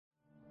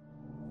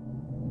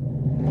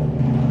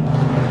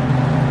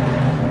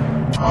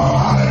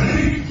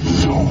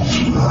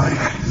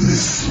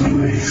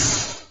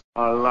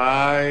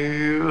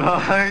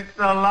It's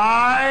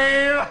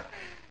alive!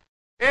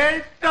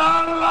 It's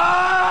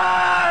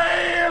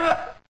alive!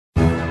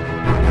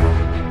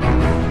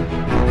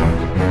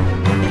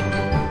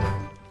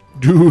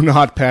 Do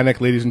not panic,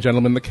 ladies and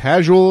gentlemen. The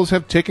casuals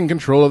have taken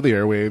control of the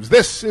airwaves.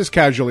 This is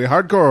Casually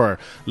Hardcore,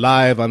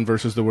 live on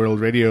Versus the World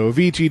Radio,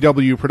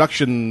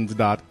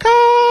 VTWProductions.com.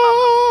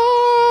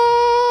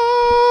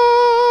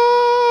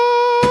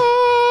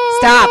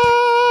 Stop.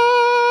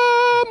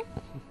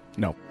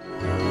 No.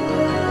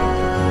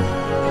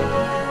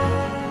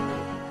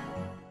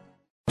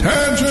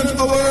 Tangent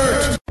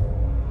alert!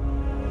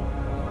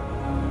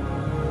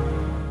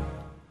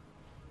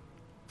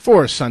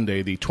 For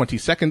Sunday, the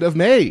 22nd of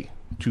May,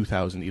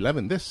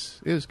 2011, this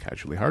is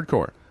Casually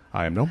Hardcore.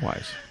 I am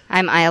Gnomewise.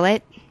 I'm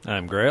Islet.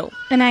 I'm Grail.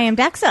 And I am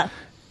Daxa.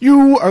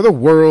 You are the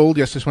world.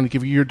 Yes, I just want to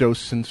give you your dose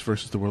since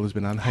Versus the World has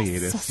been on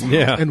hiatus. So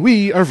Yeah. And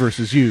we are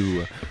Versus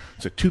You.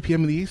 It's at 2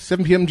 p.m. in the East,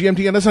 7 p.m.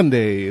 GMT on a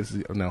Sunday.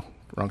 No,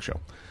 wrong show.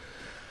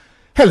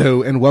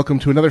 Hello, and welcome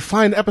to another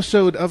fine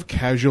episode of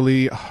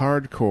Casually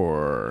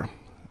Hardcore.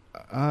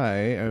 I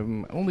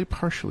am only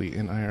partially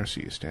in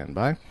IRC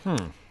standby.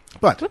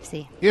 But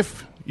Whoopsie.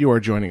 if you are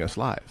joining us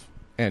live,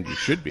 and you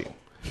should be,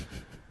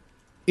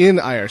 in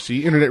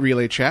IRC, Internet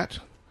Relay Chat,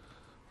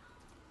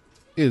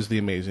 is the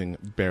amazing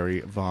Barry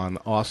Von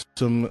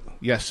Awesome.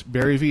 Yes,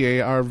 Barry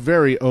VA, our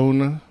very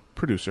own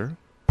producer.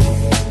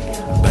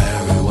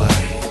 Barry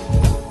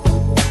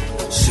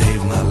White,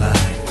 save my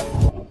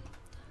life.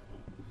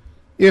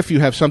 If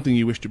you have something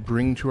you wish to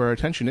bring to our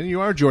attention, and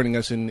you are joining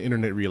us in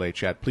Internet Relay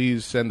Chat,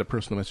 please send a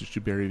personal message to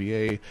Barry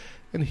VA,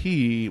 and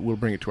he will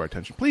bring it to our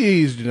attention.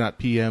 Please do not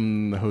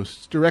PM the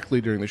hosts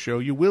directly during the show.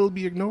 You will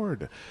be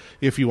ignored.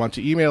 If you want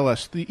to email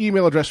us, the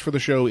email address for the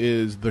show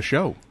is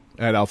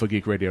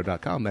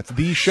theshow@alphageekradio.com. That's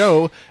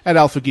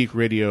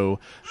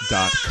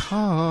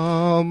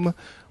theshow@alphageekradio.com.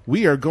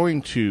 We are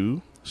going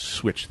to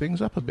switch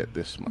things up a bit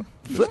this month.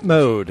 Flip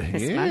mode.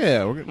 This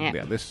Yeah, month? we're gonna,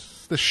 Yeah. this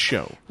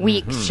show.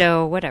 Week,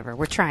 show, whatever.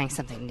 We're trying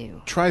something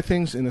new. Try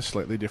things in a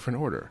slightly different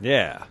order.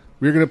 Yeah.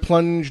 We're going to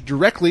plunge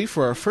directly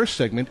for our first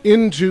segment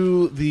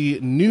into the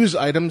news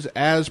items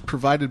as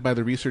provided by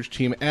the research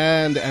team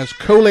and as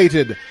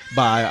collated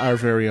by our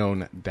very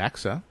own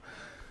Daxa.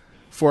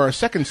 For our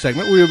second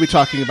segment, we will be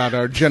talking about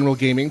our general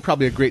gaming,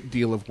 probably a great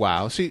deal of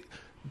WoW. See,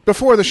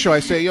 before the show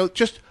I say,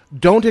 just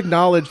don't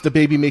acknowledge the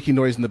baby making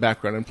noise in the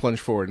background and plunge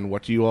forward. And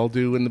what do you all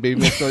do when the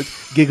baby makes noise?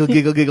 Giggle,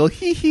 giggle, giggle.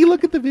 Hee hee,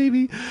 look at the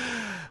baby.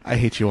 I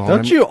hate you all.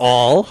 Don't you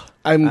all?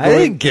 I I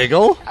didn't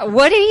giggle.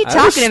 What are you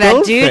I was talking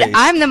about, dude? stone-faced.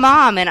 I'm the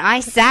mom, and I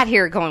sat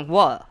here going,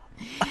 whoa.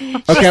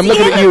 Okay, I'm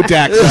looking at you,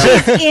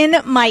 Daxa. She's in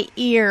my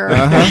ear.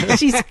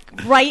 She's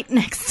right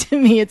next to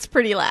me. It's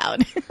pretty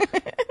loud.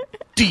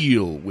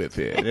 Deal with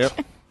it.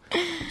 Yep.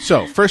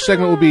 So, first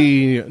segment will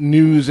be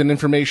news and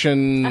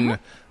information,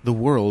 the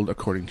world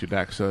according to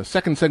Daxa.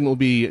 Second segment will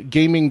be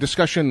gaming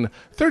discussion.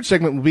 Third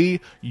segment will be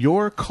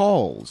your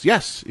calls.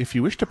 Yes, if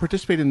you wish to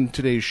participate in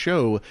today's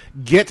show,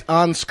 get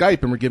on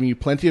Skype, and we're giving you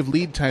plenty of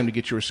lead time to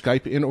get your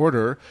Skype in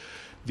order.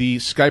 The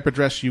Skype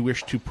address you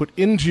wish to put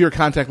into your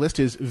contact list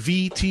is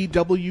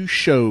VTW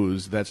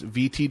Shows. That's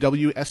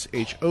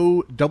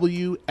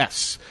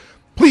VTWSHOWS.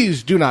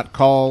 Please do not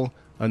call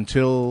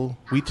until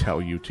we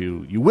tell you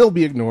to. You will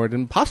be ignored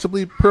and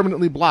possibly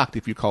permanently blocked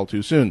if you call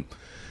too soon.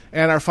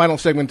 And our final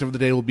segment of the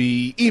day will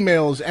be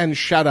emails and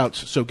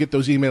shout-outs. So get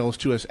those emails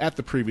to us at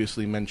the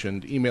previously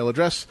mentioned email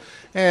address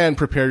and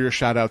prepare your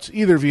shout-outs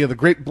either via the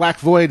Great Black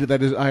Void,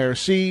 that is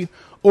IRC,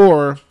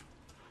 or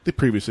the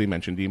previously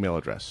mentioned email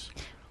address.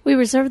 We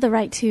reserve the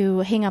right to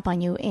hang up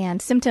on you,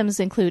 and symptoms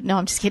include... No,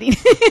 I'm just kidding.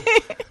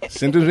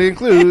 Symptoms may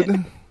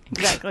include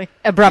Exactly.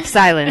 Abrupt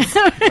silence.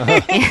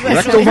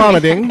 rectal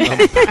vomiting,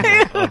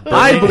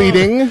 eye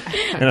bleeding,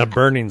 And a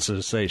burning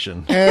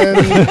sensation.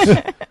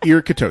 and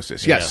ear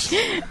ketosis. Yes.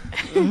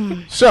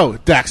 So,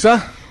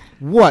 Daxa,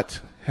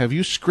 what have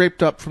you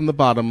scraped up from the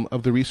bottom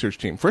of the research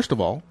team? First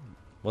of all,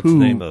 What's the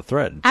name of the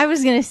thread? I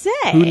was going to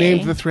say... who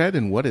named the thread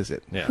and what is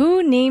it? Yeah.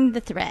 Who named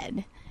the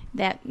thread?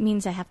 That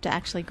means I have to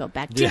actually go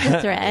back to the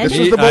thread. This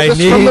was I this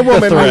need from the the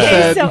woman who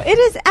thread. said, So it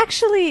is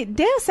actually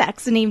Deus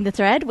Ex named the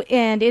thread,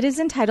 and it is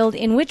entitled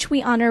 "In Which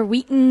We Honor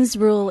Wheaton's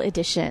Rule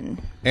Edition."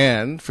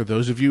 and for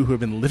those of you who have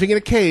been living in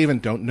a cave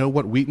and don't know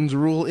what Wheaton's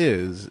rule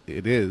is,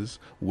 it is,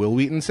 Will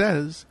Wheaton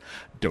says,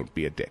 don't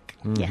be a dick.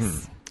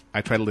 Yes.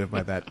 I try to live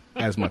by that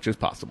as much as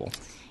possible.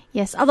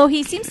 Yes, although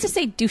he seems to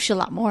say douche a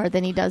lot more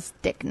than he does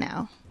dick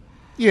now.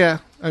 Yeah,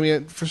 I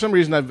mean, for some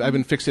reason I've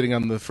been fixating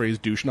on the phrase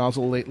douche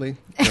nozzle lately.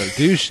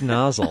 Douche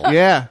nozzle.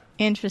 Yeah,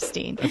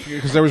 Interesting.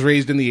 because I was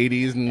raised in the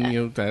 80s and,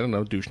 I don't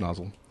know, douche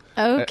nozzle.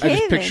 Okay, I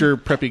just then. picture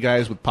preppy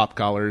guys with pop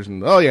collars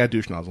and, oh yeah,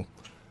 douche nozzle.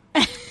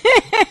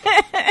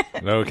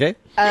 Okay.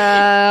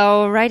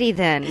 Alrighty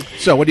then.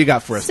 So, what do you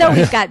got for us? So Dax?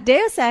 we've got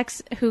Deus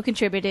Ex, who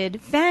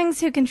contributed, Fangs,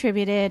 who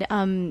contributed,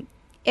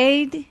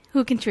 Aid,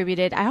 who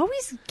contributed. I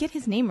always get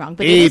his name wrong,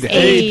 but it is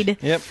Aid.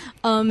 Yep.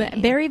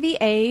 Barry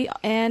VA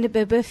and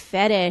Bubba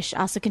Fetish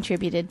also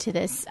contributed to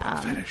this.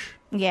 Fetish.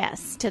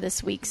 Yes, to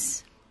this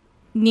week's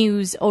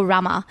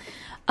News-orama.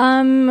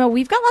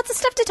 We've got lots of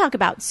stuff to talk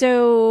about.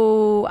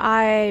 So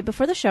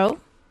before the show,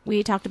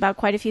 we talked about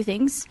quite a few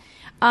things.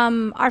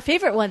 Our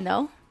favorite one,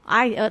 though,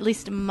 at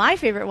least my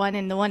favorite one,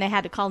 and the one I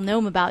had to call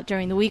Noam about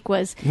during the week,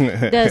 was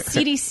the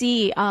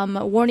CDC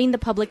warning the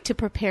public to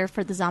prepare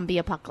for the zombie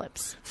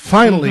apocalypse.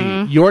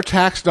 Finally, your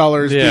tax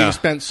dollars Yeah. being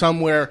spent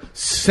somewhere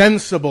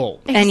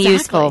sensible. And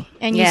useful.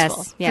 And Yes,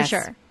 useful, yes. for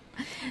sure.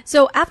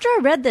 So after I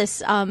read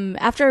this,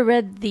 after I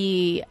read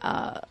the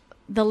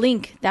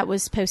link that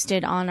was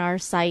posted on our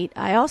site,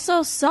 I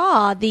also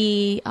saw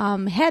the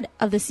head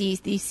of the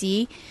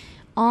CDC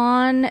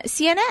on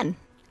CNN.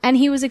 And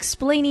he was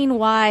explaining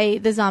why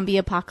the zombie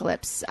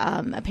apocalypse.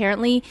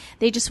 Apparently,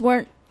 they just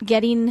weren't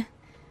getting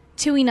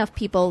to enough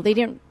people.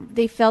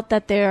 They felt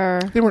that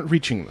They weren't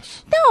reaching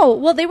this. No,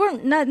 well, they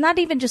weren't not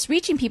even just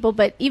reaching people,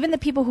 but even the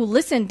people who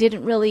listened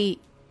didn't really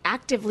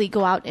actively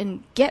go out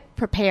and get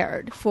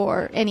prepared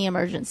for any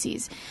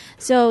emergencies.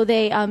 So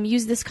they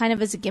use this kind of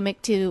as a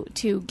gimmick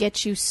to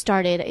get you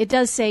started. It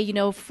does say,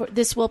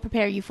 this will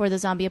prepare you for the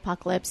zombie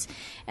apocalypse,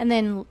 and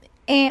then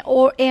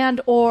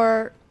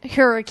or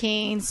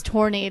hurricanes,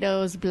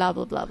 tornadoes, blah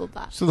blah blah blah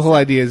blah. So the whole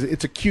idea is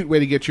it's a cute way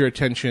to get your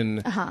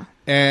attention,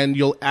 and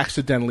you'll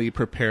accidentally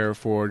prepare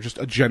for just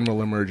a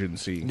general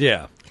emergency.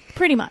 Yeah.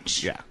 Pretty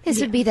much. Yeah.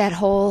 This would be that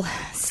whole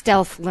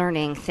stealth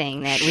learning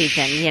thing that we've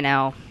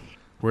been,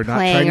 We're not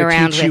playing trying to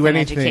around teach with you in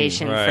anything.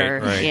 education Right, for,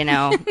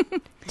 right.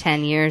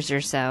 10 years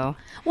or so.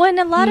 Well, and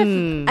a lot of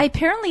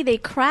apparently they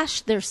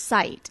crashed their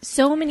site.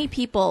 So many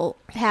people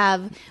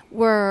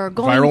were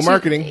going Viral to,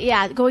 marketing.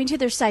 Yeah, going to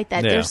their site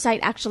that Yeah. their site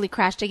actually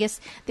crashed. I guess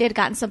they had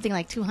gotten something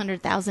like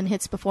 200,000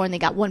 hits before, and they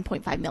got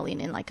 1.5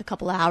 million in like a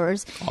couple of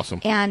hours.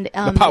 Awesome. And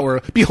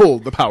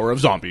Behold the power of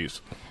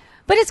zombies.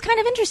 but it's kind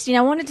of interesting.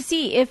 I wanted to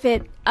see if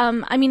it. I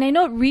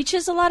know it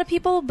reaches a lot of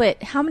people,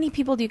 but how many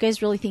people do you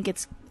guys really think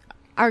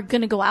are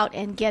going to go out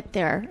and get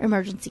their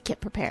emergency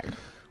kit prepared?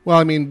 Well,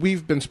 I mean,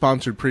 we've been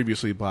sponsored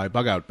previously by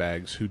Bug Out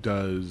Bags, who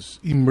does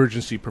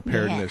emergency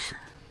preparedness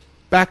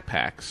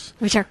backpacks,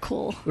 Which are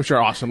cool. which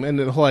are awesome. And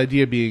the whole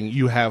idea being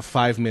you have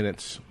 5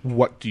 minutes,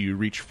 what do you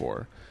reach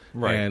for?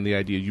 Right. And the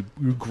idea, you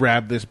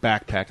grab this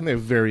backpack, and they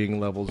have varying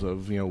levels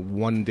of,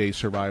 1 day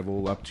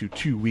survival up to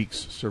 2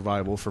 weeks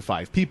survival for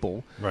 5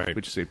 people, Right.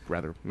 which is a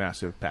rather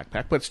massive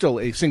backpack, but still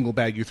a single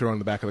bag you throw in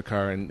the back of the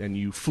car, and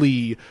you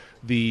flee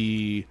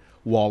the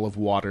wall of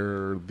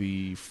water,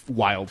 the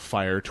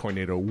wildfire,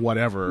 tornado,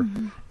 whatever,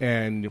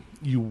 and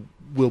you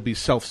will be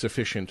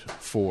self-sufficient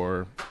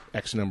for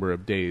X number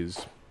of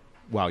days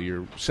while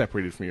you're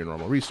separated from your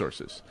normal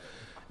resources.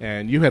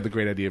 And you had the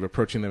great idea of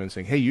approaching them and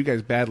saying, hey, you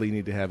guys badly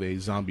need to have a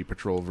zombie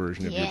patrol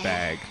version of your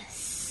bag.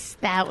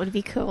 That would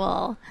be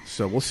cool.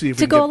 So we'll see if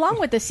To we can go get... along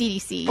with the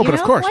CDC. Oh, but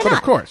of course, Why but of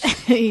not? course.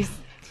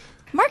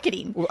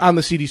 Marketing. Well, on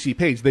the CDC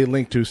page, they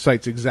link to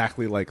sites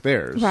exactly like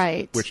theirs.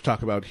 Right. Which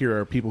talk about here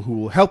are people who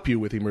will help you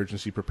with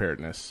emergency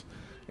preparedness.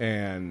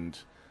 And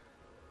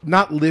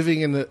not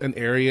living in an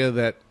area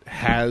that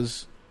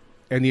has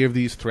any of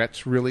these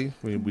threats, really.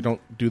 We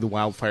don't do the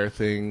wildfire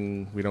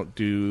thing. We don't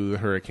do the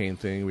hurricane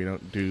thing. We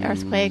don't do...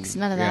 Earthquakes,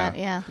 none of that,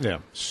 yeah. Yeah.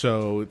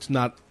 So it's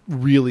not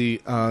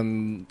really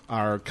on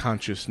our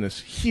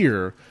consciousness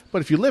here.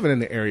 But if you live in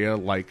an area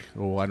like, I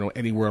don't know,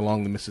 anywhere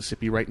along the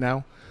Mississippi right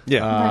now, Yeah.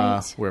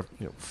 Right. where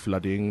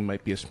flooding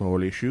might be a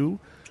small issue,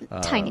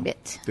 Tiny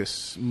bit.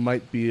 this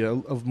might be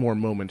of more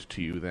moment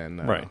to you than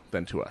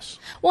to us.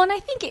 Well, and I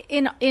think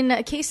in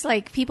a case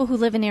like people who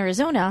live in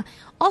Arizona,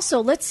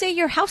 also, let's say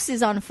your house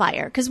is on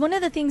fire. Because one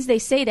of the things they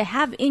say to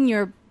have in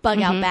your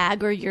bug-out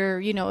bag or your,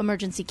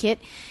 emergency kit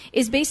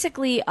is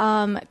basically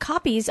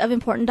copies of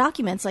important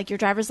documents like your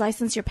driver's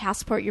license, your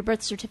passport, your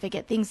birth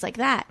certificate, things like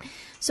that.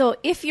 So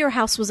if your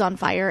house was on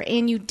fire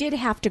and you did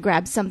have to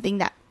grab something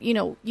that,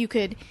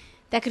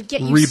 that could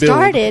get you Rebuild.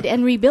 started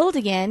and rebuild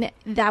again,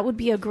 that would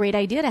be a great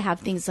idea to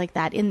have things like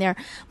that in there.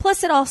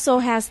 Plus, it also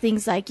has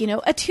things like,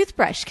 a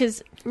toothbrush,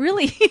 because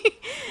really,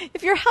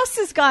 if your house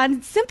is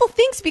gone, simple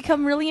things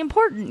become really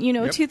important.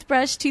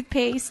 Toothbrush,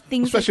 toothpaste,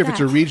 things Especially like if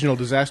that. it's a regional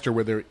disaster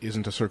where there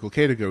isn't a Circle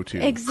K to go to.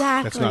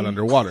 Exactly. That's not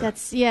underwater.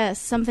 Yes,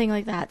 something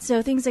like that.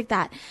 So things like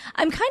that.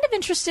 I'm kind of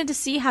interested to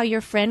see how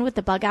your friend with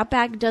the bug out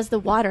bag does the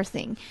water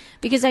thing,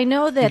 because I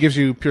know It that gives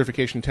you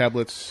purification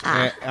tablets.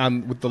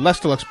 With the less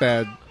deluxe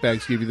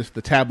bags, give you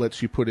the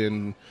tablets you put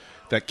in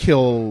that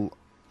kill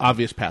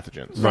obvious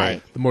pathogens.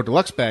 Right. The more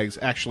deluxe bags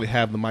actually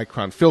have the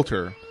micron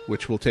filter,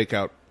 which will take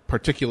out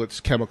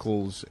particulates,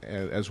 chemicals,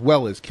 as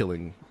well as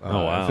killing,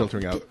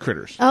 filtering out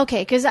critters.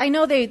 okay, because I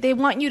know they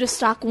want you to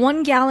stock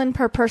 1 gallon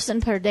per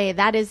person per day.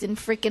 That is in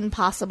freaking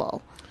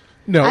possible.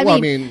 No, I well,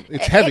 mean,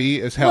 it's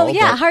heavy as hell. Well,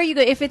 yeah. but- How are you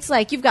going? If it's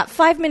like you've got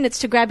 5 minutes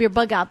to grab your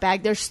bug out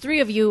bag, there's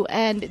 3 of you,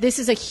 and this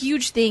is a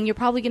huge thing. You're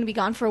probably going to be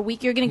gone for a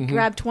week. You're going to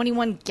grab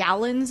 21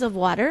 gallons of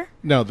water.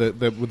 No, with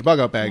the bug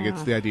out bag,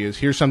 it's the idea is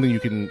here's something you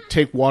can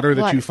take water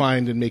that Water. you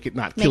find and make it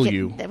not Make kill it-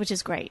 you, which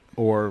is great.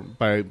 or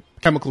by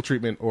chemical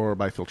treatment or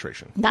by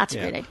filtration. That's a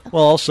great idea.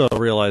 Well, also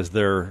realize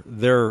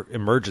their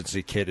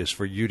emergency kit is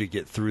for you to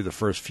get through the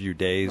first few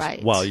days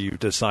Right. while you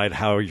decide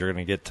how you're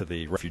going to get to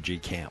the refugee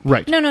camp.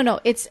 Right. No.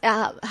 It's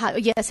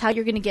how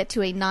you're going to get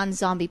to a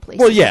non-zombie place.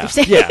 Well, is what yeah, you're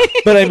saying. yeah.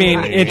 But I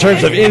mean, in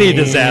terms of any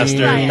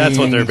disaster, Right. that's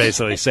what they're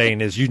basically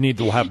saying is you need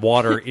to have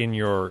water in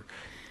your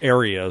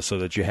area so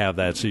that you have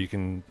that so you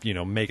can,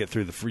 make it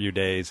through the few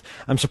days.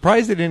 I'm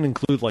surprised they didn't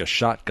include like a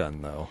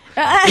shotgun though.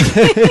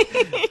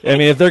 I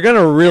mean, if they're going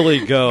to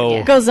really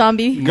go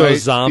zombie. go Might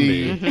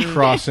zombie. be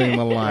crossing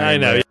the line. I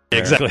know, right there.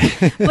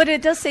 exactly. But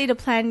it does say to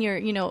plan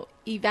your,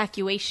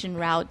 evacuation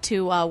route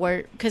to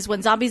because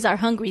when zombies are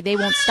hungry, they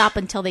won't stop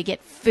until they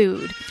get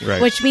food,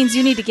 Right. which means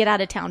you need to get out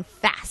of town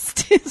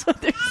fast. Is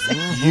what they're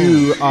saying.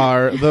 You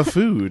are the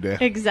food.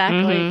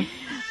 Exactly.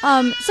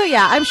 So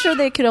yeah, I'm sure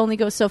they could only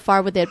go so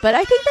far with it, but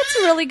I think that's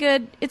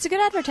it's a good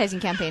advertising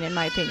campaign in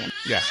my opinion.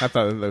 Yeah, I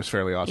thought that was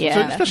fairly awesome. Yeah.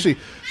 So especially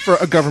for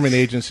a government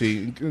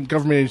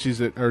agencies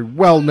that are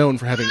well known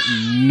for having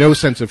no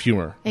sense of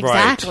humor.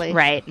 Exactly.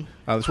 Right.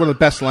 It's one of the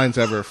best lines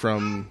ever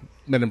from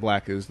Men in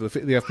Black is the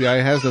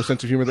FBI has no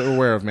sense of humor that we're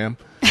aware of, ma'am.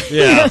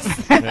 Yeah.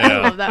 I yeah.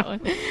 love that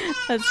one.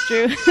 That's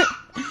true.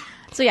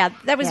 So yeah,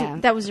 that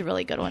Yeah. was a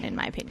really good one in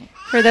my opinion.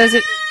 For those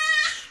of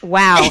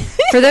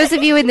for those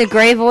of you in the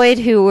gray void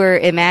who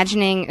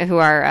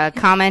are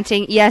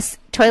commenting, yes,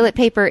 toilet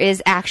paper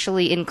is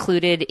actually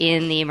included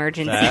in the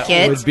emergency That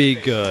kit. would be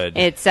good.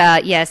 It's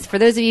yes. For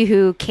those of you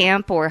who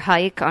camp or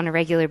hike on a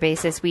regular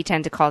basis, we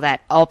tend to call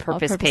that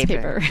all-purpose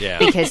paper, Yeah.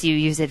 because you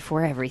use it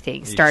for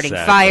everything: starting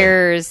Exactly.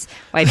 fires,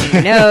 wiping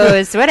your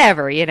nose,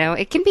 whatever.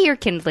 It can be your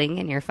kindling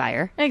in your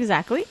fire.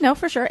 Exactly. No,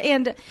 for sure.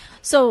 And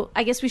so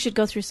I guess we should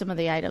go through some of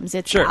the items.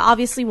 It's Sure.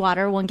 obviously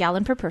water, 1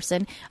 gallon per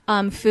person.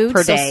 Food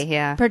Per day,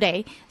 yeah. per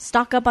day.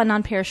 Stock up on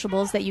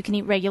non-perishables that you can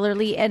eat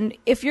regularly. And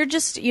if you're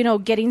just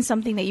getting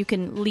something that you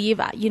can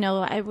leave,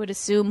 I would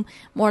assume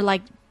more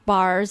like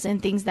bars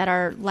and things that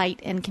are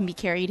light and can be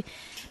carried.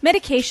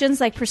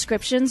 Medications like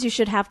prescriptions, you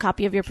should have a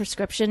copy of your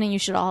prescription, and you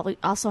should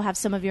also have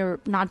some of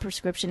your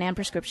non-prescription and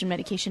prescription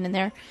medication in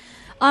there.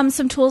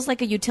 Some tools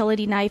like a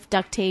utility knife,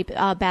 duct tape,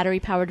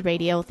 battery-powered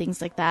radio,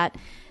 things like that.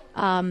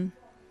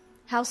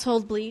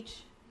 Household bleach.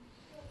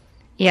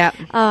 Yeah.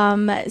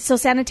 So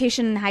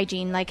sanitation and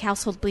hygiene, like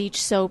household bleach,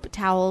 soap,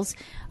 towels,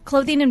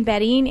 clothing and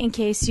bedding in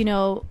case,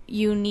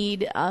 you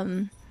need,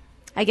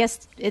 I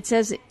guess it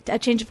says a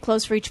change of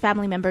clothes for each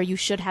family member you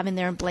should have in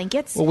there, and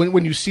blankets. Well,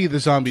 when you see the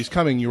zombies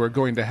coming, you are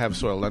going to have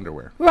soiled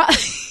underwear. Right.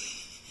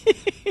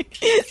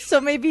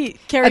 So maybe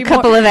carry a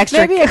couple of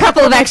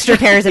extra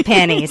pairs of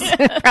panties.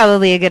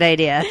 Probably a good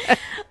idea.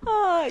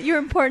 your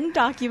important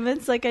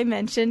documents, like I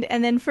mentioned,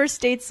 and then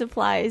first aid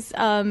supplies,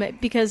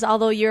 because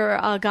although you're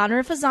a goner,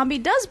 if a zombie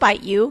does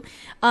bite you,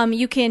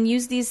 you can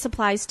use these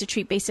supplies to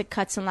treat basic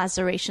cuts and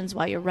lacerations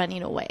while you're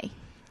running away.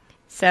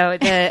 So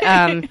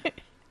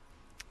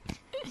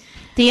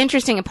the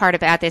interesting part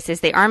about this is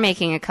they are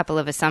making a couple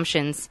of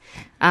assumptions.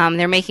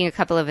 They're making a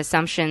couple of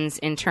assumptions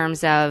in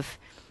terms of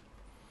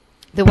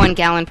the 1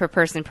 gallon per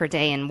person per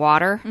day in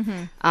water.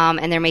 Mm-hmm.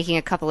 And they're making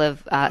a couple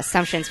of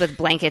assumptions with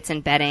blankets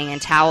and bedding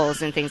and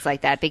towels and things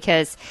like that.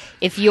 Because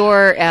if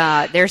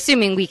they're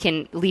assuming we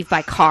can leave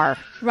by car,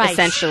 Right.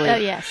 essentially.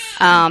 Yes.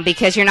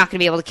 Because you're not going to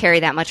be able to carry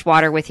that much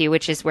water with you,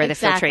 which is where the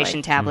Exactly.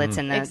 filtration tablets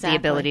and the Exactly.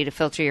 ability to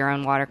filter your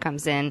own water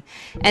comes in.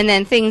 And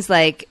then things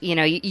like,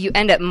 you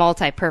end up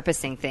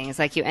multi-purposing things.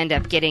 Like you end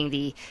up getting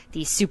the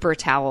super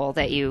towel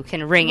that you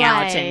can wring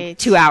out, and Right.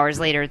 2 hours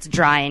later it's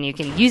dry and you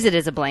can use it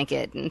as a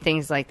blanket and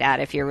things like that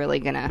if you're really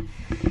going to.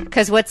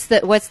 Because what's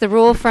the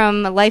rule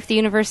from Life, the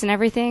Universe, and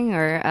Everything?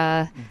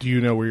 Or Do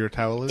you know where your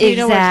towel is? You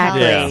know where a towel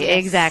exactly, is. Yes.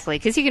 exactly.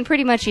 Because you can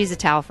pretty much use a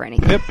towel for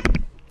anything. Yep.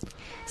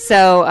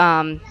 So,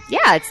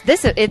 yeah,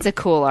 it's a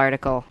cool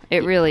article.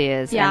 It really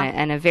is, Yeah.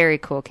 and a very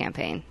cool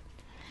campaign.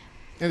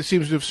 And it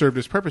seems to have served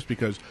its purpose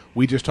because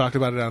we just talked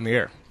about it on the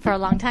air. For a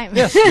long time.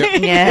 Yes.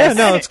 Yes. Yeah,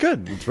 no, it's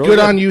good. It's really Good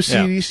on you, Yeah.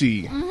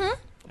 CDC.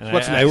 And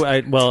What's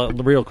well,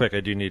 real quick, I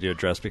do need to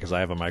address, because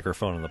I have a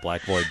microphone and the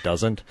Black Void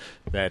doesn't,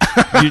 that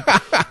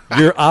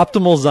your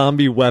optimal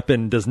zombie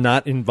weapon does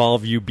not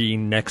involve you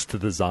being next to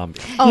the zombie.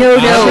 No,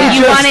 Let me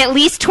you just- want at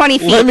least 20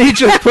 feet. Let me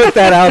just put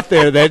that out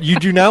there, that you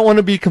do not want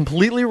to be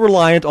completely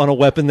reliant on a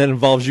weapon that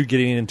involves you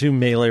getting into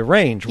melee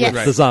range with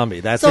Yes. the zombie.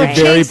 That's So a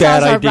very chainsaws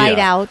bad are idea. right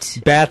out.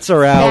 Bats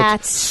are out.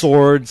 Bats.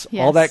 Swords.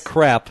 Yes. All that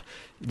crap.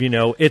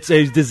 It's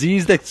a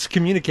disease that's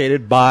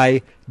communicated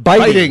by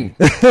biting.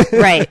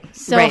 Right.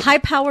 So right.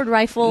 high-powered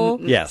rifle,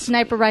 Yes.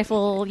 sniper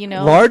rifle,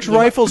 Large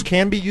rifles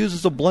can be used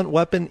as a blunt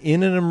weapon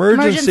in an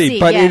emergency,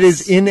 but it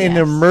yes, is in an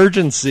yes.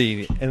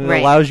 emergency, and it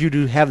Right. allows you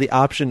to have the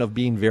option of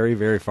being very,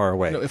 very far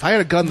away. If I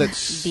had a gun that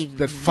Be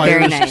that very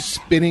fires nice.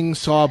 spinning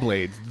saw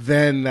blades,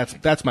 then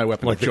that's my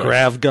weapon Like of the choice.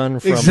 grav gun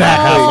from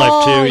Exactly.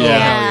 Half-Life 2. Oh, Yeah,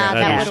 yeah, that'd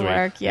be that would sweet.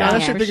 work. Yeah, Yeah, I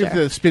should for think of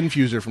sure. the spin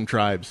fuser from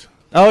Tribes.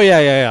 Oh,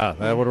 yeah.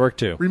 That would work,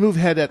 too. Remove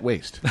head at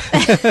waist.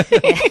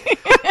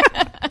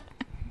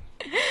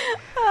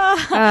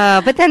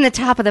 But then the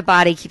top of the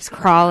body keeps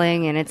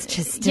crawling, and it's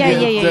just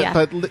Yeah.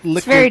 But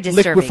It's very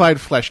disturbing. liquefied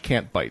flesh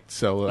can't bite,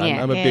 so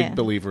Yeah. I'm a big Yeah.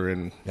 believer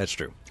in. That's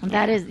true.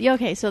 That is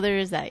okay. So there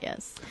is that.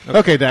 Yes.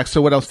 Okay, Dax.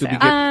 So what else did we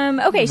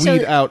get? Okay, so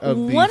weed out of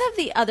these? one of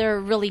the other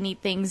really neat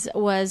things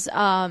was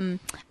a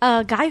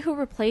guy who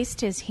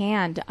replaced his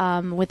hand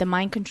with a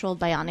mind-controlled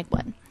bionic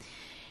one.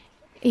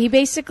 He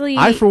basically,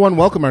 I, for one,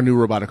 welcome our new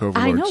robotic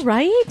overlords. I know,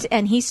 right?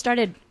 And he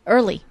started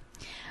early.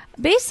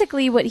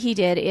 Basically, what he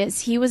did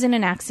is he was in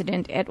an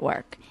accident at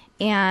work,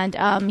 and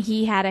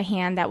he had a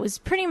hand that was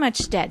pretty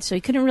much dead, so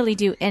he couldn't really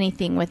do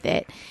anything with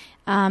it.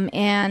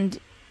 And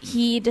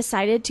he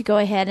decided to go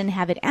ahead and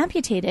have it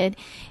amputated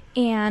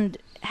and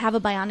have a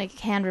bionic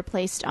hand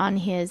replaced on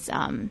his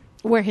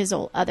where his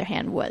other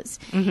hand was.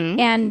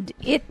 And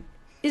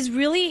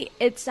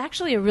it's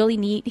actually a really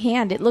neat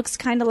hand. It looks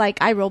kind of like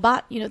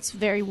iRobot. It's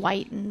very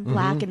white and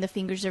black, and the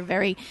fingers are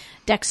very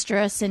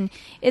dexterous. And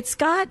it's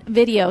got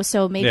video,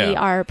 so maybe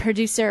our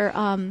producer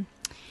Can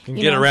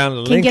get around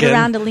to Lincoln. get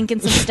around to Lincoln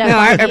some stuff. No,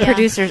 our Yeah.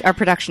 producers, our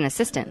production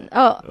assistant.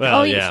 Well,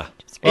 yeah. yeah.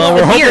 It's Well,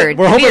 the we're beard.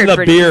 hoping The the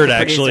beard beard producer.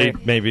 actually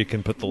maybe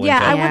can put the link Yeah,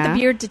 up. I want Yeah. the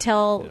beard to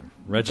tell the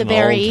Reginald.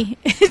 berry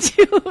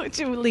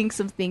to link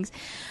some things.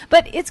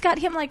 But it's got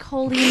him like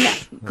holding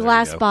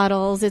glass go.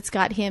 bottles. It's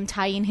got him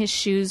tying his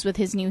shoes with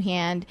his new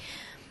hand.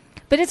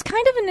 But it's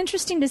kind of an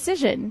interesting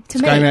decision to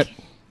Skynet. make.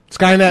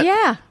 Skynet.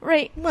 Yeah,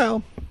 right.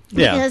 Well,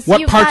 Yeah. Because what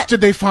you've parts got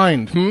did they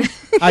find?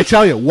 I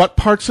tell you, what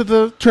parts of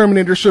the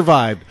Terminator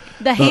survived?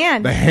 the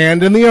hand. The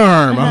hand and the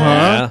arm.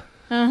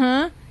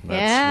 Yeah.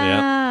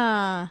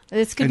 Yeah.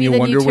 This could And be you the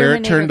wonder new where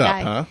it Terminator turned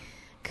guy. up, huh?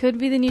 Could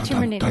be the new Dun,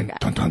 Terminator dun, guy.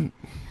 dun, dun.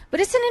 But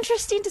it's an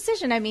interesting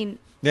decision. I mean,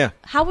 Yeah.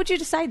 how would you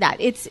decide that?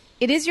 It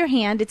is your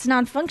hand. It's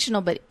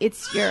non-functional, but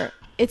it's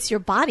your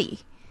body.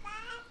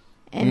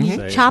 And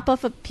you chop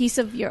off a piece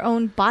of your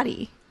own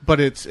body. But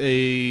it's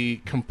a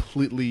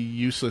completely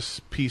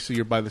useless piece of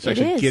your body that's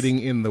actually is. getting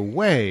in the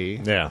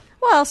way. Yeah.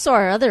 Well, so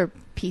are other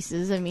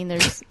pieces. I mean,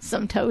 there's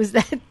some toes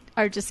that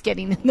are just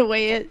getting in the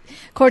way,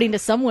 according to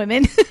some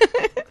women.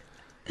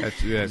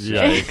 That's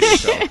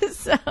Yikes.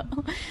 So,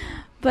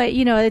 but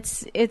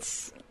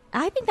it's.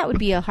 I think that would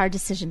be a hard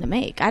decision to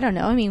make. I don't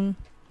know. I mean,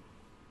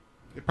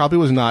 it probably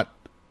was not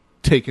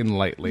taken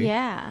lightly.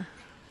 yeah.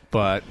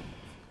 But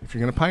if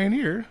you're going to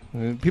pioneer,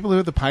 people who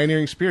have the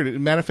pioneering spirit, it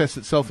manifests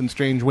itself in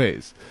strange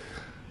ways.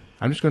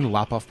 I'm just going to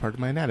lop off part of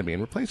my anatomy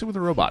and replace it with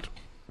a robot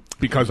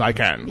because I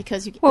can.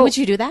 Because would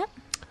you do that?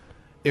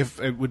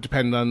 If it would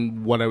depend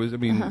on what I was. I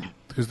mean,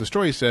 because the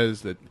story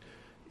says that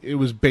it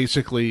was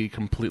basically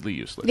completely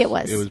useless. It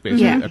was. It was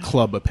basically Yeah. a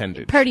club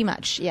appendage. Pretty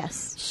much,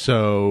 yes.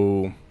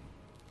 So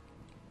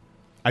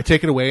I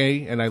take it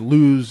away and I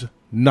lose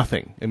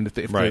nothing. I mean, if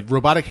the Right.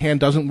 robotic hand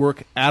doesn't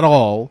work at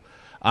all,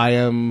 I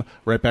am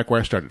right back where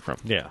I started from.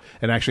 Yeah.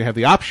 And I actually have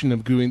the option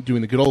of doing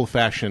the good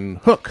old-fashioned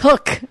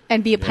hook,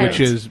 And be a pirate. which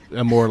is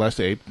more or less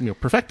a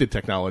perfected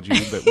technology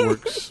that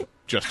works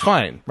just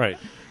fine. Right.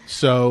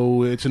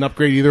 So it's an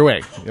upgrade either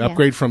way. An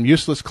upgrade from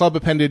useless club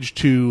appendage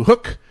to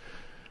hook,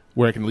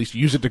 where I can at least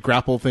use it to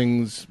grapple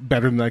things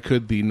better than I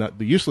could the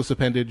useless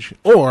appendage,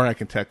 or I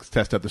can test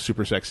out the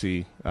super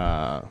sexy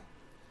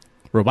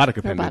robotic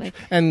appendage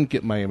and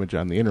get my image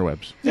on the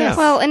interwebs. Yeah.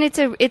 Well, and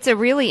it's a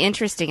really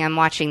interesting. I'm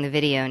watching the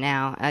video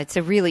now. It's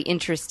a really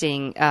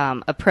interesting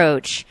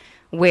approach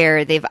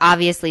where they've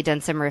obviously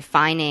done some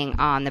refining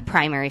on the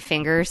primary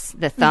fingers,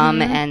 the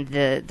thumb and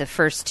the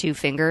first two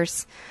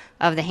fingers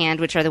of the hand,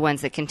 which are the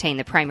ones that contain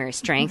the primary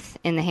strength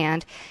in the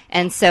hand.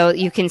 And so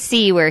you can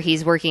see where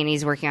he's working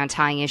on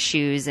tying his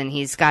shoes, and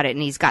he's got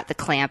the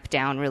clamp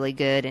down really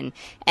good,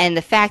 and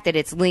the fact that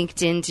it's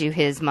linked into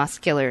his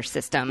muscular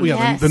system. Well,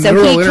 yeah, Yes. the So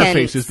neural he can-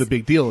 interface is the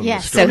big deal in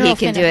Yes. this So story. he Neural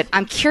can do finish. it.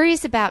 I'm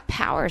curious about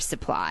power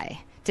supply.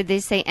 Did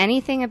they say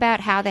anything about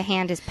how the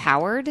hand is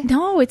powered?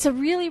 No, it's a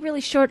really,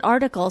 really short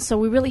article, so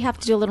we really have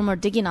to do a little more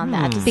digging on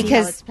that to see how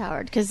Because- it's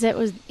powered. Because it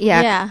was,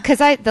 Yeah, because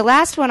the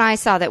last one I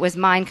saw that was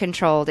mind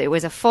controlled, it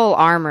was a full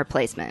arm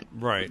replacement.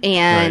 Right.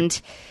 And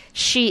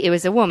it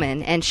was a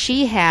woman, and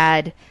she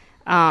had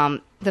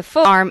the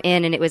full arm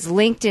in, and it was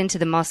linked into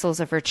the muscles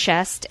of her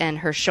chest and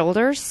her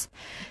shoulders.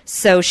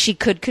 So she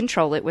could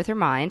control it with her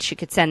mind. She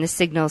could send the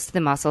signals to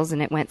the muscles,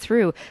 and it went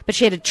through. But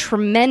she had a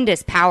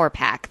tremendous power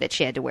pack that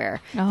she had to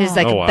wear. It was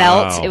like Oh, a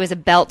belt. wow. It was a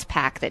belt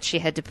pack that she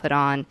had to put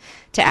on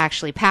to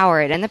actually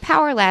power it. And the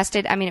power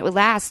lasted, it would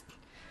last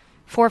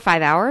 4 or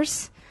 5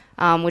 hours,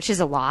 which is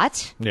a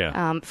lot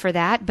for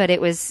that. But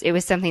it was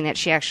something that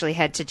she actually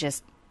had to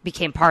just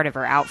became part of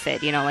her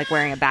outfit, like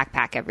wearing a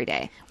backpack every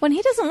day. When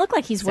he doesn't look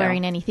like he's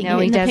wearing anything No,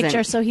 in he the doesn't.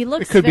 picture, so he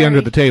looks It could be very-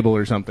 under the table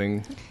or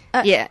something.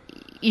 Yeah,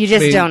 you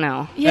just They- don't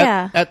know.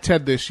 Yeah. At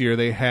TED this year,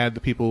 they had the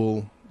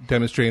people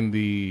demonstrating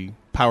the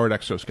powered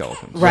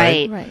exoskeletons.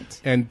 Right.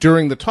 Right. And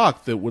during the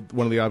talk,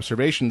 one of the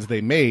observations they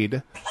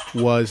made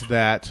was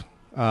that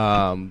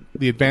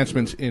the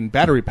advancements in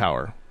battery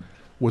power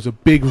was a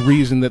big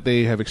reason that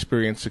they have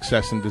experienced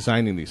success in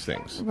designing these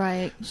things.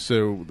 Right.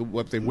 So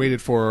what they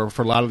waited for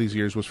a lot of these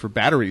years was for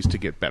batteries to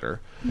get better,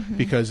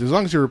 because as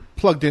long as you're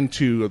plugged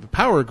into the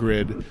power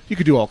grid, you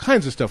could do all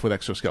kinds of stuff with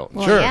exoskeletons.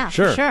 Well, Sure, yeah,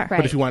 sure. sure.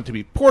 But if you want it to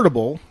be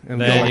portable, and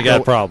Then you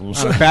got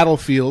problems. on a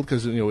battlefield,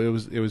 because it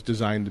was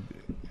designed.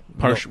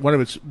 One of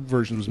its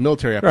versions was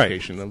military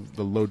application of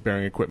the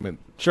load-bearing equipment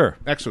Sure.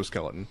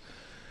 exoskeleton.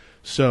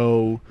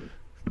 So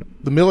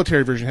the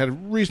military version had a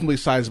reasonably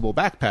sizable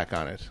backpack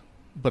on it,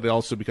 but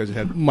also because it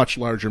had much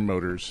larger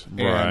motors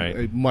and Right.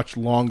 a much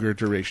longer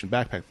duration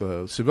backpack.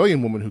 The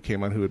civilian woman who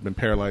came on, who had been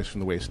paralyzed from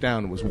the waist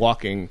down and was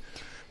walking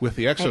with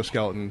the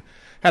exoskeleton,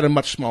 had a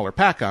much smaller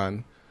pack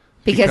on.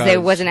 Because they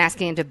wasn't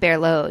asking him to bear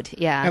load.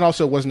 Yeah. And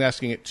also wasn't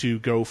asking it to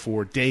go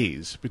for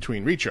days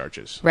between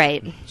recharges.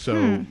 Right.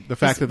 So the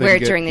fact that they Where could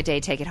get, during the day,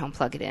 take it home,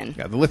 plug it in.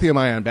 the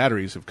lithium-ion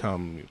batteries have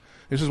come.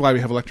 This is why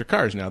we have electric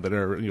cars now that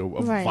are a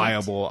Right.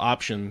 viable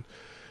option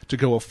to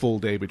go a full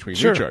day between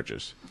Sure.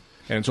 recharges,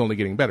 and it's only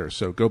getting better.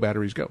 So go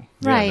batteries, go.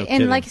 Right, no and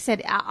kidding. like I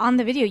said, on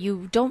the video,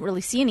 you don't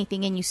really see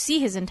anything, and you see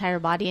his entire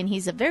body, and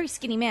he's a very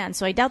skinny man,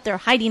 so I doubt they're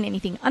hiding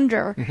anything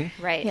under.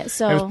 Right. Yeah, And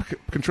so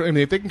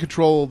if they can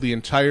control the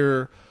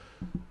entire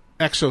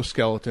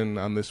exoskeleton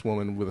on this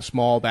woman with a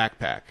small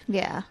backpack,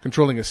 yeah.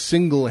 controlling a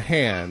single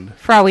hand.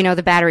 For all we know,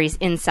 the battery's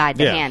inside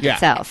the Yeah. hand Yeah.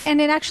 itself.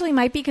 And it actually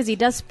might be because he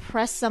does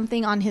press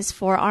something on his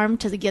forearm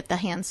to get the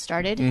hand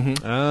started.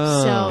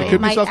 Oh. So It it, could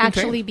be might self-contained.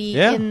 actually be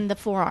Yeah. in the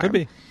forearm. Could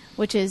be.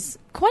 Which is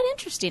quite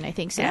interesting, I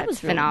think. So Yeah, that was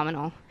it's really-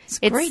 phenomenal. It's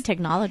great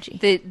technology.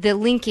 The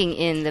linking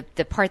in,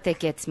 the part that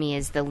gets me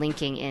is the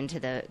linking into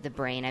the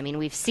brain. I mean,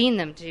 we've seen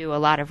them do a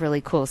lot of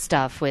really cool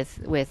stuff with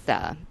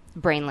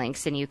brain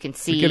links, and you can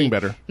see getting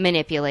better.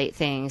 manipulate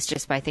things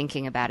just by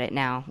thinking about it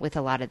now with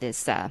a lot of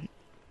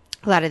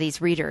these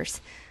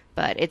readers.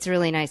 But it's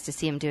really nice to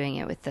see him doing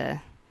it with the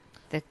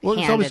Well,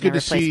 hand it's always and good the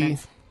to see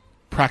replacements.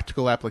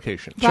 practical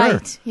application.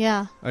 Right,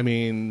 yeah. I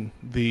mean,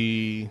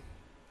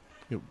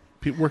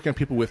 working on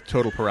people with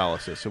total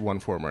paralysis of one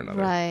form or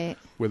another, Right.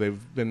 where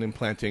they've been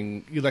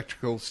implanting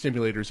electrical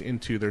stimulators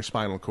into their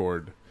spinal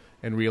cord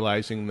and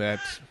realizing that,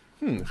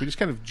 if we just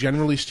kind of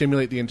generally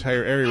stimulate the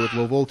entire area with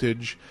low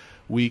voltage,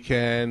 we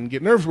can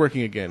get nerves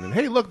working again. And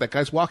hey, look, that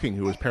guy's walking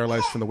who was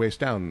paralyzed from the waist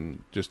down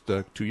just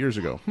 2 years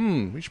ago.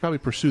 We should probably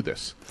pursue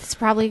this. It's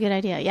probably a good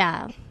idea,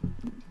 yeah.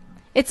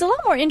 It's a lot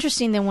more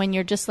interesting than when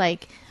you're just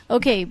like,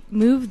 okay,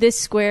 move this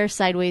square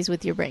sideways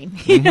with your brain.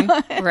 You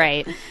know?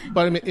 Right.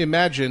 But I mean,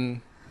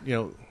 imagine,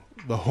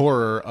 the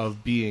horror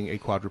of being a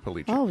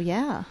quadriplegic. Oh,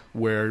 yeah.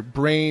 Where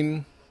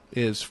brain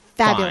is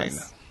Fabulous.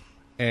 fine,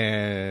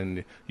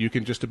 and you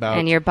can just about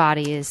And your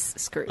body is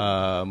screwed.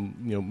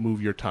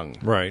 move your tongue.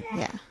 Right.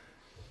 Yeah.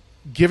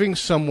 Giving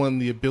someone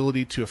the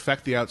ability to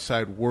affect the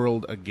outside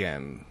world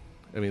again.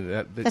 I mean,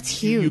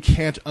 That's You huge.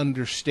 can't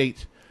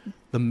understate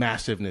the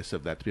massiveness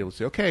of that, to be able to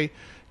say, okay,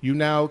 you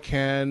now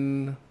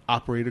can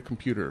operate a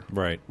computer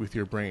Right. with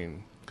your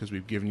brain because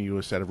we've given you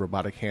a set of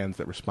robotic hands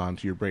that respond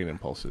to your brain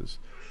impulses.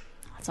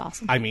 That's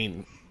awesome. I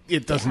mean,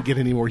 it doesn't get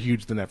any more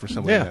huge than that for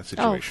someone in Yeah. that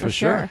situation. Oh, for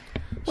sure.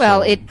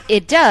 Well,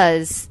 it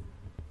does,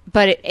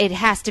 but it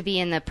has to be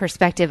in the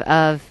perspective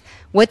of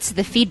what's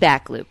the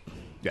feedback loop.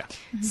 Yeah.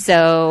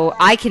 So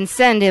I can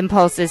send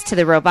impulses to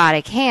the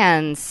robotic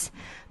hands,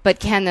 but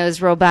can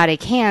those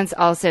robotic hands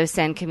also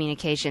send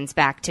communications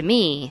back to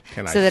me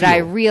Can I so that I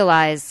feel?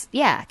 realize,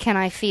 can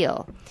I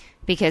feel?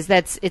 Because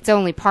it's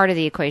only part of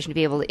the equation to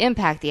be able to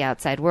impact the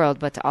outside world,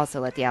 but to also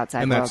let the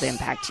outside And world that's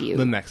impact you.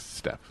 the next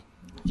step.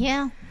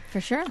 Yeah,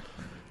 for sure.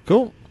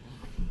 Cool.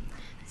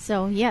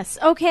 So, yes.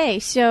 Okay,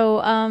 so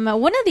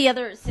one of the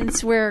other,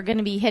 since we're going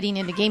to be heading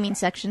into gaming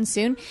section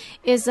soon,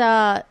 is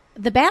the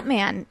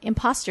Batman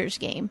Imposters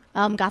game.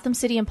 Gotham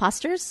City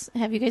Imposters.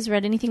 Have you guys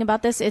read anything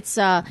about this? It's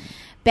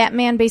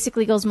Batman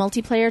basically goes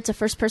multiplayer. It's a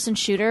first-person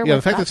shooter. Yeah, the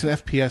with, fact that it's an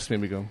FPS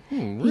made me go,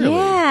 really?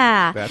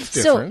 Yeah. That's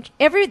different.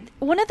 So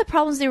one of the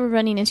problems they were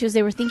running into is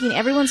they were thinking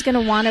everyone's going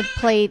to want to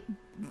play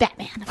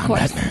Batman, of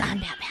course. I'm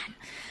Batman.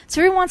 So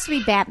everyone wants to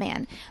be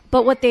Batman.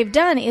 But what they've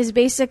done is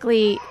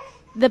basically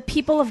the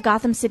people of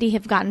Gotham City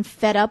have gotten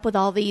fed up with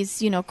all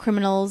these,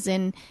 criminals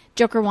and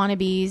Joker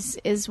wannabes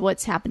is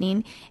what's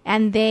happening.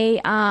 And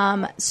they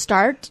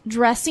start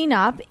dressing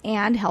up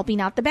and helping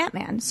out the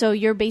Batman. So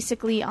you're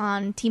basically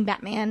on Team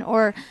Batman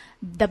or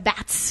the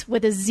Bats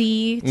with a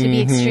Z to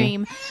be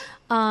extreme.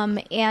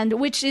 And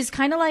which is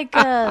kind of like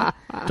like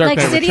Knight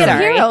City of Returns.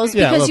 Heroes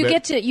Yeah, a because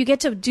little you get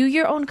to do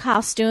your own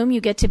costume,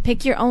 you get to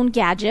pick your own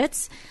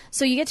gadgets,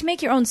 so you get to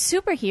make your own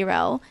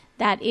superhero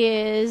that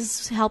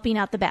is helping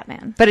out the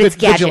Batman. But it's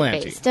Vigilante.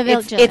 gadget based. The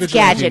It's vigilante.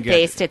 gadget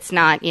based. It's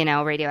not,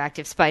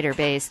 radioactive spider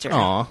based.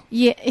 Aw.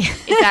 Yeah.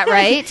 Is that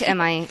right? Am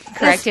I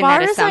correct As in far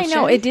that as I assumption?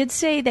 know, it did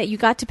say that you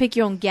got to pick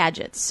your own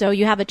gadgets, so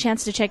you have a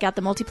chance to check out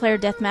the multiplayer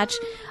deathmatch,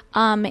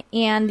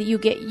 and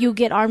you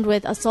get armed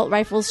with assault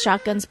rifles,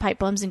 shotguns, pipe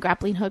bombs, and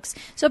grappling hooks.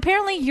 So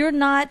apparently, you're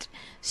not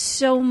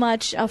so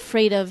much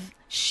afraid of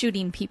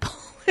shooting people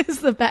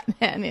as the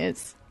Batman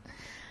is.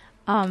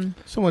 Some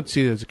would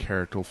see it as a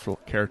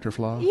character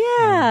flaw.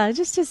 Yeah,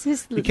 just as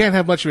his. You can't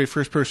have much of a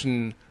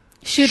first-person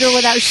Shooter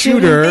without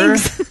Shooter.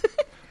 shooting things.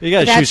 You got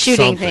to Without shoot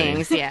shooting something.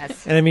 things,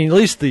 yes. And I mean, at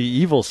least the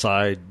evil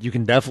side, you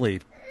can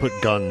definitely put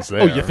guns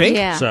there. Oh, you think?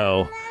 Yeah.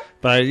 So,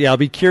 but yeah, I'll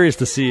be curious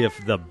to see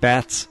if the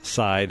bats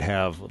side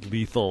have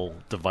lethal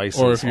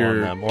devices Or if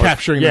you're on them,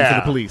 capturing them for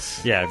the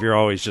police. Yeah, if you're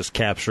always just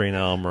capturing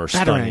them or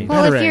Batarang. stunning.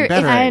 Well, if Batarang, you're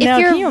batarang. I know,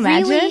 can you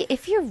imagine?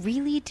 if you're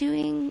really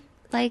doing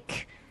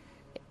like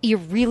you're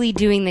really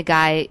doing the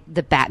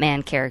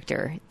Batman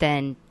character,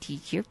 then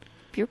you're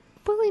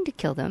willing to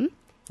kill them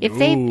if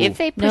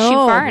they push you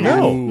far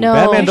enough. No.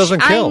 Batman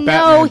doesn't kill. I know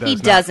Batman he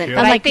does not doesn't, kill. but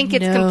I'm I like, think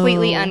it's no.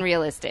 completely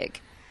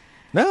unrealistic.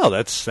 No,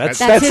 that's his-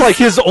 like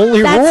his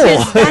only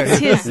rule. That's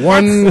his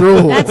One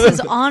rule. That's his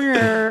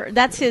honor.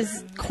 That's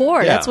his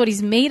core. Yeah. That's what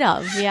he's made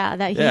of. Yeah,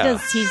 that he Yeah.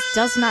 does. He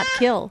does not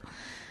kill.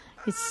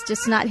 It's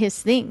just not his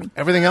thing.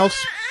 Everything else,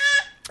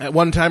 at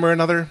one time or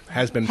another,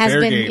 has been Has fair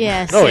been game.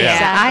 yes. Oh, yeah.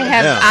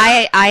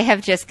 exactly. I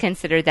have just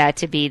considered that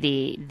to be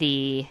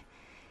the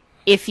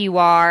if you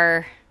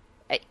are.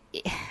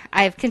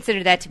 I have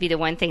considered that to be the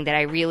one thing that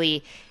I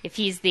really, if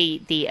he's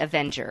the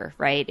Avenger,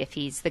 right? If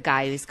he's the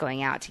guy who's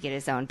going out to get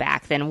his own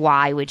back, then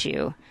why would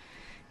you?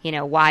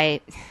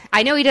 Why?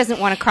 I know he doesn't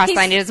want to cross the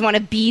line. He doesn't want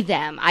to be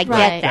them. I Right.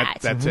 get that.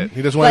 That's it.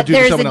 He doesn't want But to do to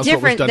there's someone a else what was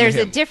difference. done There's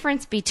to a him.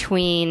 difference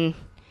between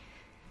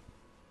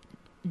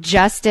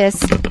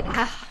justice.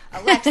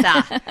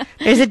 Alexa.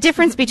 There's a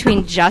difference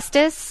between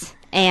justice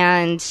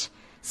and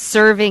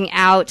serving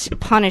out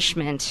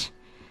punishment,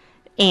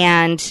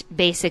 and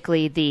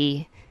basically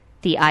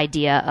the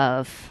idea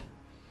of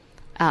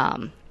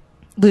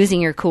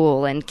losing your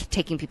cool and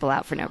taking people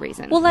out for no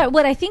reason. Well,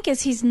 what I think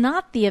is he's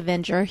not the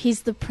Avenger.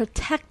 He's the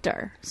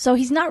protector. So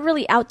he's not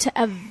really out to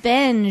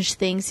avenge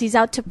things. He's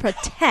out to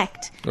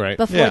protect Right.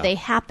 before Yeah. they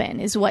happen.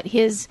 Is what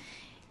his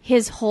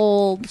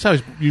whole That's how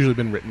it's usually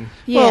been written.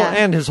 yeah. Well,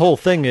 and his whole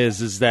thing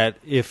is that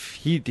if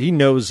he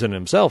knows in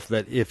himself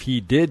that if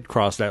he did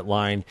cross that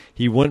line,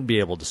 he wouldn't be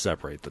able to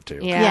separate the two.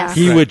 yeah. Yes.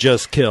 He would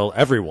just kill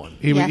everyone.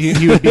 He would, Yes.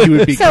 he would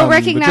become So the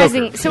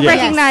recognizing Joker. Yes.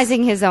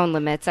 recognizing his own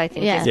limits, I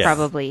think, Yes. is Yes.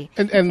 probably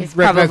And is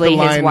recognize probably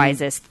the his line,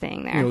 wisest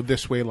thing there.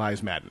 this way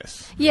lies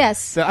madness. yes.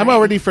 So I'm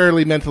already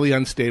fairly mentally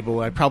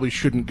unstable. I probably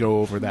shouldn't go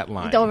over that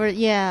line. Over,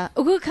 yeah.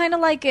 Kind of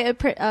like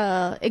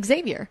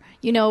Xavier.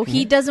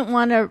 He doesn't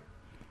want to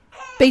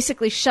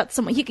basically shut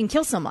someone. He can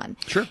kill someone.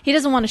 Sure. He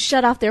doesn't want to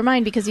shut off their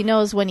mind because he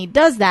knows when he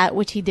does that,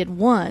 which he did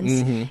once,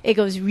 it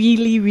goes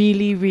really,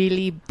 really,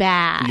 really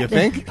bad. You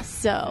think?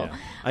 So.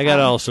 I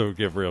gotta also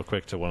give real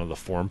quick to one of the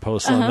forum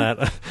posts on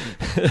that.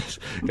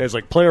 Guys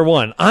like, player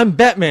 1, I'm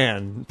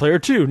Batman. Player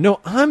 2, no,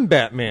 I'm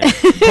Batman.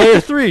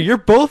 Player 3, you're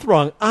both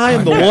wrong. I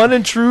am the one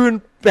and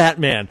true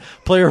Batman.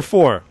 Player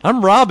 4,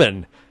 I'm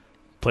Robin.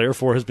 Player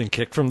 4 has been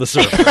kicked from the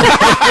server.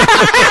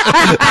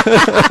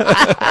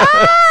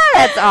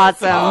 That's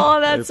awesome. Oh,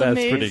 that's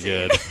amazing. pretty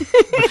good.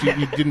 But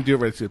you didn't do it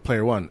right. So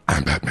player 1,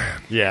 I'm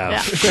Batman.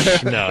 Yeah.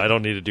 No, I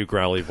don't need to do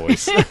growly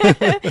voice.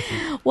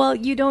 Well,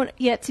 you don't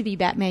get to be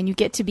Batman. You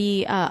get to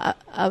be a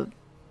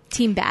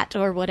Team Bat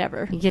or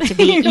whatever. You get to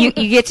be you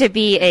get to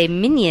be a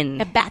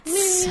minion. A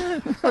Bats.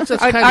 That's Are,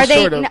 kind are of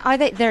they? sort of. no, Are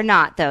they? They're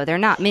not though. They're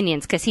not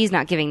minions because he's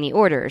not giving the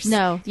orders.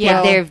 No, But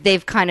yeah.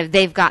 they've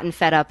gotten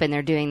fed up and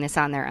they're doing this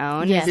on their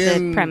own. Yes. Is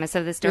the premise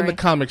of the In story. the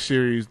comic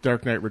series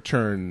Dark Knight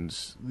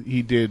Returns,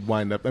 he did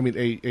wind up. I mean,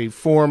 a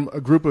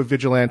group of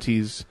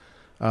vigilantes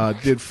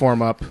did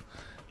form up,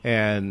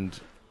 and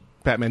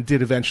Batman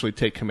did eventually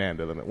take command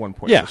of them at one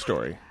point Yeah. in the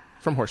story,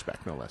 from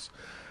horseback, no less.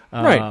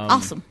 Right.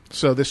 Awesome.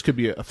 So this could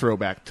be a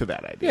throwback to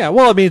that idea. Yeah,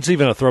 well, I mean, it's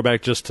even a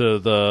throwback just to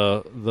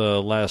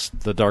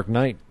the Dark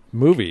Knight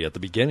movie at the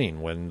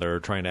beginning when they're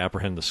trying to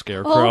apprehend the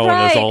Scarecrow, Oh,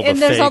 right. and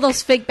there's all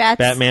those fake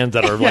bats. Batmans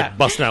that are Yeah. like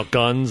busting out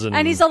guns, and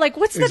And he's all like,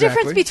 "What's the Exactly.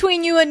 difference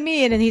between you and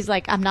me?" And then he's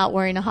like, "I'm not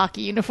wearing a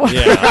hockey uniform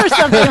Yeah. or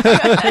something." Like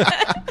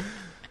that.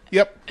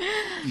 Yep.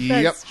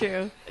 Yep. That's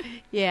true.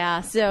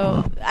 Yeah.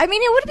 So, I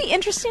mean, it would be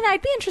interesting.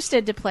 I'd be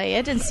interested to play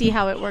it and see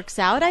how it works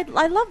out. I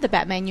love the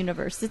Batman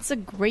universe. It's a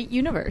great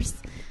universe.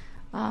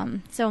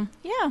 So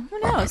yeah, who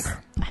knows?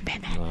 I'm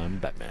Batman. I'm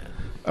Batman.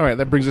 All right,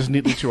 that brings us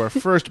neatly to our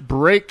first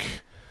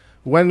break.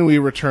 When we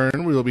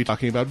return, we will be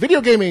talking about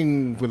video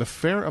gaming with a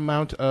fair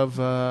amount of,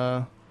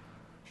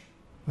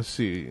 let's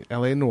see,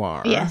 L.A.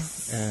 Noire.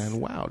 Yes.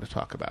 And WoW to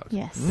talk about.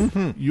 Yes.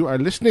 You are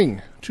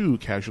listening to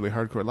Casually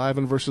Hardcore Live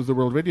on Versus the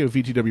World Radio,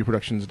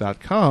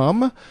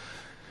 VTWProductions.com.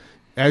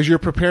 As you're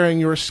preparing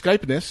your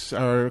Skypeness,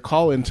 our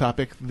call-in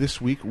topic this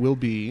week will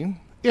be,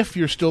 if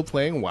you're still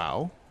playing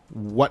WoW,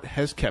 what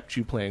has kept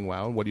you playing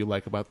WoW, and what do you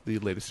like about the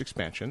latest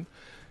expansion?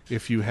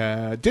 If you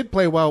did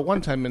play WoW at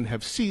one time and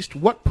have ceased,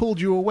 what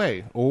pulled you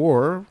away,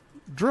 or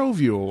drove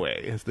you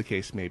away, as the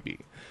case may be?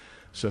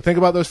 So think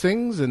about those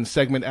things, and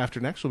segment after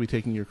next, we'll be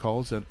taking your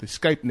calls at the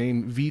Skype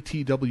name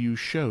VTW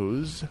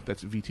Shows.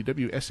 That's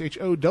VTW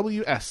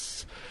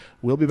SHOWS.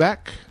 We'll be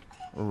back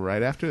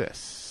right after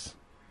this.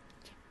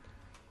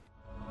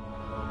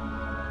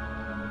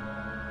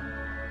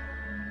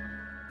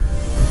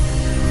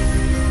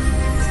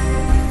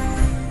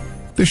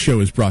 This show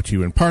is brought to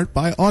you in part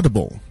by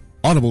Audible.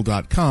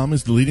 Audible.com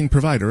is the leading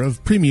provider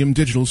of premium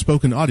digital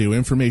spoken audio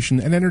information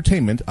and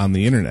entertainment on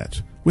the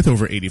Internet. With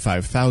over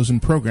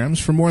 85,000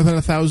 programs from more than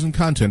 1,000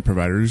 content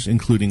providers,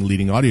 including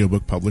leading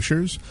audiobook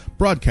publishers,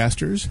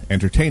 broadcasters,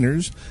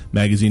 entertainers,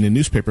 magazine and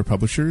newspaper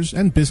publishers,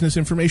 and business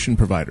information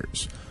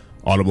providers.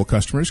 Audible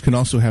customers can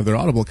also have their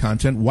Audible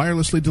content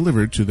wirelessly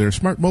delivered to their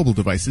smart mobile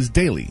devices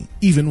daily,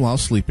 even while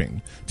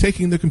sleeping,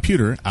 taking the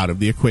computer out of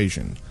the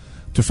equation.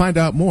 To find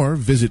out more,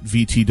 visit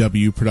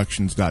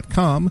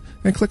vtwproductions.com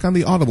and click on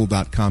the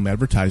audible.com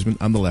advertisement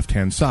on the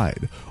left-hand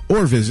side,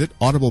 or visit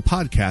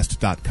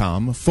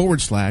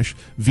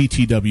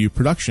audiblepodcast.com/VTW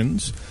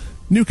Productions.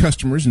 New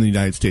customers in the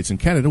United States and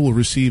Canada will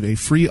receive a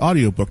free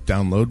audiobook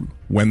download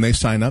when they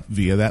sign up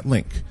via that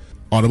link.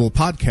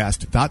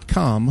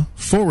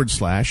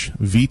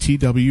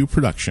 audiblepodcast.com/VTW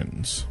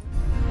Productions.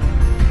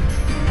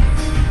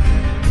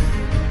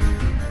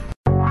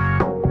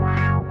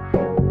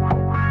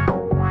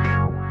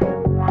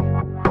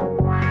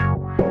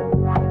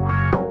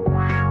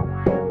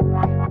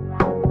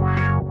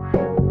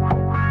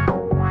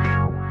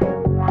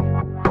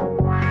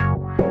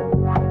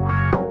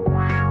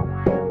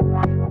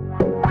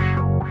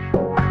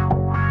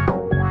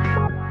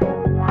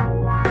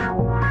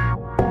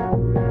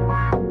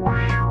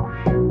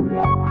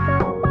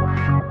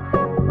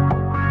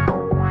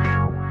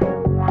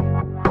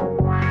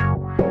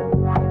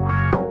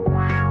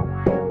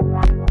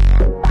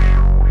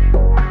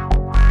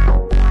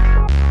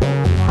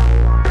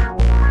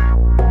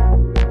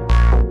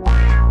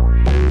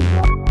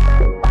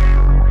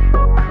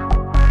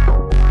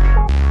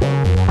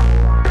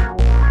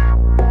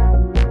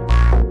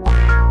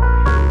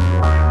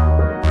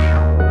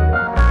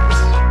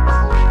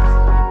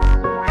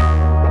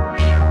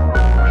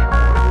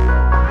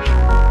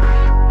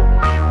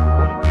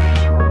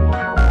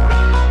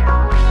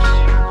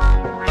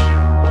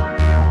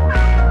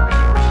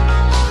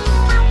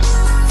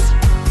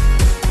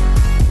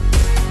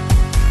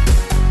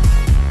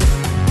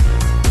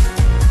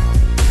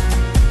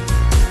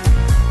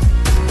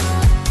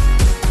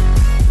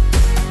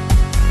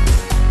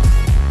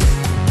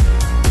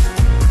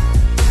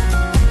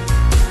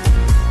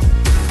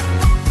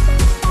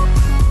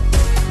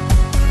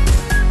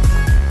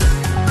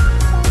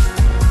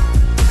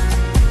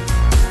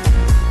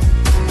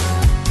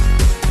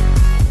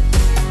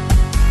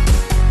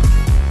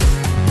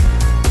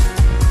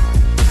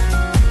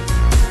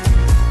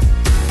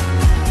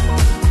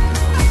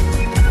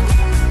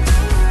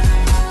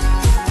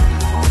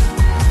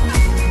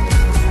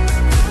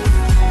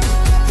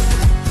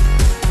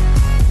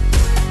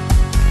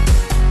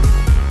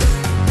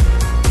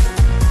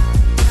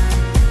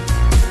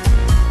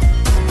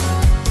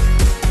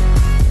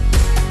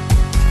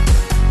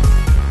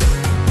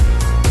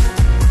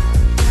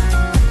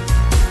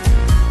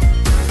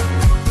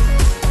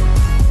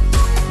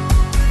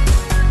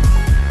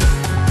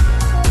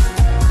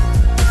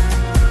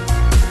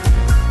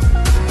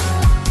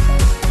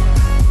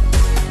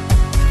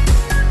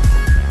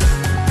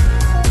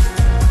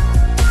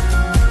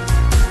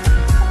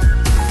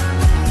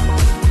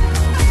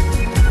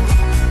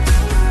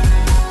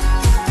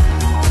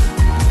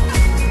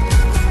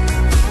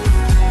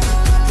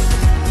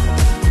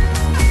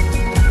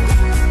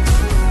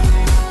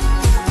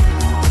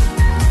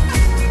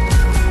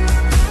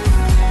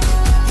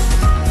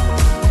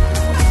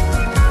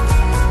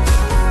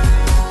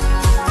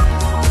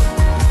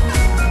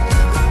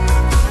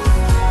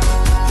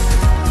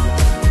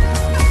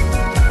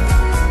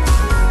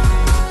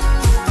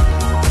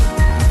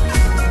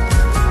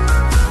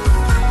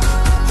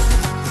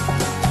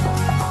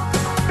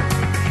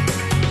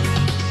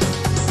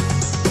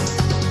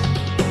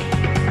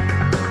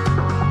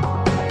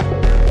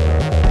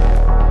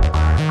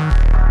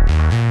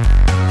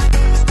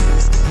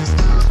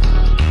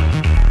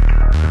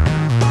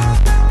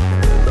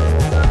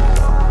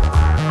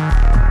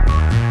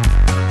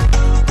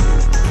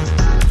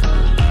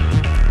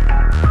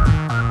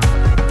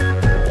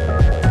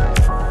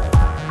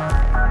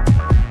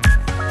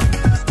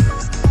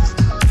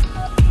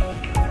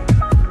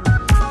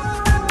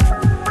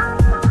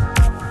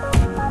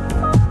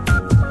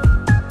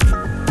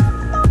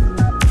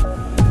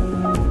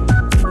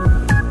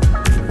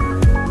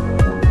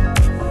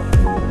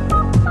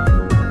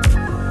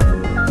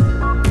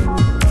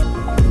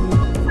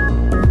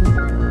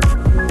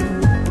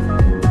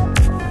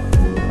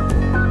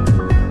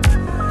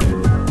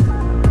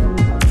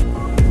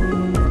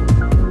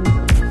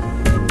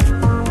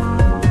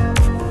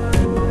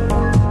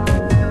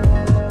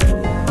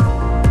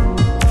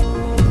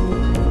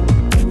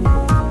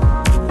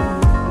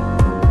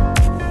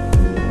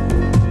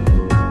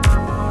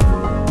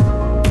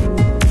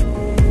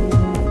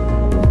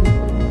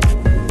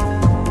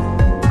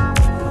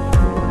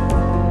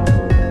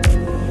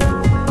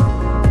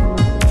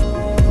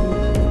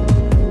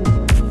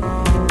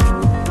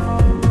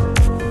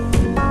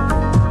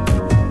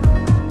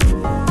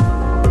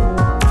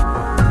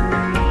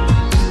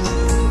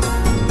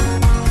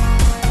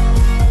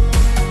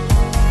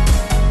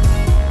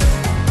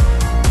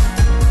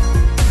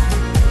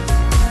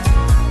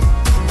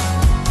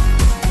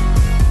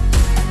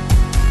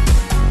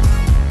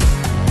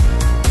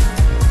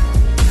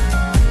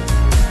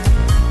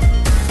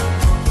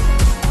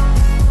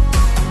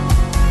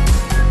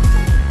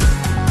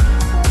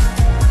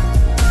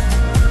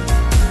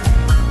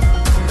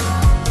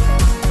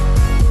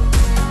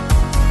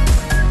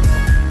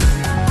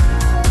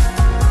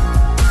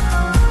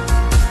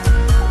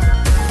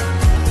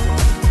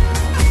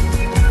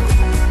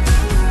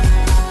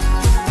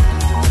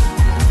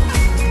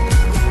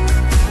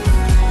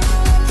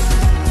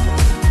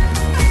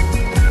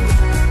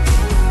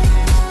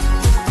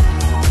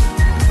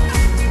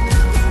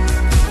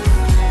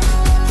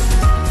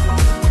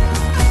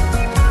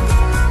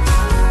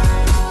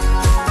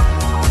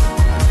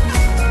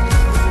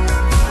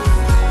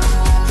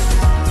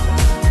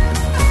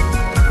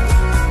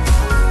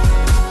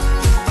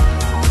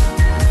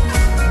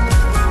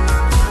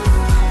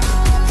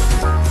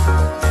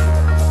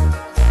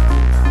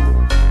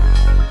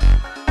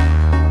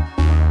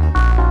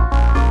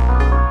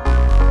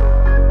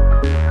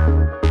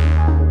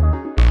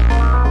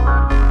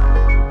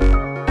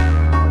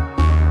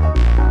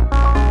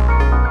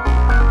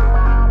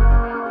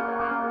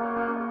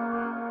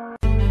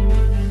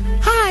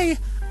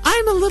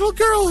 I'm a little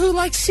girl who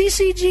likes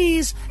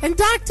CCGs, and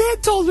Doc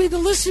Dad told me to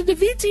listen to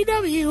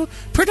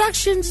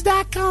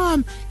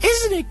VTWProductions.com.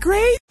 Isn't it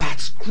great?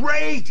 That's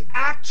great!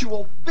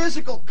 Actual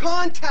physical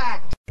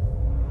contact!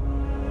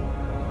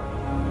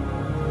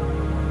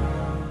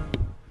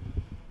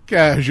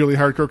 Casually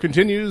Hardcore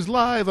continues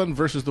live on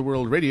Versus the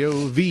World Radio,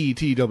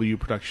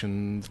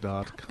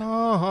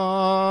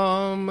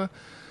 VTWProductions.com.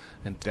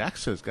 And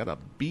Daxa's got a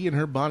bee in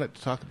her bonnet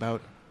to talk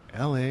about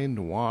L.A.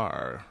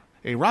 Noire,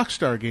 a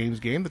Rockstar Games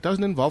game that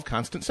doesn't involve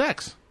constant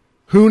sex.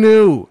 Who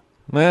knew?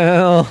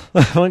 Well,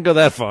 I wouldn't go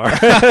that far.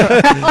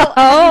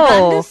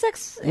 Oh.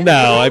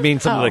 No, I mean,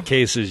 some of the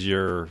cases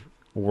you're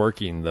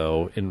working,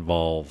 though,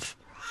 involve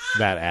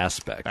that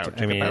aspect.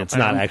 I mean, it's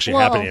not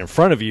actually happening in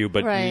front of you,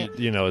 but, right.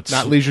 you know, it's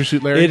Not Leisure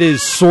Suit Larry? It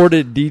is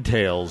sordid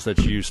details that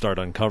you start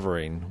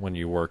uncovering when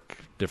you work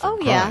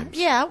different crimes.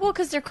 Yeah. Well,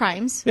 because they're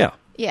crimes. Yeah.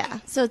 Yeah.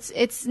 So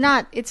it's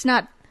not.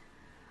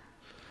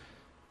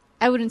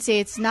 I wouldn't say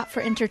it's not for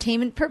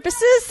entertainment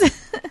purposes.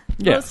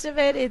 Yeah. Most of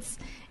it, it's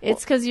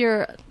because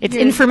you're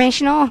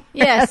informational.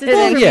 Yes. It's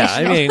Well, yeah,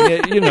 I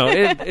informational.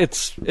 mean,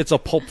 it's a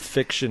Pulp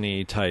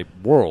Fiction-y type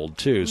world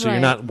too. So Right.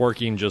 you're not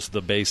working just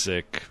the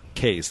basic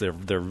case. They're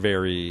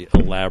very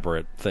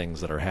elaborate things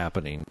that are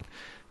happening.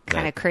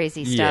 Kind of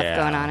crazy stuff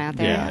going on out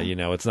there. Yeah, you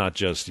know, it's not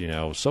just,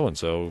 so and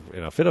so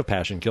in a fit of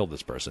passion killed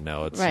this person.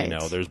 No, it's Right.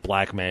 there's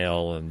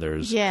blackmail and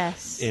there's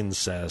Yes.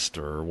 incest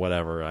or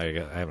whatever. I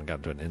haven't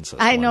gotten to an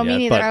incest. I one know, me yet,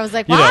 neither. but, I was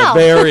like, you know, wow.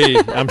 very.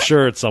 I'm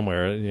sure it's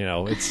somewhere.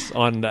 It's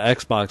on the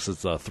Xbox.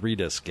 It's a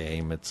 3-disc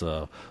game. It's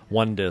a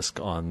 1-disc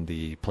on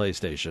the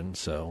PlayStation.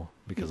 So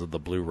because of the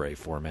Blu-ray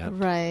format,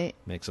 Right.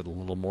 makes it a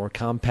little more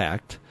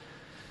compact.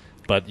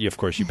 But of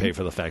course, you pay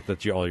for the fact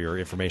that all your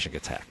information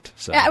gets hacked.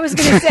 So I was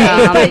going to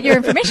say, but your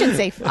information's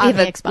safe on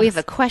the Xbox. We have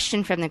a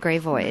question from the Grey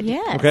Void.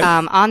 Yes. Okay.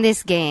 On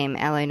this game,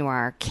 L.A.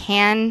 Noire,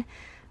 can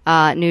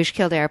Noosh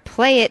Kildare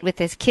play it with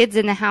his kids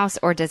in the house,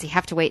 or does he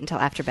have to wait until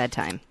after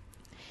bedtime?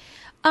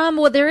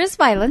 Well, there is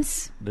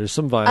violence. there's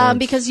some violence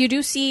Because you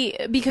do see,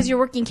 because you're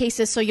working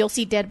cases, so you'll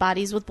see dead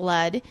bodies with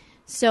blood.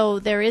 So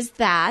there is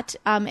that.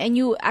 And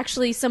you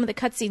actually, some of the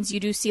cutscenes,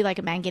 you do see like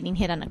a man getting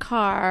hit on a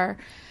car.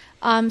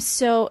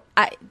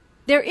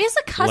 There is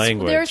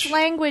there's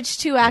language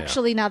too,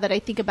 actually, now that I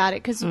think about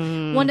it, because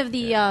one of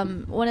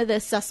the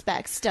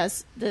suspects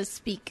does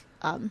speak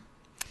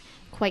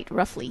quite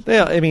roughly.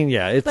 Yeah, I mean,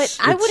 it's. But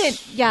I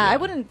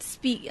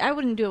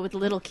wouldn't do it with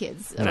little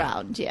kids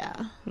around. Yeah.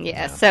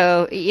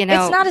 So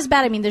It's not as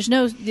bad. I mean, they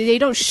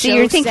don't show. So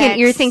you're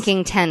sex.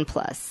 thinking 10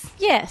 plus.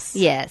 Yes.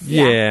 Yes.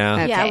 Yeah.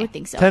 Okay. Yeah, I would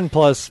think so. 10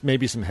 plus,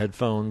 maybe some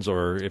headphones,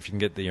 or if you can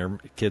get the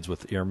kids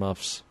with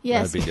earmuffs,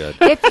 Yes. that'd be good.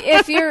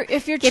 If your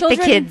Get children,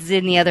 the kids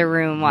in the other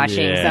room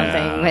watching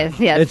something with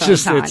the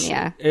headphones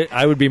on.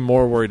 I would be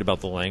more worried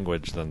about the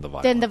language than the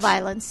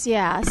violence.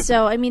 Yeah.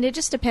 So I mean, it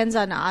just depends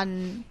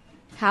on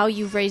how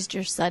you've raised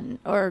your son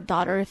or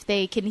daughter. If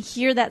they can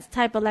hear that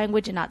type of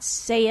language and not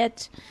say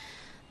it,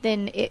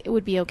 then it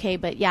would be okay.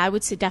 But yeah, I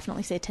would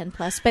definitely say 10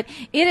 plus. But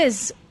it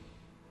is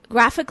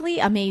graphically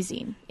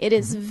amazing. It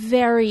is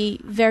very,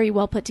 very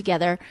well put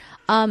together.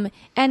 And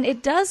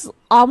it does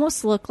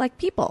almost look like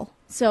people.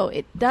 So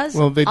it does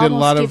Well, they did almost a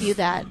lot give of you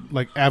that.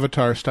 like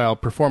Avatar-style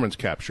performance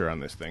capture on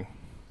this thing.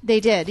 They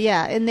did,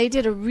 yeah. And they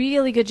did a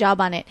really good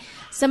job on it.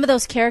 Some of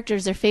those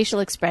characters, their facial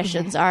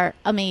expressions are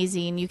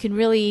amazing. You can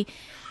really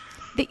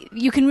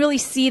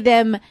see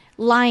them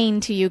lying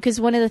to you, because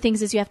one of the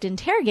things is you have to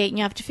interrogate and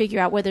you have to figure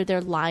out whether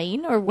they're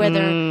lying or whether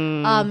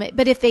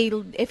but if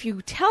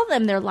you tell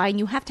them they're lying,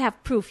 you have to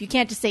have proof. You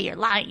can't just say you're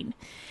lying.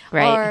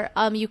 Right.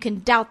 Or you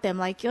can doubt them,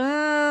 like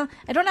I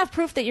don't have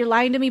proof that you're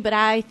lying to me, but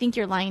I think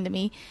you're lying to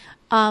me.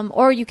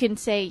 Or you can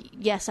say,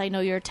 yes, I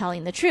know you're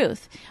telling the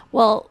truth.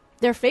 Well,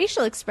 their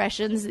facial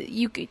expressions,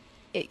 you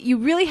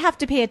really have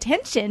to pay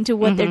attention to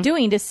what they're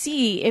doing to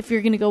see if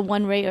you're going to go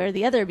one way or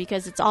the other,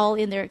 because it's all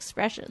in their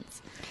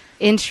expressions.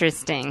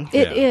 Interesting.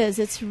 It is.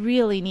 It's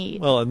really neat.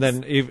 Well, and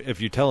then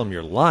if you tell them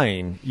you're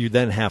lying, you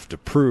then have to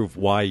prove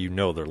why you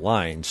know they're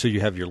lying. So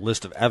you have your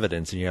list of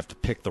evidence, and you have to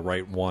pick the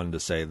right one to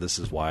say, this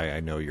is why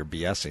I know you're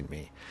BSing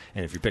me.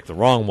 And if you pick the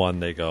wrong one,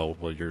 they go,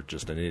 well, you're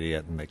just an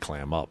idiot, and they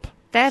clam up.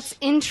 That's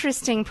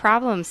interesting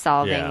problem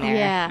solving Yeah. there.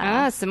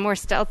 Yeah. Some more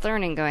stealth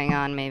learning going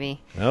on, maybe.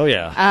 Oh,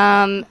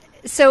 yeah.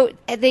 So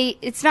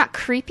it's not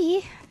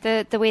creepy,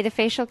 the way the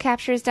facial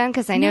capture is done,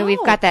 because I know No.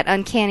 we've got that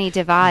uncanny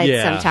divide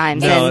Yeah.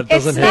 sometimes. No, and it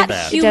doesn't it's hit not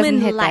that. It doesn't hit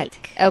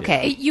human-like. that.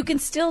 Okay. You can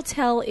still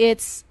tell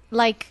it's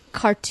like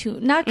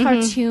cartoon, not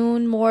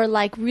cartoon, more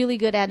like really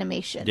good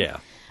animation. Yeah.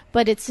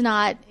 But it's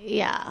not.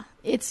 Yeah,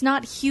 it's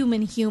not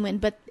human.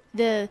 But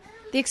the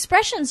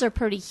expressions are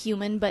pretty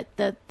human. But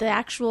the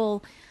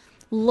actual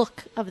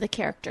look of the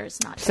character is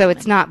not. So human.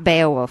 it's not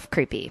Beowulf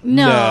creepy.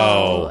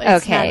 No.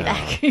 It's Okay. not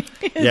that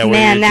creepy. Yeah, where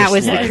Man, you're that just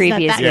was the like- creepiest It's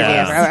movie not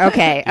that ever.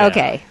 Okay, Yeah.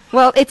 okay.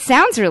 Well, it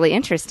sounds really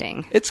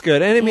interesting. It's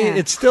good, and I mean, Yeah.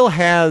 it still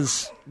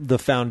has the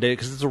foundation,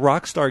 because it's a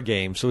Rockstar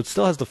game, so it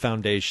still has the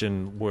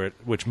foundation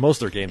which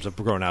most of their games have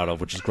grown out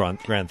of, which is Grand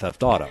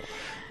Theft Auto,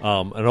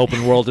 an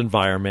open world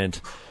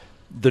environment.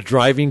 The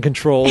driving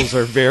controls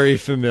are very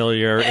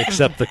familiar,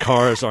 except the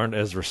cars aren't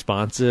as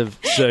responsive.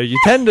 So you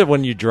tend to,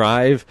 when you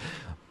drive,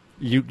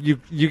 you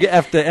get,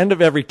 at the end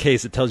of every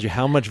case, it tells you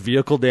how much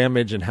vehicle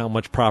damage and how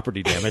much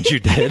property damage you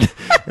did.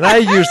 And I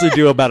usually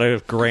do about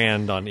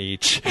 $1,000 on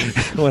each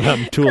when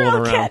I'm tooling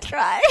Girl around. can't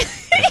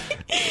drive.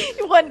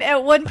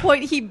 At one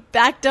point, he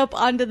backed up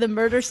onto the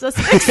murder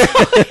suspect.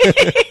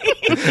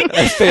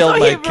 I failed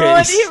my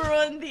case. He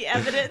ruined the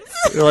evidence.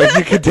 They're like,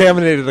 you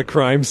contaminated the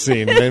crime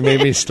scene. And they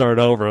made me start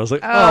over. I was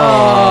like,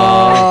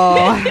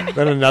 oh.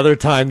 Then another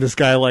time, this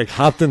guy like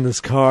hopped in this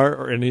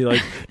car and he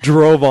like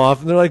drove off.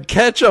 And they're like,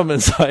 catch him.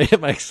 And so I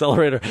hit my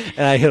accelerator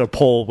and I hit a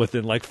pole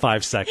within like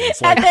 5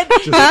 seconds. Like, And then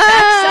he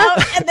backs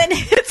out and then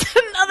hits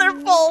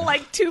another pole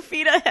like 2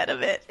 feet ahead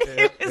of it.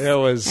 it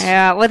was.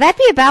 Yeah, well, that'd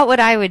be about what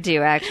I would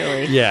do,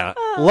 actually. Yeah.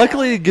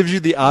 Luckily, it gives you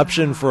the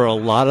option for a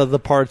lot of the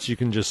parts. You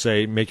can just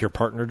say, make your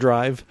partner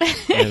drive,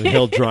 and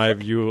he'll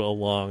drive you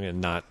along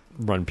and not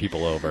run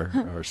people over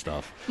or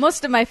stuff.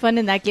 Most of my fun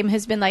in that game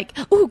has been like,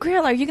 "Ooh,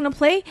 Grail, are you going to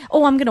play?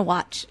 Oh, I'm going to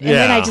watch." And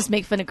then Yeah. I just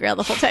make fun of Grail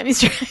the whole time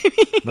he's driving.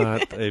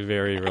 Not a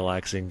very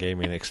relaxing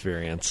gaming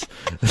experience.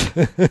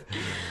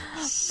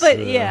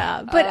 But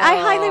yeah, but I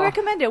highly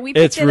recommend it. We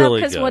It's picked it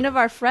really up because good. one of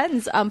our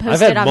friends posted I've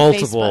had on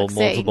multiple Facebook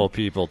saying,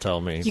 people tell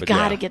me. you but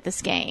got to yeah. get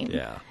this game.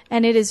 Yeah.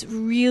 And it is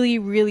really,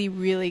 really,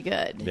 really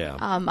good. Yeah.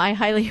 I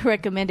highly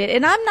recommend it.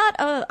 And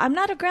I'm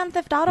not a Grand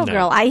Theft Auto No.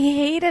 girl. I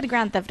hated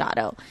Grand Theft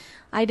Auto.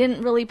 I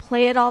didn't really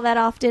play it all that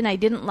often. I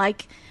didn't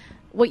like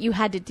what you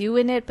had to do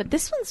in it, but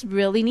this one's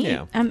really neat.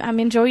 Yeah. I'm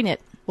enjoying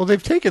it. Well,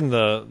 they've taken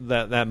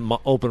that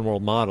open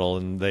world model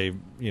and they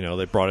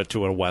brought it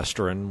to a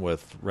Western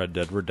with Red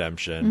Dead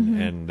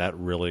Redemption, and that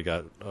really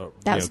got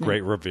was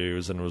great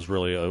reviews and was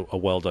really a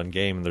well done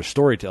game. And their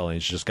storytelling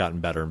has just gotten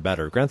better and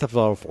better. Grand Theft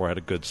Auto 4 had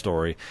a good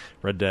story,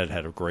 Red Dead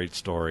had a great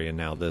story, and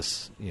now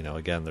this,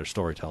 again, their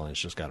storytelling has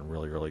just gotten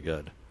really, really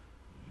good.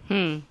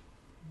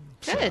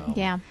 Good.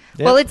 Yeah.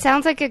 Well, it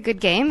sounds like a good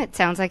game. It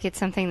sounds like it's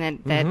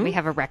something that we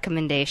have a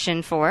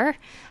recommendation for.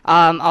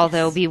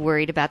 Although be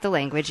worried about the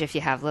language if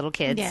you have little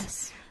kids.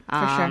 Yes,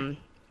 for sure.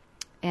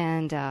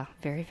 And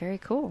very, very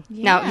cool.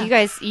 Yeah. Now, you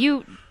guys,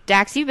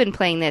 Dax, you've been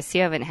playing this.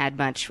 You haven't had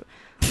much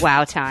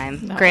WoW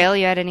time. No. Grail,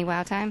 you had any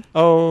WoW time?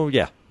 Oh,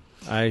 yeah.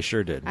 I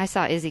sure did. I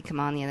saw Izzy come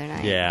on the other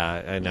night.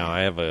 Yeah, I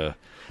know.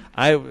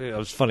 It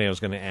was funny. I was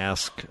going to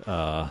ask,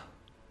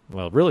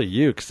 really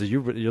you, because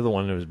you're the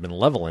one who's been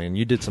leveling, and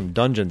you did some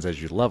dungeons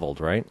as you leveled,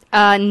 right?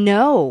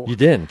 No. You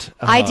didn't.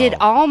 I did Oh.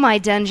 all my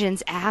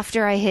dungeons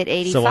after I hit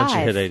 85. So once you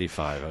hit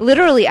 85. Okay.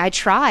 Literally, I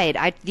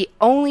tried. The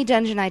only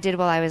dungeon I did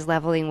while I was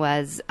leveling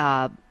was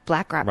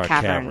Black Rock Right,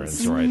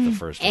 Caverns. right, the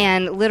first one.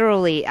 And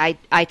literally,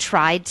 I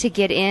tried to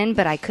get in,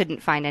 but I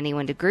couldn't find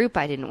anyone to group.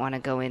 I didn't want to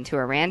go into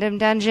a random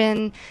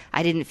dungeon.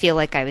 I didn't feel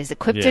like I was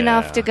equipped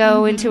enough to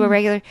go into a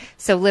regular.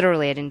 So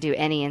literally, I didn't do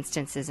any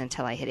instances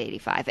until I hit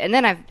 85. And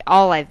then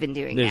all I've been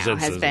doing There's now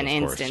has been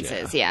instances, of course,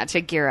 instances, yeah.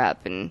 to gear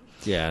up and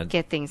Yeah.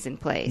 get things in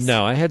place.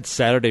 No, I had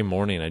Saturday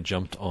morning. I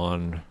jumped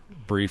on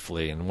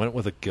briefly and went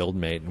with a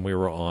guildmate, and we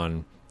were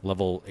on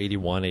level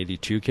 81,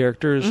 82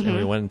 characters, and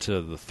we went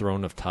into the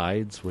Throne of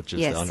Tides, which is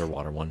Yes. the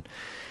underwater one.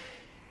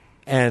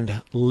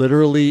 And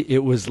literally,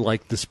 it was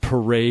like this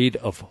parade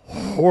of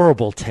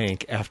horrible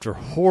tank after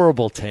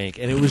horrible tank.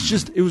 And it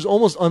was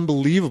almost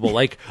unbelievable.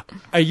 Like,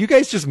 are you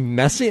guys just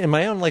messing? Am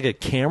I on like a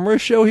camera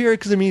show here?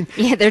 Because, I mean,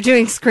 Yeah, they're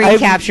doing screen I've-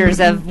 captures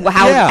of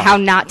how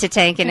not to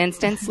tank an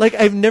instance. like,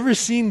 I've never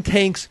seen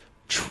tanks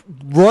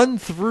run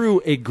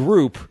through a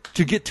group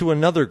to get to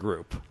another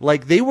group.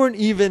 Like, they weren't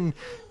even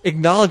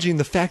acknowledging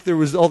the fact there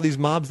was all these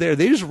mobs there.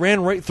 They just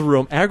ran right through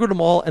them, aggroed them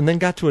all, and then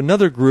got to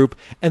another group,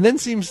 and then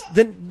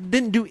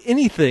didn't do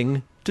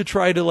anything to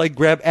try to like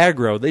grab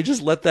aggro. They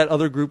just let that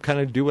other group kind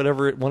of do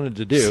whatever it wanted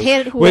to do. Just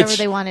hit whoever which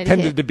they wanted to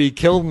tended hit. to be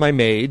kill my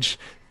mage,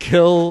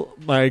 kill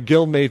my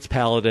guildmate's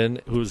paladin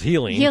who's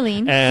healing,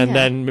 and yeah.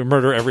 then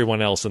murder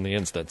everyone else in the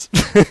instance.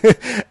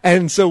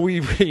 And so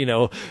we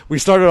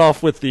started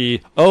off with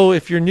the,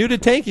 if you're new to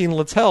tanking,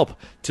 let's help,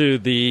 to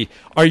the,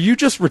 are you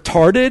just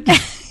retarded,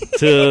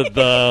 to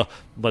the,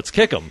 let's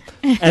kick them.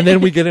 And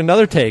then we get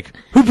another take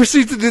who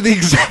proceeds to do the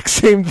exact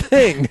same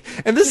thing.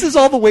 And this is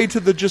all the way to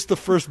the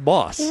first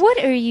boss. What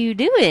are you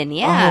doing?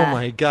 Yeah. Oh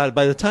my god.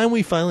 By the time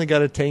we finally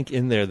got a tank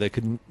in there that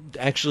could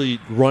actually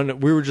run,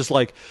 we were just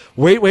like,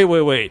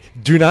 wait.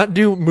 Do not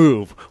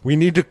move. We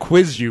need to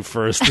quiz you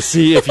first to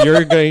see if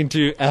you're going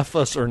to F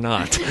us or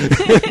not.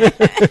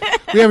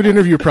 We have an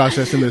interview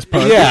process in this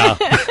pub. Yeah.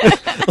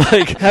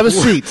 Like, Have a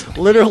seat.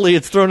 Literally,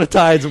 it's Throne of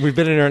Tides, and we've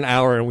been in here an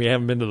hour, and we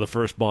haven't been to the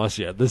first boss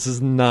yet. This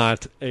is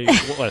not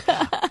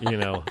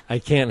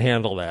I can't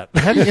handle that. I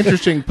had an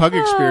interesting pug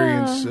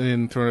experience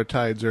in Throne of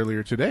Tides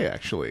earlier today,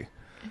 actually,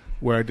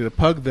 where I did a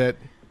pug that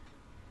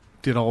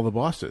did all the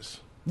bosses.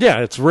 Yeah,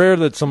 it's rare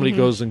that somebody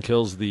goes and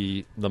kills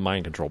the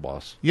mind control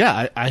boss.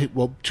 Yeah,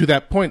 well, to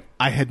that point,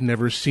 I had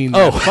never seen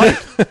that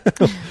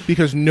fight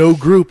because no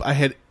group I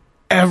had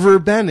ever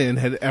been in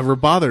had ever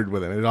bothered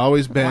with it. It had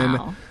always been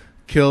Wow.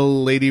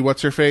 kill Lady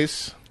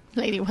What's-Her-Face,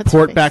 Lady, what's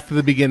port her back to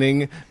the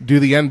beginning, do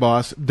the end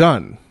boss,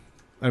 done.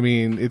 I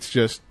mean, it's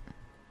just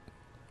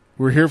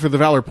we're here for the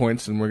Valor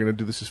points, and we're going to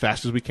do this as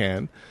fast as we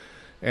can.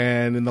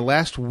 And in the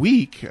last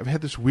week, I've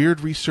had this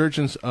weird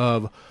resurgence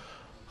of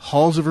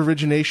Halls of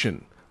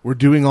Origination. We're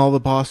doing all the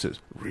bosses.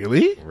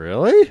 Really?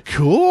 Really?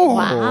 Cool.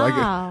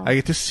 Wow. I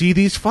get to see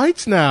these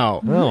fights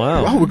now. Oh,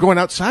 wow. Oh, we're going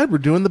outside. We're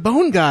doing the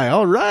bone guy.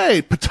 All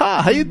right.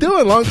 Pata, how you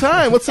doing? Long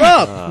time. What's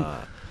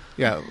up?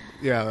 Yeah.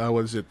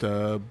 What is it?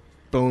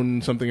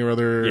 Bone something or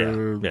other. Yeah,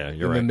 you're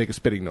and right. then make a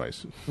spitting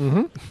noise.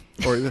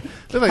 Mm-hmm. Or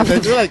they're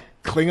like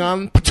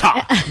Klingon.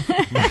 Pata.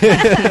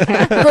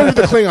 We're going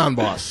to the Klingon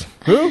boss.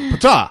 Who?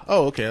 Pata.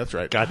 Oh, okay. That's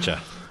right.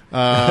 Gotcha.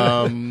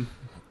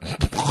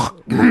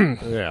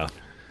 Yeah.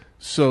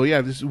 So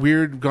yeah, this is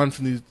weird. Gone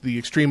from the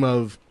extreme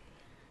of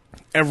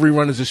every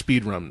run is a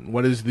speed run.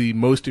 What is the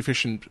most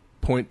efficient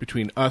point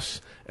between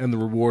us and the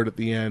reward at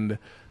the end?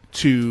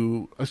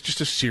 To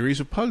just a series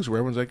of pugs where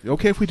everyone's like,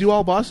 okay, if we do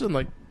all bosses, I'm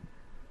like,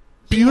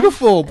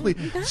 beautiful. Please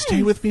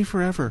stay with me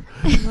forever.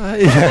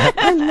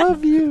 I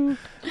love you.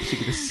 So you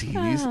get to see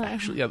these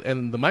actually. Yeah,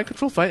 and the mind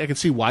control fight, I can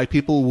see why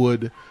people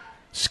would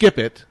skip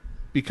it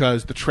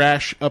because the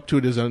trash up to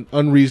it is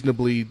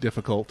unreasonably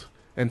difficult.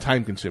 And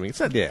time-consuming. It's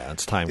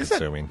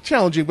time-consuming.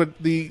 Challenging,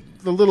 but the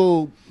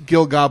little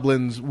gill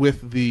goblins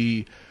with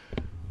the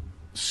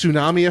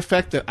tsunami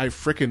effect that I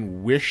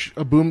frickin' wish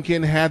a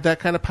Boomkin had that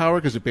kind of power,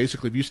 because it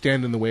basically, if you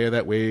stand in the way of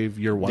that wave,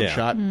 you're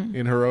one-shot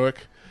in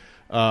Heroic.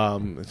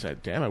 It's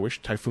like, damn, I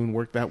wish Typhoon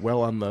worked that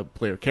well on the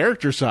player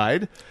character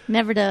side.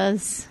 Never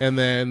does. And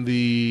then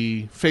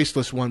the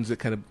faceless ones that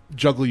kind of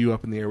juggle you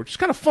up in the air, which is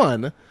kind of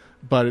fun,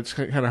 but it's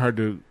kind of hard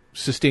to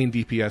sustain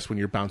DPS when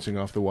you're bouncing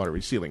off the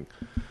watery ceiling.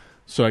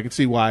 So I can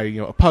see why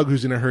a pug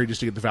who's in a hurry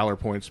just to get the Valor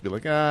points would be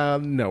like,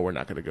 no, we're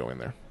not going to go in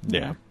there.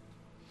 Yeah.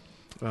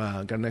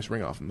 Got a nice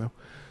ring off him, though.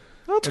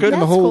 Oh, that's good.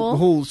 And That's the cool.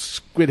 whole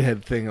squid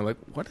head thing, I'm like,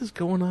 what is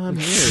going on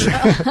here?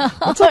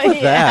 What's up with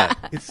that?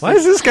 Why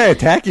is this guy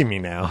attacking me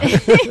now?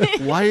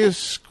 Why is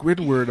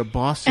Squidward a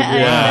boss in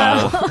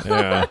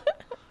Yeah.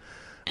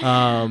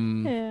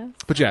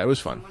 But yeah, it was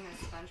fun.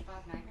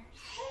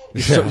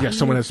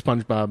 Someone has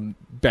SpongeBob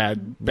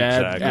bad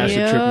Exactly. acid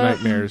Yeah. trip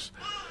nightmares.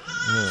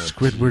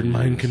 Squidward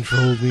mind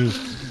controlled me.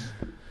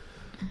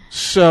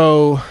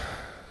 So,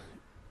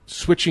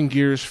 switching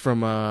gears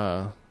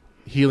from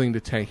healing to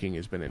tanking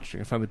has been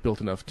interesting. I finally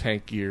built enough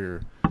tank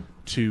gear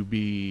to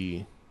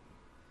be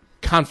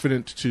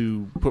confident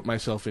to put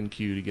myself in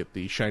queue to get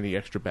the shiny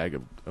extra bag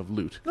of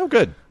loot, Oh,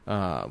 good.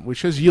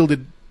 which has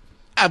yielded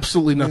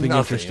absolutely nothing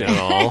interesting. at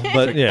all.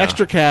 But yeah.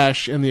 Extra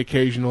cash and the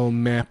occasional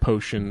meh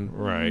potion.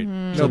 Right.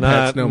 Mm-hmm. So No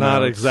pets, no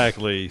not mounts.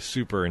 exactly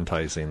super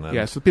enticing then.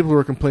 Yeah, so people who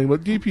were complaining, well,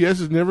 DPS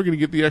is never going to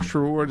get the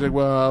extra rewards. Like,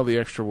 well, the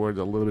extra rewards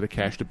a little bit of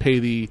cash to pay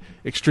the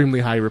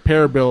extremely high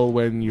repair bill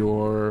when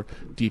your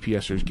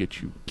DPSers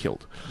get you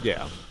killed.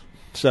 Yeah.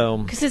 So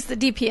Because it's the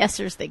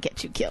DPSers that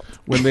get you killed.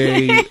 When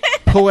they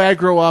pull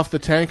aggro off the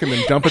tank and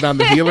then dump it on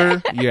the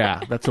healer,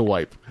 yeah, that's a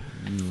wipe.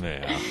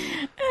 yeah.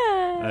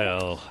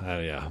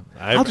 Yeah.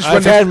 I'll just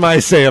I've run had my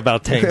say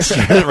about tanks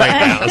right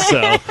now,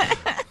 so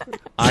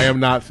I am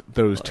not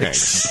those tanks.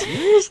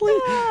 seriously?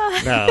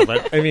 No,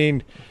 but I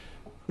mean,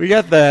 we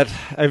got that.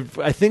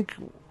 I think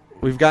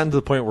we've gotten to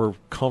the point where we're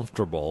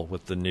comfortable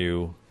with the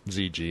new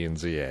ZG and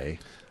ZA.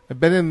 I've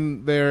been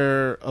in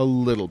there a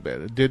little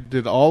bit.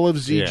 Did all of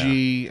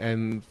ZG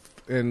and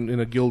in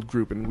a guild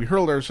group, and we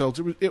hurled ourselves.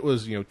 It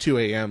was 2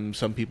 a.m.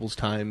 some people's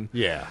time.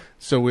 Yeah.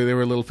 So they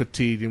were a little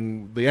fatigued,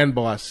 and the end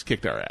boss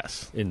kicked our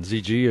ass In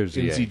ZG or ZA?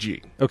 in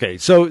ZG. Okay,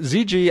 so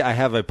ZG, I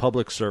have a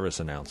public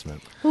service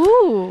announcement.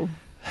 Ooh.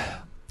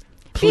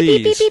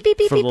 Please, beep, beep, beep,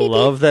 beep, for beep, the beep,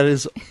 love that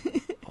is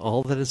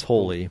all that is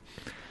holy,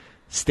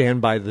 stand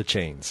by the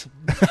chains.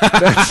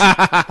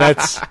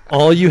 That's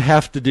all you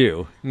have to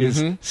do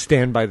is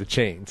stand by the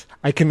chains.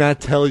 I cannot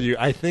tell you.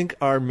 I think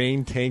our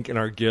main tank in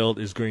our guild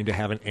is going to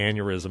have an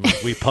aneurysm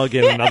if we plug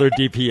in another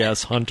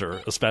DPS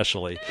hunter,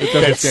 especially.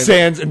 That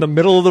stands in the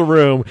middle of the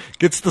room,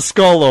 gets the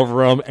skull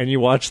over him, and you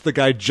watch the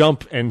guy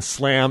jump and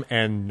slam,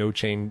 and no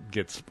chain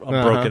gets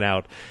broken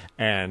out,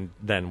 and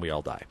then we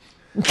all die.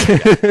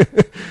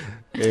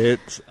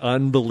 It's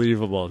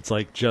unbelievable. It's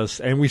like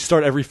and we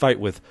start every fight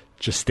with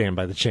just stand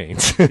by the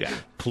chains.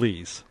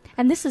 Please.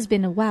 And this has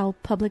been a WoW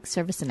public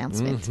service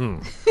announcement.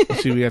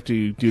 See, we have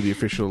to do the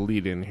official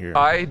lead in here.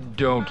 I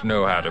don't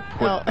know how to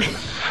put Oh.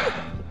 this,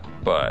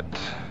 but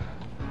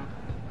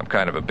I'm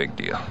kind of a big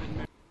deal.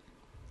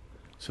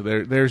 So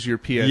there's your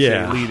PSA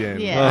Yeah. lead in.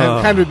 Yeah.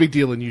 I'm kind of a big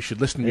deal, and you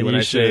should listen to me And when you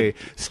I say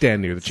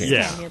stand near the chains.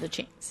 Yeah. Near the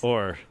chains.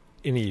 Or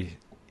any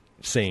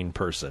sane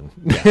person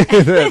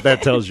that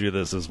tells you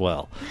this as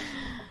well.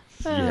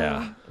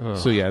 Yeah.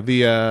 So yeah,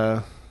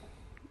 the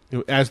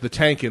as the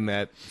tank in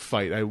that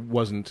fight, I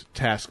wasn't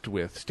tasked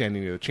with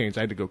standing near the chains.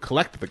 I had to go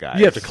collect the guys.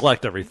 You have to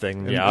collect everything.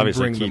 And- yeah, and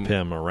obviously bring keep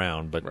them- him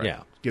around, but Right. yeah.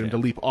 Get him to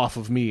leap off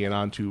of me and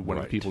onto one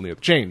of the Right. people near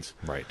the chains.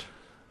 Right.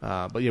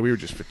 But yeah, we were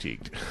just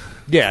fatigued.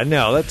 Yeah,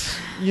 no,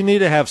 you need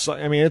to have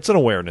it's an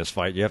awareness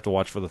fight. You have to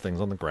watch for the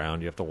things on the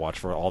ground. You have to watch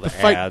for all the The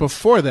fight ads.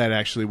 before that,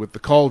 actually, with the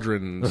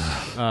cauldrons,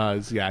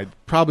 is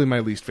probably my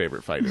least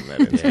favorite fight in that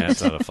instance. Yeah,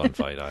 it's not a fun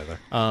fight either.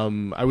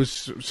 I was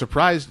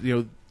surprised,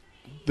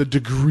 the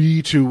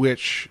degree to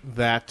which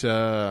that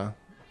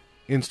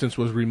instance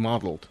was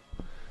remodeled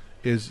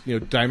is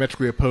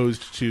diametrically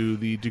opposed to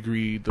the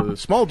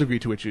small degree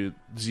to which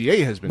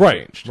ZA has been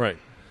changed. Right.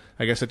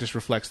 I guess that just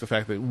reflects the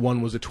fact that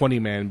one was a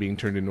 20-man being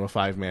turned into a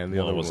 5-man, the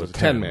other one was a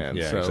 10-man.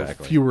 Yeah, so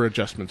exactly. fewer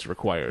adjustments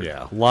required.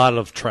 Yeah, a lot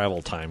of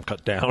travel time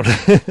cut down,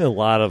 a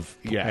lot of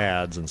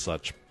ads and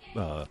such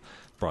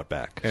brought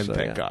back. And so,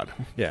 thank God.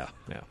 Yeah.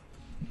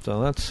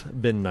 So that's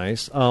been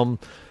nice.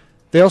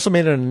 They also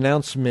made an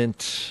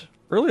announcement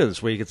earlier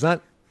this week. It's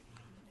not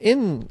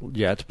in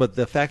yet, but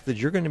the fact that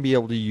you're going to be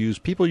able to use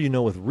people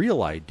with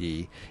real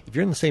ID. If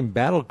you're in the same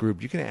battle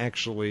group, you can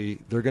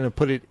they're going to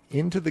put it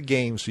into the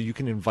game so you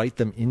can invite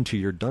them into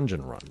your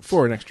dungeon runs.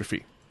 For an extra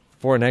fee.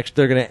 They're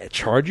going to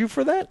charge you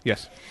for that?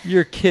 Yes.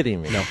 You're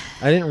kidding me. No.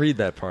 I didn't read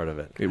that part of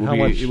it. It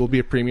will be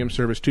a premium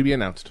service to be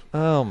announced.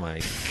 Oh, my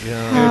Oh,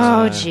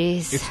 God.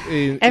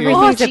 jeez.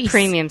 Everything's a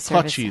premium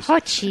service.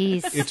 Hot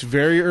cheese. It's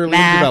very early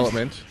in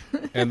development,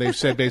 and they've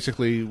said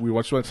basically, we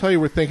want to tell you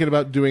we're thinking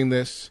about doing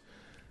this.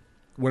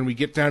 When we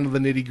get down to the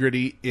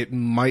nitty-gritty, it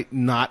might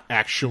not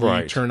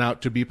actually turn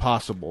out to be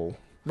possible.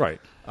 Right.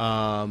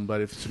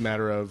 But if it's a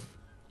matter of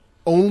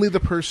only the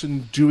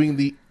person doing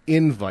the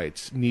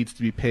invites needs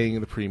to be paying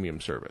the premium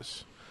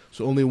service.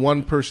 So only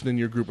one person in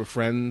your group of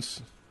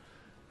friends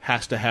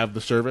has to have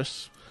the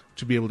service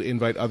to be able to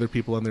invite other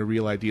people on their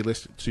real ID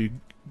list. So you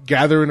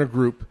gather in a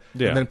group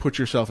and then put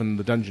yourself in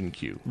the dungeon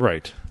queue.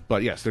 Right.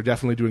 But yes, they're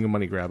definitely doing a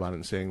money grab on it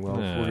and saying, well,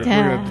 we're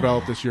going to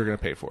develop this, you're going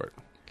to pay for it.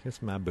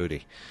 Kiss my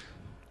booty.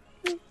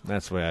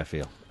 That's the way I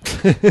feel.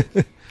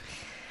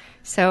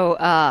 So,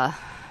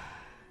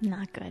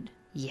 not good.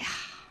 Yeah.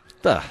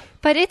 Duh.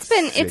 But it's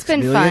been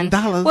fun. $6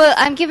 million. Well,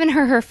 I'm giving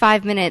her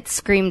 5-minute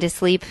scream to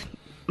sleep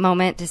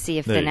moment to see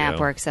if There the you nap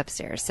go. works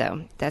upstairs.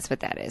 So that's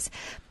what that is.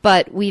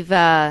 But we've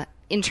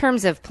in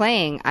terms of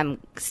playing, I'm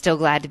still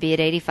glad to be at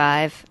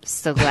 85.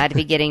 Still glad to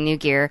be getting new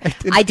gear.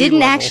 I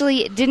didn't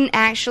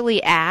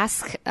actually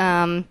ask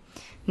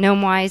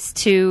Gnomewise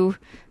to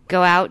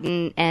go out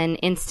and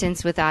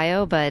instance with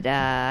IO,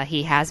 but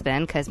he has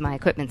been because my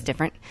equipment's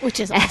different, Which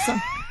is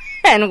awesome.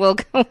 and we'll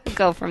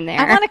go from there.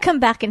 I want to come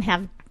back and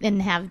have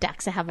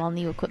Daxa have all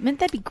new equipment.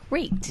 That'd be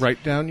great.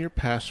 Write down your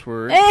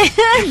password.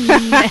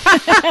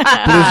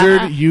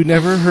 Blizzard, you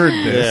never heard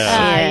this.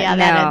 Yeah,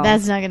 no.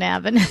 that's not going to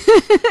happen.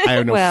 I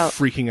have no Well-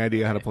 freaking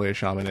idea how to play a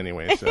shaman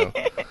anyway, so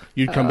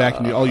you'd come back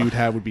and all you'd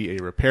have would be a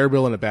repair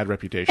bill and a bad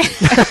reputation.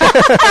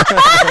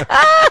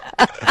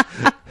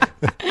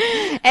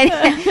 And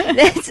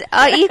that's,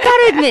 you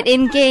gotta admit,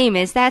 in game,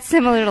 is that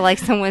similar to like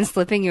someone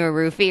slipping you a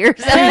roofie or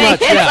something?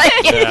 much,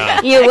 yeah.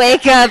 Like, you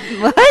wake up,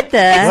 what the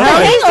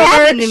hell just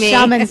happened to me?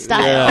 Shaman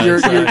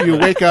style. You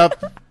wake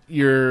up,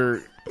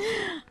 you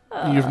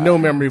have no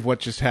memory of what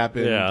just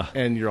happened,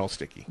 and you're all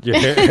sticky. Your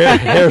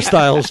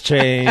hairstyle's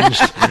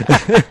changed.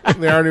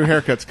 There are new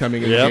haircuts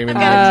coming in the game. I've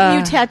got a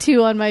new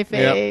tattoo on my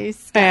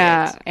face.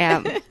 Yeah.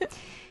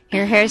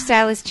 Your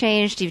hairstyle has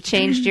changed. You've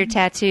changed your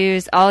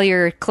tattoos. All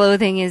your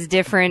clothing is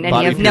different, and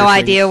Body you have no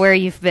piercings. idea where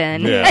you've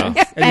been. Yeah.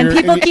 And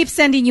people keep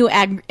sending you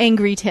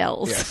angry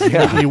tales.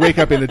 Yes. And you wake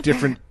up in a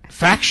different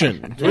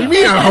faction. What do you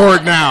mean I'm a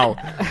horde now?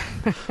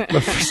 But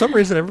for some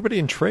reason, everybody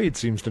in trade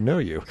seems to know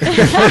you.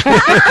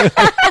 Why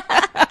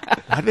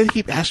do they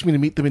keep asking me to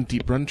meet them in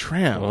Deep Run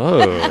Tram?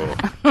 Oh.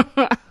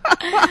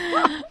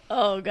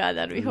 Oh, God,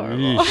 that'd be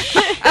horrible.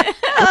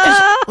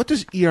 What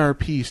does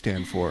ERP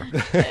stand for?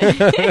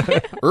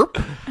 ERP?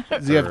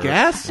 Does he have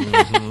gas? ERP.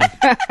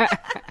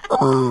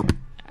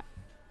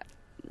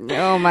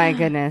 Oh my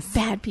goodness.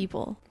 Bad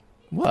people.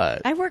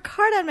 What? I work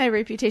hard on my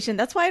reputation.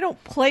 That's why I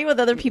don't play with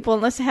other people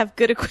unless I have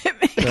good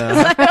equipment. 'Cause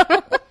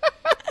I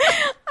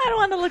don't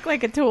want to look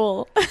like a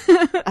tool.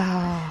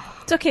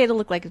 It's okay to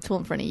look like a tool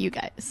in front of you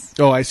guys.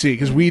 Oh, I see.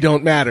 Because we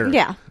don't matter.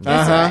 Yeah,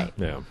 that's right.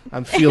 Yeah.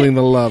 I'm feeling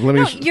the love. Let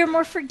me No, you're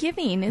more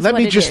forgiving. Is let what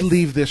me it just is.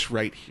 leave this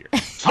right here.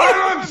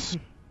 Silence!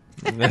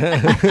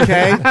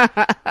 Okay.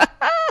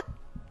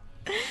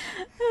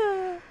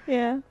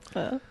 Yeah.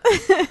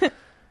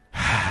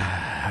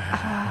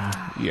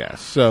 Yeah.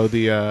 So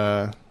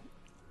the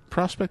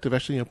prospect of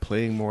actually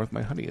playing more with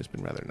my honey has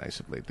been rather nice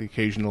of late. The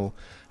occasional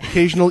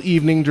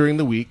evening during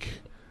the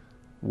week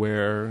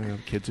where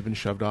kids have been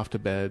shoved off to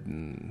bed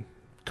and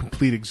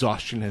complete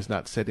exhaustion has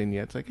not set in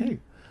yet. It's like, hey,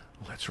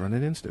 let's run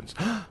an instance.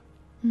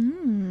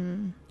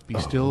 Be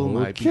still,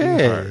 my beating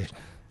heart.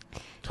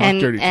 Talk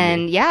dirty to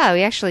And me. yeah,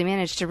 we actually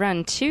managed to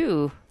run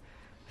 2.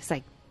 It was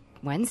like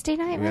Wednesday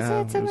night, was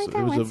Yeah, it? Something like that?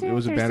 it was a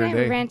Wednesday or banner Thursday?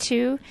 day. We ran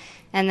 2,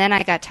 and then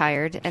I got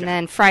tired. And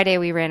then Friday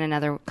we ran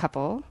another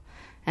couple.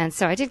 And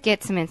so I did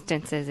get some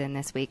instances in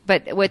this week.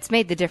 But what's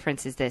made the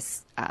difference is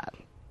this. I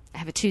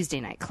have a Tuesday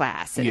night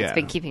class, and it's Yeah.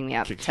 been keeping me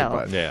up Kicks your till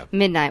butt. Yeah.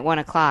 midnight, 1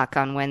 o'clock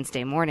on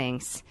Wednesday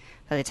mornings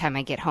by the time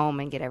I get home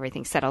and get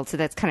everything settled. So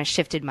that's kind of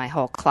shifted my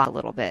whole clock a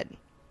little bit.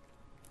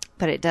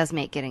 But it does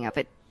make getting up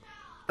at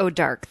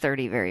dark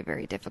 30 very,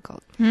 very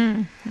difficult.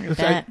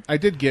 I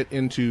did get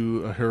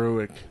into a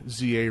heroic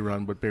ZA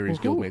run, but Barry's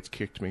guildmates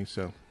kicked me,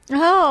 so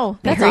Oh,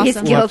 that's Mary's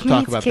awesome. we'll have to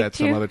talk Guildmates about that kicked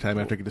some you? other time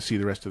after I get to see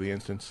the rest of the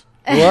instance.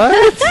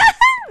 What?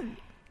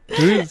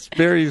 Who's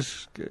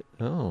Barry's?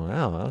 Oh,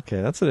 wow.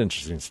 Okay, that's an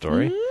interesting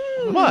story.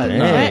 What?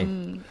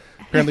 Dang.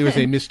 Apparently, it was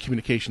a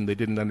miscommunication. They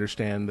didn't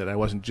understand that I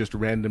wasn't just a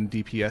random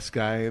DPS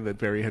guy that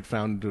Barry had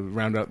found to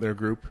round out their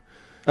group.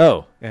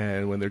 Oh.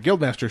 And when their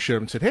guildmaster showed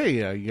up and said,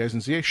 "Hey, you guys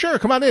in ZA? Sure,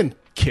 come on in."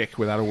 Kick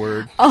without a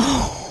word.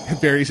 Oh. And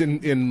Barry's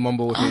in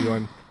mumble with me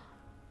going,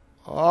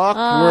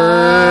 awkward.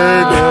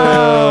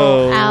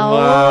 Oh,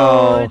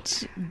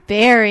 Ouch.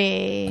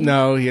 Barry.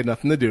 No, he had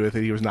nothing to do with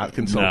it. He was not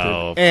consulted.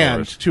 No, of and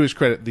course. to his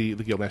credit, the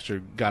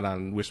guildmaster got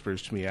on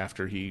whispers to me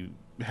after he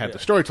had the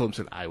story told him,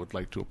 said, "I would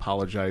like to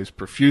apologize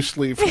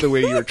profusely for the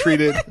way you were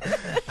treated.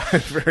 I'm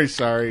very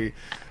sorry.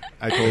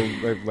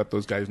 I let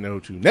those guys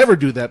know to never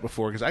do that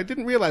before because I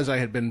didn't realize I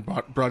had been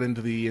brought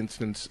into the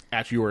instance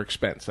at your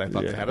expense. I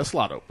thought they had a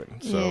slot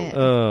open. So,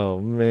 Oh,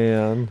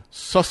 man.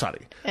 so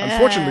sorry.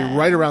 Unfortunately,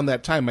 right around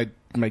that time,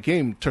 my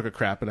game took a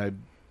crap and I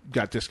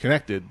got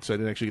disconnected, so I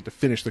didn't actually get to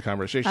finish the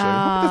conversation.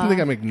 I hope he doesn't think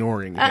I'm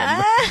ignoring him.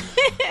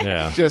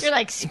 Yeah. Just, You're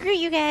like, screw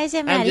you guys,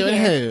 I'm I'm out of going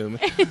here. home.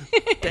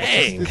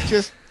 Dang. It's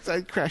just,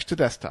 I crashed the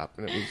desktop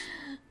and it was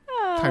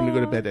time to go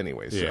to bed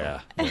anyway. So.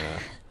 Yeah. Yeah.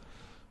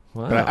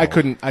 Wow. But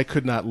I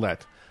could not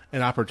let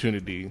an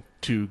opportunity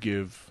to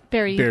give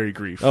Barry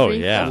grief. Oh,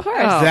 yeah. Of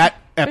course. That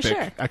epic.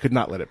 sure. I could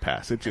not let it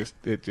pass. It just.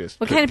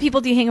 What kind of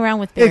people do you hang around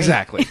with, Barry?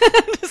 Exactly.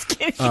 Just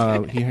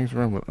kidding. He hangs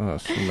around with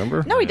us.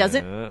 Remember? No, he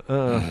doesn't.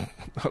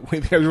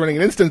 Wait, I was running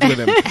an instance with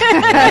him.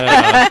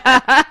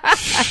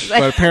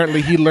 But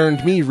apparently he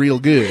learned me real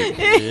good.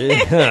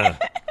 Yeah.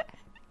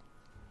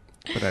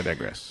 But I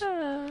digress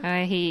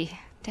a He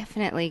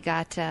definitely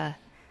got the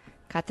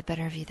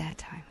better of you that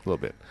time. little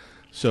bit.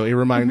 So a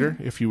reminder,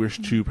 if you wish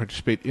to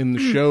participate in the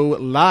show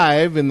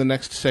live in the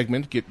next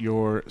segment, get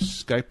your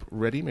Skype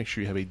ready. Make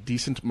sure you have a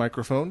decent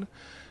microphone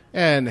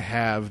and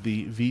have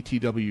the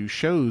VTW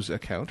Shows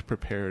account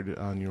prepared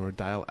on your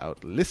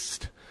dial-out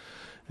list.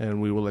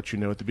 And we will let you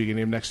know at the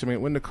beginning of next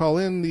segment when to call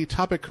in. The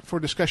topic for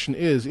discussion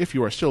is, if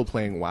you are still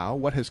playing WoW,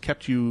 what has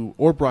kept you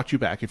or brought you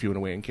back if you went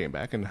away and came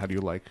back, and how do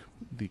you like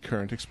the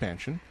current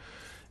expansion?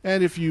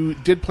 And if you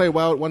did play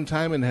WoW at one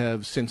time and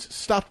have since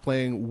stopped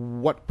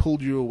playing, what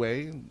pulled you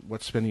away?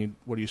 What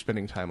are you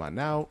spending time on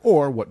now?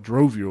 Or what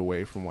drove you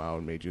away from WoW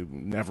and made you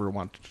never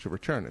want to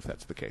return, if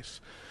that's the case?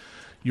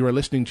 You are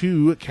listening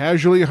to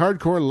Casually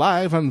Hardcore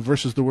live on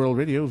Versus the World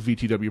Radio,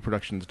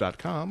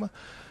 VTWProductions.com.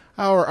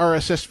 Our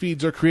RSS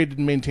feeds are created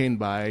and maintained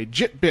by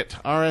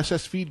JitBit,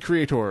 RSS feed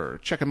creator.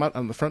 Check them out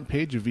on the front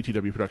page of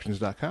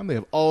VTWProductions.com. They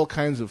have all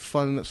kinds of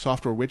fun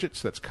software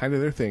widgets. That's kind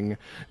of their thing.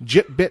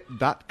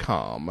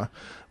 JitBit.com.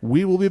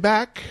 We will be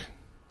back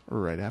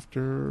right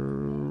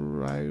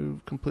after I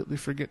completely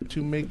forget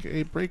to make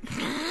a break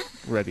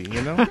ready,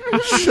 you know?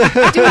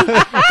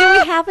 Do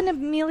we have an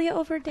Amelia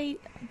Overday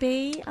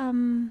Bay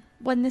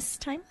one this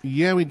time?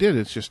 Yeah, we did.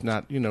 It's just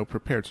not,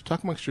 prepared. So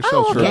talk amongst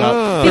yourselves Oh, for okay.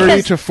 about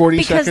 30 to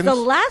 40 seconds. Because the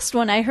last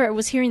one I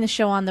was hearing the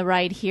show on the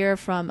ride here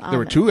from There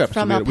were two episodes.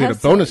 From We had a El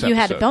Paso. bonus You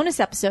had a episode. bonus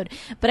episode,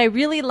 but I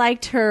really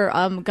liked her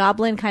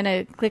goblin kind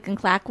of click and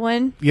clack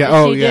one. Yeah, that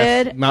oh, she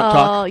yes. did. Mount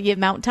Talk. Oh, yeah,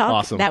 Mount Talk.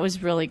 Awesome. That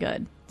was really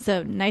good.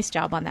 So nice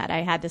job on that.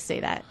 I had to say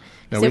that.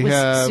 Now, 'Cause it we was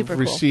have super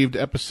received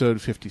episode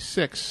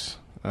 56,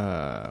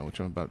 which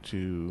I'm about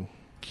to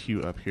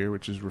queue up here,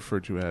 which is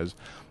referred to as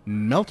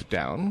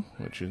Meltdown,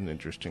 which is an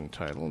interesting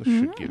title. This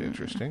should get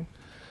interesting.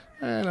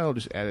 And I'll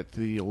just add it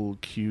to the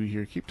old queue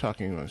here. Keep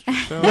talking amongst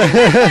yourselves.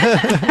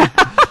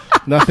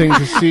 Nothing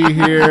to see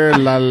here.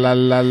 La, la,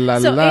 la, la,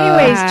 So la.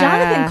 anyways,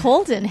 Jonathan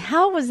Colton,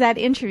 how was that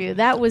interview?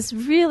 That was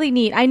really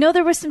neat. I know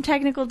there were some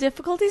technical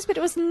difficulties, but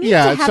it was neat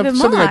Yeah, to it's have him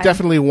something on. I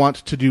definitely want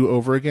to do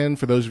over again.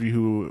 For those of you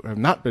who have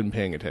not been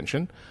paying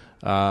attention,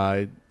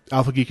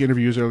 Alpha Geek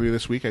interviews earlier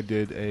this week. I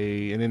did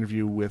an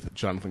interview with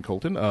Jonathan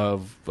Colton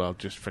of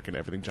just frickin'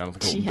 everything Jonathan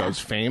Colton does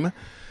fame,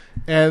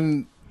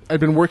 and I've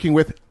been working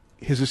with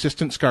his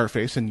assistant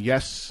Scarface, and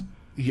yes,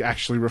 he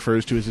actually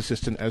refers to his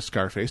assistant as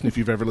Scarface. And if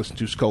you've ever listened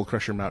to Skull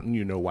Crusher Mountain,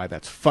 you know why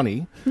that's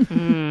funny.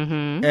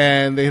 Mm-hmm.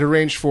 And they had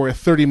arranged for a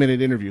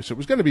 30-minute interview, so it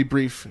was going to be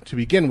brief to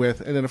begin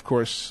with, and then of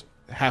course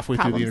halfway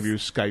through the interview,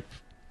 Skype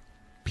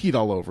peed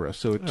all over us.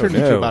 So it turned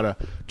into about a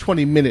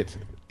 20-minute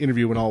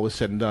interview when all was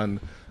said and done.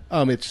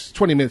 It's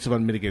 20 minutes of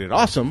unmitigated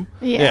awesome.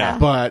 Yeah.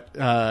 But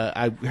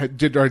I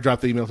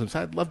dropped the email and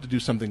said I'd love to do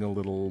something a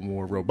little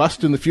more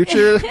robust in the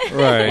future, Right.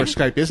 where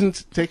Skype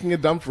isn't taking a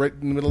dump right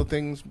in the middle of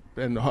things.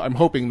 And I'm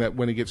hoping that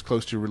when he gets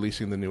close to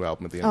releasing the new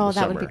album at the end of the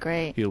that summer, would be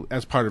great. He'll,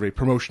 as part of a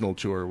promotional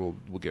tour, will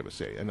give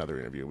us another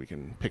interview. We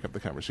can pick up the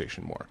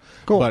conversation more.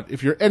 Cool. But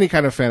if you're any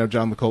kind of fan of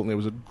John McColton, it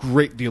was a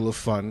great deal of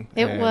fun.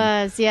 It And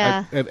was,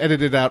 yeah. I've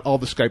edited out all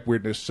the Skype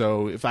weirdness,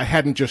 so if I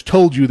hadn't just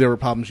told you there were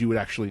problems, you would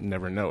actually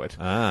never know it.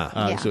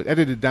 Ah. So it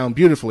edited down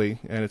beautifully,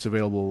 and it's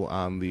available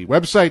on the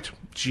website.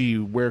 Gee,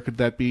 where could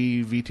that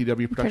be?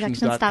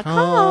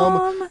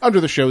 VTWProductions.com.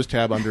 Under the shows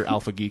tab, under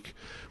Alpha Geek,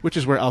 which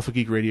is where Alpha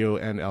Geek Radio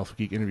and Alpha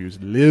Geek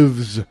Interviews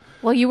lives.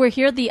 Well, you were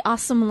here the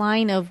awesome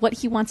line of what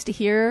he wants to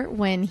hear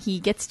when he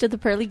gets to the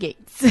pearly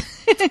gates.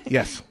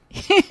 Yes.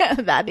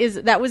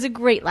 That was a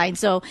great line.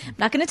 So I'm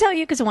not going to tell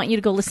you because I want you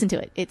to go listen to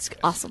it. It's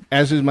awesome.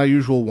 As is my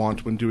usual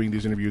wont when doing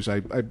these interviews,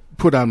 I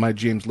put on my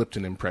James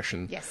Lipton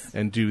impression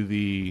and do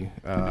the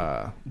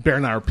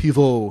Bernard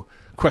Pivot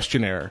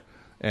questionnaire.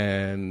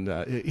 And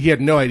he had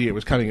no idea it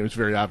was coming. It was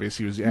very obvious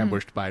he was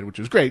ambushed by it, which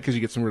was great because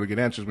you get some really good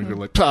answers when you're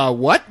like,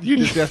 what? You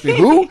just asked me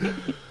who?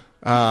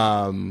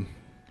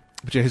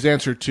 But yeah, his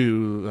answer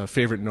to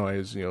favorite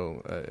noise, a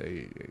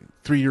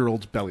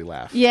 3-year-old's belly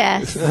laugh.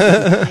 Yes.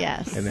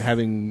 Yes. And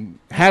having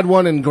had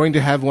one and going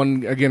to have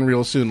one again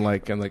real soon, I'm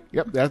like,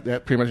 yep,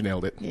 that pretty much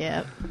nailed it.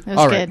 Yep. That was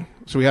All good. right.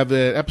 So we have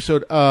the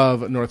episode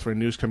of Northrend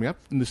News coming up.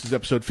 And this is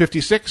episode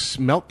 56,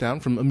 Meltdown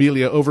from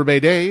Amelia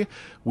Overbay Day.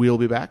 We'll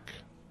be back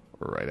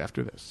right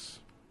after this.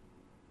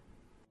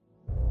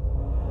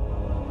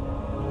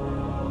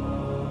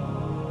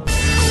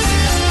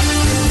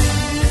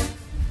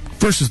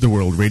 Versus the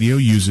World Radio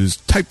uses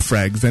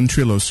Typefrag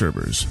Ventrilo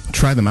servers.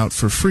 Try them out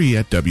for free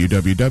at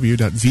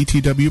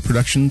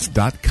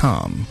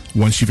www.vtwproductions.com.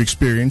 Once you've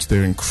experienced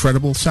their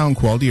incredible sound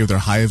quality or their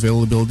high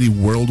availability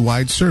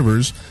worldwide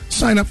servers,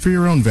 sign up for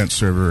your own vent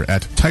server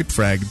at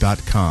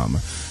typefrag.com.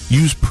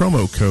 Use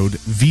promo code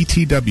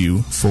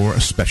VTW for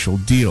a special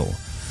deal.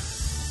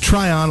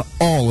 Try on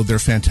all of their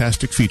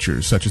fantastic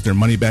features, such as their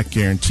money-back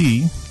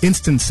guarantee,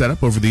 instant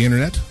setup over the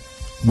internet,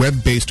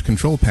 web-based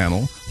control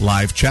panel,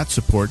 live chat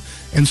support,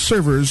 and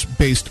servers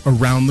based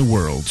around the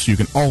world, so you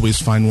can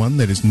always find one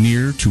that is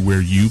near to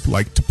where you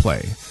like to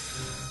play.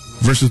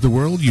 Versus the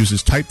World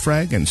uses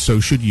Typefrag, and so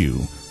should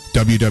you.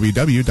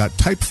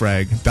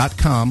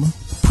 www.typefrag.com,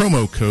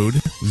 promo code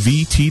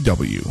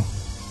VTW.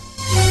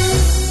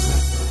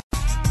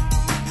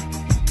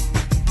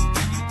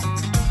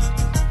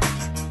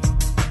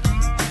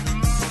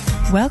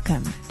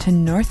 Welcome to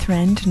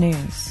Northrend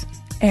News,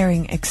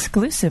 airing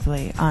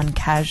exclusively on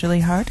Casually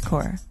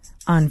Hardcore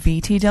on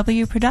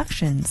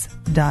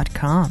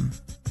VTWProductions.com.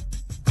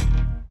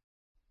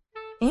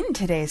 In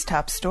today's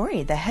top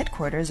story, the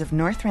headquarters of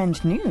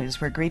Northrend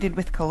News were greeted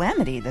with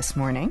calamity this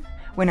morning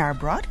when our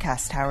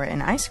broadcast tower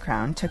in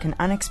Icecrown took an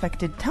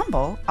unexpected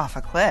tumble off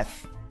a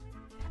cliff.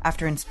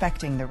 After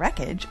inspecting the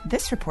wreckage,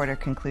 this reporter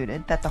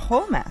concluded that the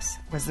whole mess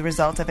was the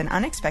result of an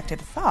unexpected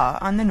thaw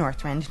on the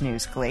Northrend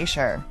News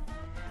glacier.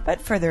 But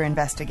further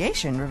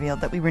investigation revealed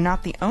that we were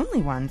not the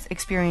only ones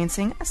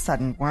experiencing a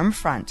sudden worm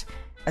front,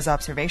 as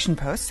observation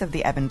posts of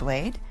the Ebon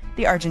Blade,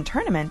 the Argent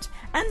Tournament,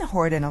 and the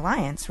Horde and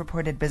Alliance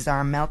reported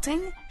bizarre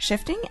melting,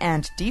 shifting,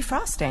 and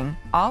defrosting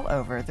all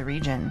over the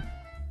region.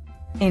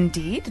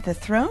 Indeed, the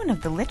throne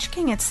of the Lich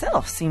King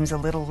itself seems a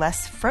little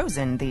less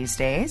frozen these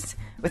days,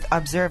 with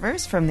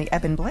observers from the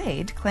Ebon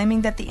Blade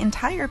claiming that the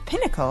entire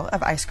pinnacle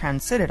of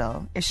Icecrown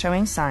Citadel is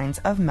showing signs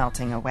of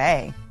melting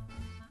away.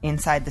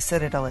 Inside the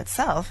Citadel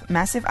itself,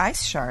 massive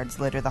ice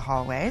shards litter the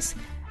hallways,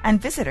 and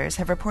visitors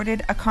have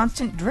reported a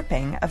constant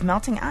dripping of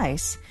melting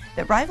ice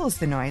that rivals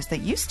the noise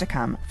that used to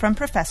come from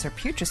Professor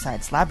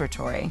Putricide's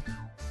laboratory.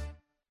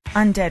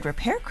 Undead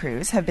repair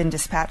crews have been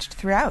dispatched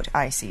throughout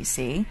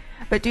ICC,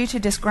 but due to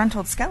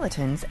disgruntled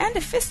skeletons and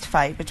a fist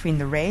fight between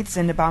the wraiths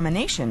and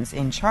abominations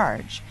in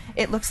charge,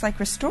 it looks like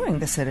restoring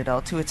the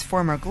Citadel to its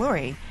former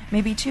glory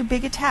may be too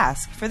big a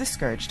task for the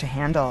Scourge to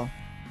handle.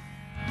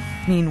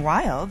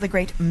 Meanwhile, the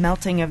great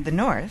melting of the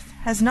North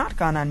has not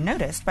gone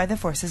unnoticed by the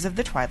forces of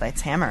the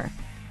Twilight's Hammer.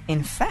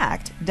 In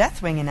fact,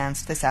 Deathwing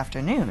announced this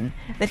afternoon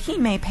that he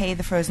may pay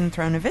the Frozen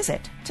Throne a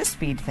visit to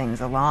speed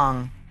things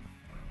along.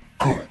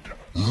 Good.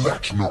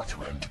 Let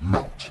Northrend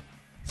melt.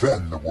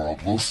 Then the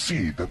world will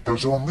see that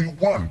there's only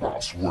one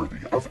boss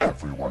worthy of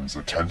everyone's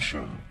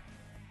attention.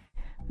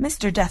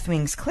 Mr.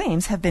 Deathwing's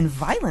claims have been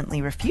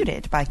violently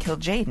refuted by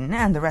Kil'jaeden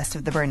and the rest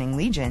of the Burning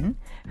Legion,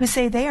 who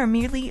say they are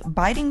merely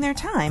biding their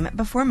time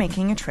before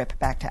making a trip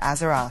back to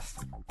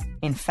Azeroth.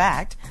 In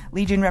fact,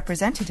 Legion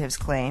representatives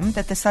claim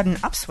that the sudden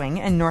upswing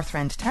in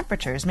Northrend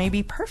temperatures may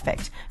be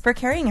perfect for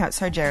carrying out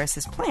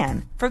Sargeras'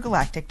 plan for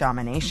galactic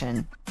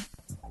domination.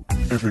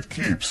 If it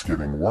keeps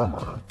getting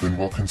warmer, then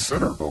we'll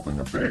consider building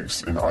a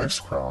base in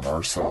Icecrown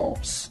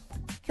ourselves,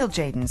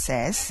 Kil'jaeden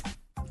says.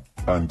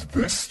 And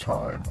this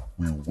time,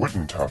 we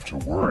wouldn't have to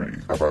worry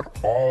about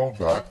all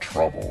that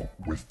trouble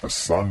with the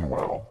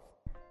Sunwell.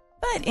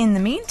 But in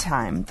the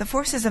meantime, the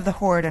forces of the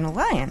Horde and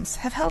Alliance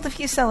have held a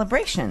few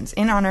celebrations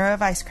in honor of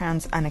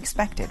Icecrown's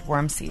unexpected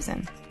worm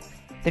season.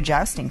 The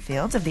jousting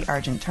fields of the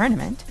Argent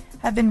Tournament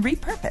have been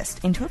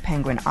repurposed into a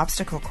penguin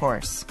obstacle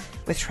course,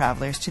 with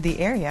travelers to the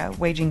area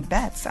waging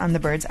bets on the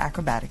bird's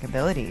acrobatic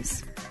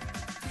abilities.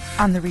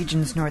 On the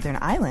region's northern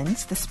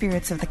islands, the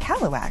spirits of the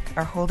Kalawak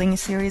are holding a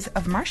series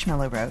of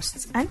marshmallow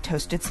roasts and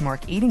toasted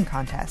smork eating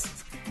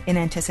contests in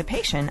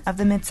anticipation of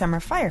the Midsummer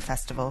Fire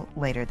Festival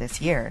later this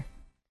year.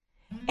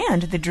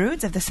 And the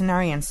druids of the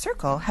Cenarian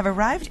Circle have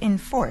arrived in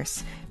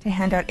force to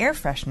hand out air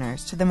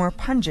fresheners to the more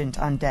pungent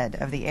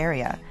undead of the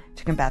area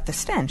to combat the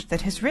stench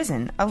that has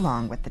risen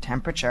along with the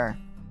temperature.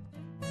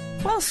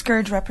 While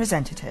Scourge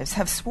representatives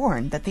have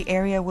sworn that the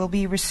area will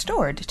be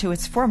restored to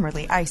its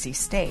formerly icy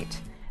state,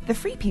 the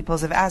free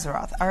peoples of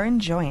Azeroth are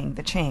enjoying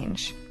the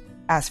change.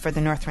 As for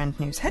the Northrend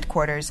News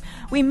headquarters,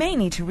 we may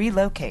need to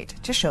relocate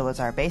to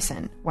Sholazar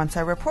Basin once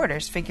our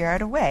reporters figure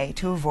out a way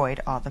to avoid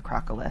all the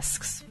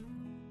crocolisks.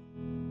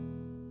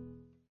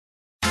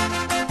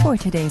 For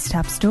today's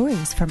top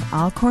stories from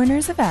all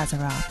corners of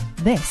Azeroth,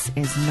 this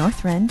is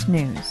Northrend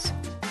News.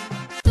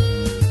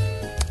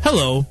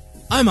 Hello,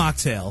 I'm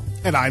Octail.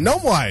 And I'm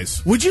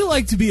Gnomewise. Would you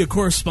like to be a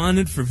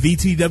correspondent for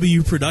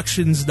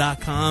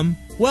VTWProductions.com?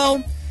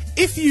 Well,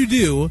 if you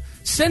do,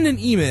 send an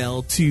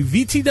email to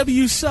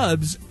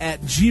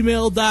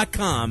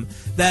VTWSubs@gmail.com.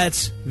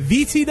 That's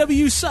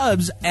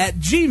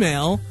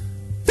VTWSubs@gmail.com.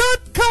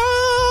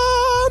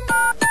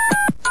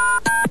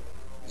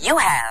 You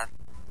have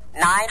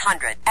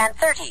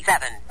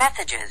 937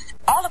 messages,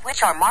 all of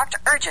which are marked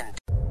urgent.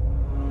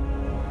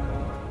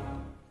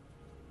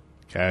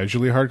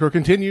 Casually Hardcore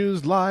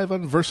continues live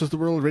on Versus the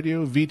World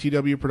Radio,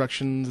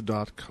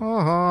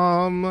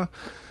 VTWProductions.com.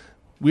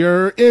 We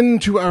are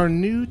into our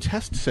new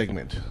test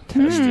segment.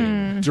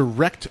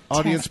 Direct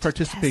audience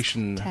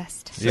participation.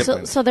 Test.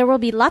 So there will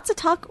be lots of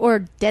talk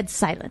or dead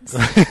silence.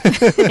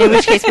 In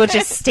which case we'll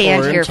just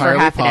stand here for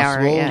half an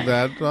hour. Yeah.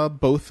 That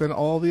both and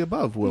all the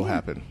above will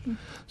happen.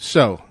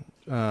 So,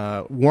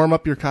 warm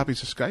up your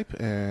copies of Skype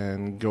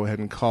and go ahead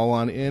and call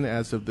on in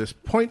as of this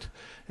point,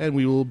 and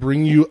we will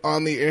bring you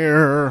on the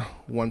air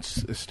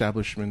once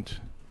establishment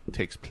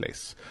takes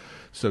place.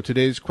 So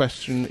today's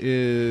question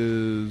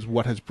is,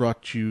 what has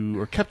brought you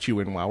or kept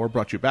you in WoW, or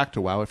brought you back to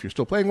WoW if you're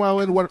still playing WoW,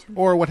 and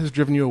what has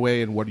driven you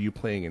away, and what are you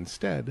playing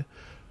instead?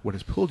 What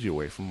has pulled you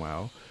away from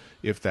WoW,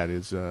 if that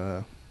is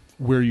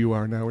where you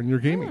are now in your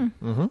gaming?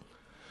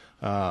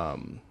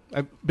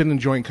 I've been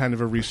enjoying kind of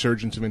a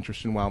resurgence of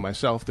interest in WoW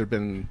myself. There have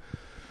been,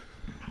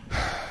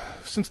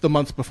 since the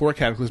months before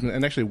Cataclysm,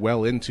 and actually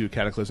well into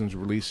Cataclysm's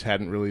release,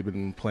 hadn't really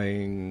been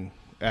playing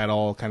at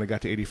all. Kind of got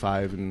to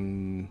 85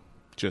 and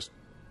just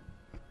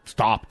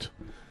stopped.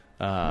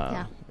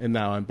 And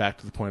now I'm back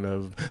to the point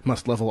of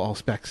must level all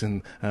specs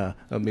and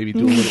maybe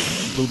do a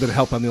little bit of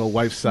help on the old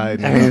wife's side.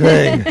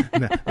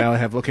 Now I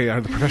have, are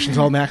the professions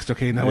all maxed?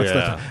 Okay, now what's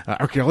left?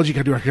 Archaeology,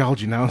 gotta do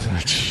archaeology now.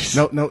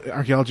 No,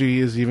 archaeology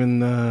is even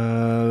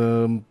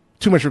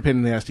too much of a pain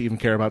in the ass to even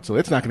care about, so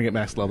it's not going to get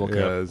max level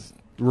because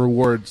the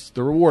rewards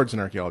in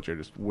archaeology are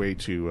just way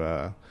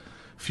too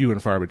few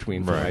and far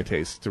between for my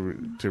taste to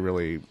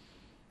really,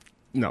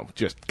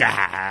 just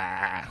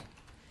gah.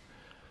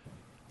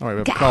 All right, we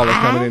have a caller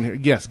coming in here.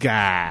 Yes,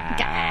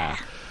 gah.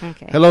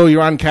 Okay. Hello,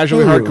 you're on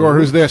Casually Hardcore.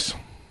 Who's this?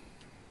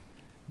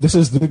 This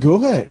is the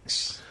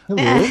Gohex.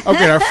 Hello.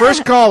 Okay, our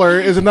first caller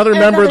is another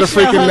member of the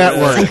freaking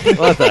network.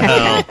 What the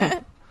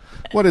hell?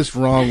 What is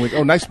wrong with...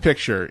 Oh, nice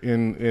picture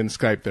in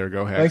Skype there,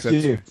 Gohex.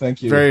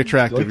 Thank you. Very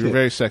attractive. You're a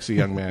very sexy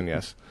young man,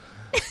 yes.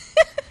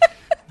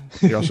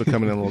 You're also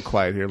coming in a little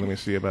quiet here. Let me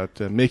see about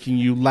making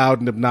you loud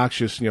and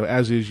obnoxious,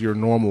 as is your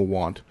normal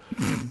want.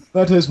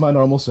 That is my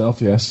normal self,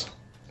 yes.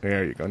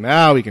 There you go.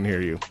 Now we can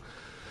hear you.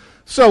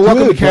 So,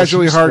 welcome to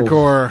Casually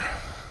Hardcore.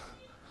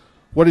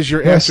 What is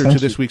your answer to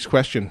this week's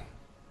question?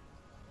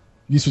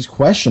 This week's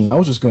question? I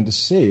was just going to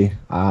say,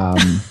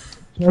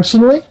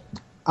 personally,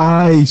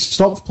 I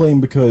stopped playing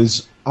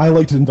because I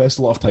like to invest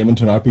a lot of time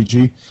into an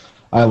RPG.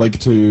 I like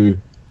to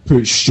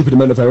put a stupid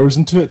amount of hours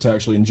into it to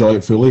actually enjoy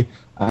it fully.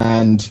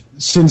 And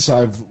since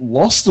I've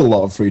lost a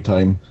lot of free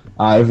time,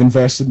 I've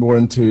invested more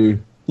into,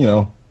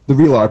 the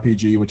real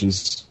RPG, which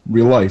is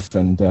real life,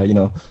 and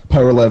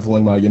power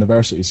leveling my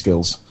university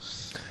skills.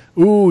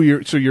 Ooh,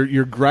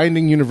 you're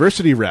grinding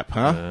university rep,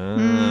 huh?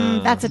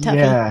 That's a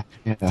toughie.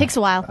 Yeah. Takes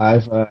a while.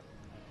 I've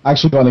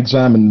actually got an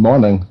exam in the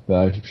morning that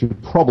I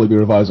should probably be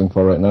revising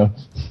for right now.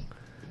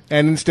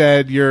 And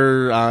instead,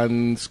 you're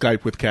on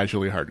Skype with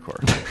Casually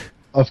Hardcore.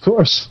 Of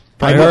course.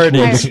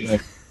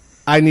 Priorities.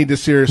 I need to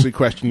seriously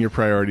question your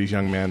priorities,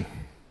 young man.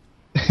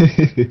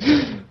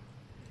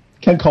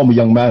 Can't call me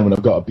young man when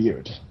I've got a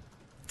beard.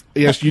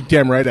 Yes, you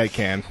damn right I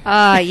can.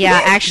 Yeah,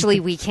 actually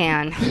we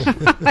can.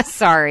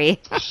 Sorry.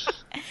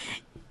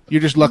 You're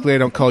just luckily I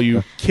don't call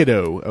you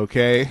kiddo,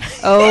 okay?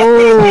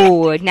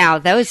 Oh, now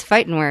those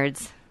fighting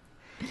words.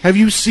 Have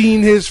you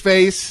seen his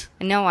face?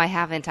 No, I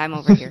haven't. I'm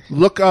over here.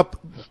 Look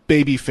up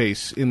baby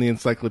face in the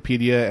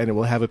encyclopedia, and it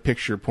will have a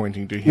picture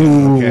pointing to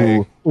him,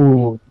 okay?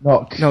 Ooh,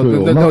 not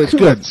cool. No, it's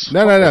good.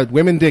 No.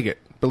 Women dig it.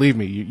 Believe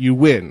me, you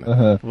win,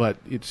 but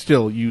you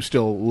still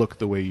look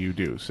the way you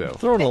do. So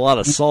throwing a lot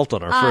of salt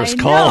on our first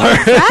caller.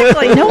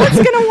 Exactly. No one's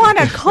going to want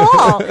to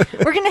call.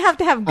 We're going to have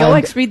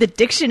Goex read the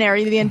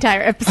dictionary the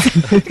entire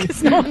episode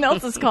because no one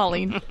else is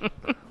calling.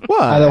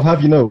 What? And I'll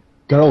have you know,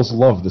 girls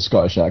love the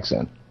Scottish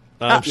accent.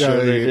 I'm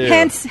sure they do.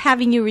 Hence,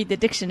 having you read the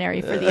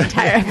dictionary for the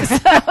entire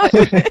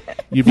episode.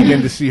 You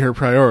begin to see her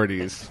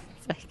priorities.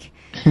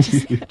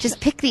 Just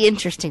pick the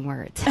interesting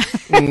words.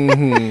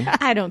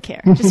 I don't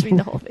care. Just read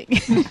the whole thing.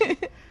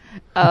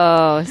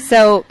 Oh,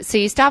 so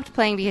you stopped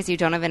playing because you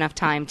don't have enough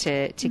time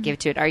to give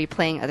to it. Are you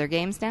playing other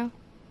games now?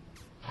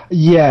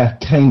 Yeah,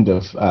 kind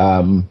of.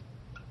 I'm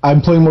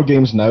playing more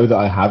games now that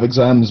I have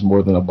exams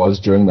more than I was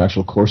during the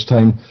actual course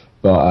time.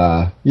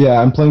 But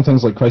yeah, I'm playing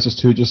things like Crysis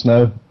 2 just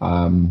now.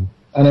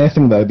 And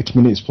anything that the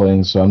community is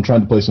playing, so I'm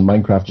trying to play some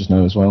Minecraft just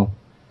now as well.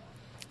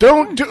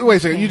 Wait a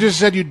second. You just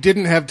said you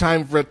didn't have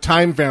time for a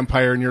time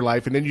vampire in your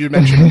life, and then you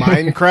mentioned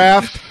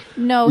Minecraft.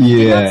 No, he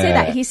did not say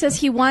that. He says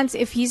he wants,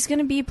 if he's going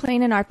to be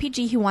playing an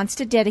RPG, he wants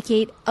to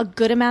dedicate a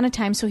good amount of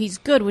time so he's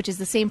good, which is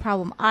the same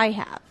problem I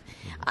have.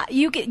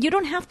 You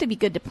don't have to be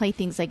good to play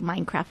things like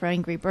Minecraft or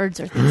Angry Birds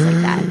or things like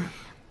that.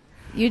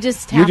 You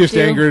just have to. You just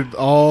angered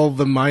all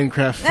the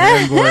Minecraft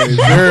fanboys.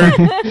 There are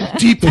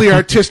deeply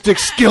artistic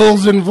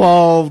skills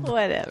involved.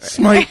 Whatever.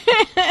 Smite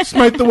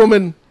the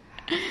woman.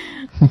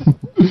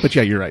 But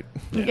yeah, you're right.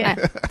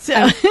 Yeah.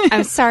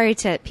 I'm sorry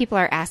people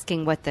are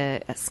asking what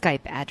the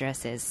Skype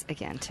address is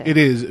again. It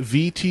is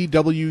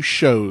VTW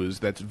Shows.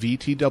 That's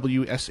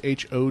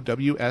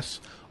VTWSHOWS,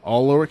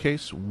 all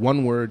lowercase,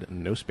 one word,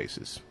 no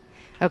spaces.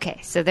 Okay,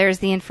 so there's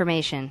the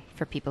information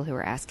for people who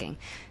are asking.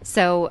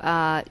 So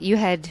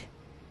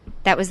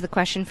that was the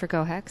question for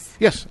GoHex?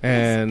 Yes,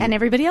 and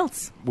everybody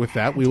else. With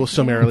that, we will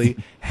summarily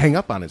hang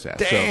up on his ass.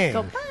 Damn.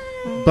 So,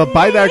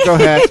 bye there,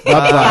 GoHex.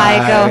 Bye-bye.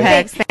 Bye,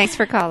 GoHex. Thanks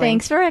for calling.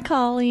 Thanks for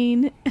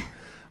calling.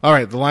 All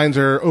right, the lines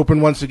are open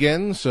once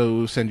again,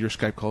 so send your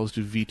Skype calls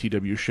to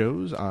VTW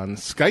Shows on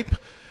Skype,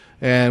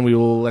 and we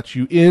will let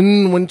you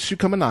in once you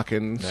come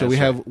a-knocking. So we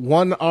have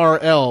one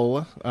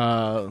RL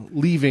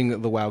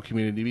leaving the WoW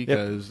community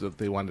because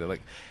they wanted to,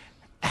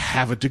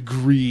 have a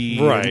degree,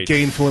 right?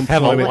 Gainful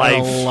employment,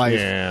 have a life.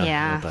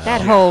 Yeah,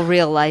 that whole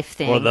real life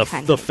thing. Or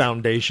the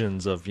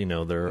foundations of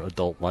their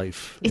adult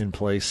life in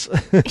place.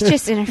 It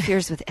just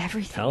interferes with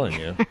everything. Telling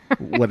you,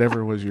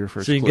 whatever was your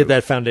first. So you can clue. get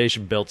that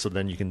foundation built, so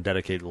then you can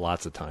dedicate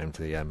lots of time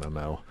to the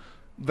MMO.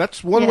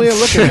 That's one way of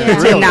looking at it.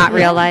 Really. Not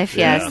real life,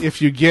 yes.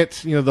 If you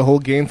get, the whole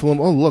Gainful,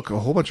 look, a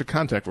whole bunch of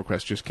contact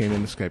requests just came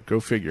in the Skype. Go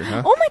figure,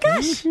 huh? Oh my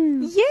gosh!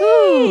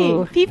 Yay!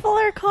 Ooh. People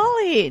are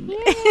calling.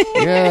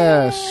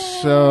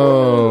 Yes.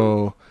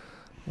 So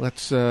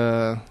let's.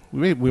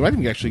 We might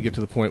even actually get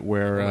to the point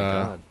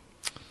where.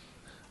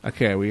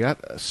 Okay, we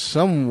got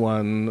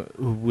someone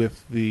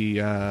with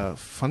the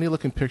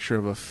funny-looking picture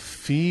of a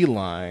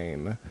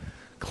feline.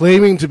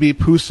 Claiming to be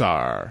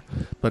Pusar,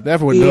 but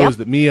everyone knows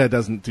that Mia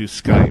doesn't do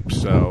Skype,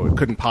 so it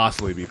could not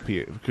possibly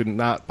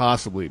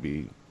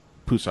be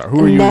Pusar.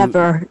 Who are you?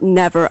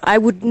 Never. I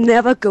would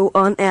never go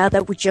on air.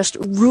 That would just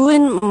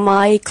ruin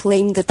my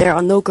claim that there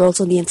are no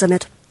girls on the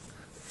internet.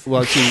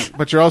 Well,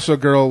 but you're also a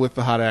girl with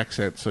the hot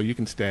accent, so you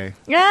can stay.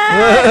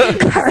 Yeah.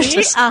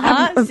 See?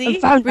 See?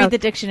 Read the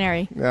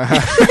dictionary.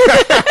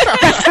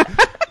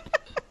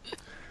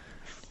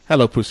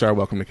 Hello, Pusar.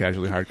 Welcome to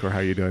Casually Hardcore. How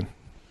are you doing?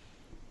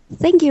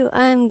 Thank you.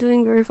 I'm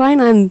doing very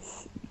fine. I'm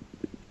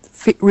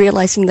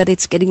realizing that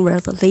it's getting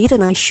rather late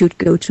and I should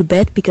go to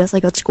bed because I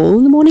got school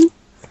in the morning.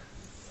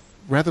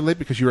 Rather late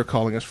because you are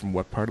calling us from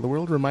what part of the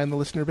world? Remind the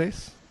listener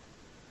base.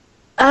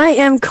 I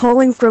am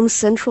calling from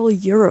Central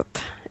Europe,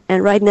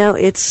 and right now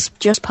it's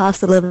just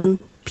past 11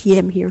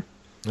 p.m. here.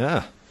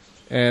 Yeah.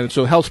 And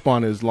so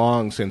Hellspawn is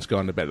long since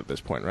gone to bed at this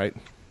point, right?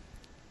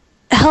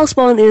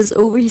 Hellspawn is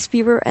over his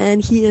fever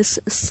and he is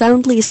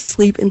soundly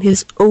asleep in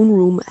his own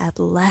room at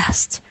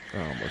last.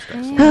 Oh, most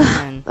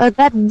excellent.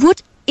 That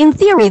would, in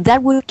theory,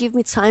 that would give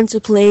me time to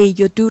play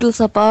Your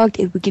Doodles Are Bugged.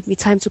 It would give me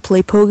time to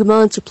play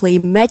Pokemon, to play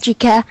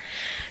Magicka,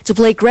 to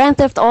play Grand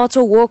Theft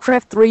Auto,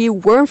 Warcraft 3,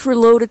 Worms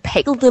Reloaded,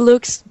 Peggle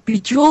Deluxe,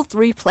 Bejeweled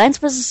 3, Plants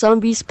vs.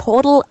 Zombies,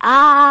 Portal,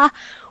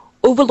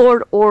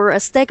 Overlord, or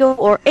Azteco,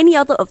 or any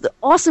other of the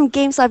awesome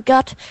games I've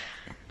got.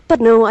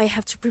 But no, I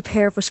have to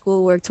prepare for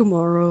schoolwork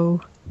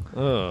tomorrow.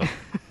 Oh.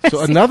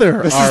 So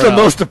another This is the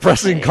most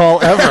depressing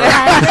call ever.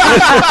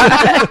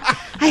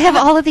 I have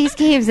all of these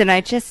games and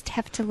I just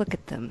have to look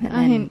at them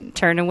and then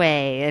turn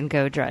away and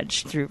go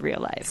drudge through real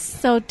life.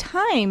 So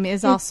time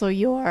is also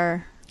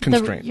your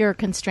constraint. Your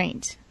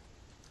constraint.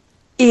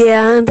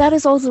 Yeah, and that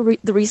is also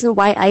the reason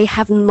why I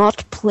have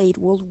not played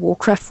World of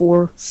Warcraft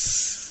for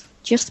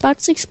just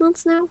about 6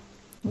 months now.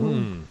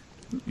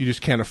 You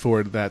just can't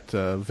afford that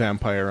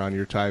vampire on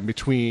your time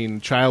between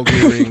child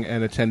rearing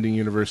and attending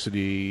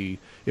university.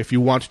 If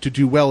you want to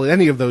do well at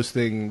any of those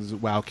things,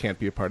 WoW can't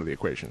be a part of the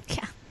equation.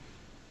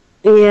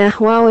 Yeah,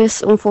 WoW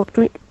is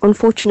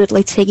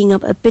unfortunately taking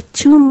up a bit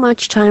too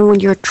much time when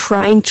you're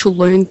trying to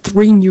learn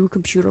 3 new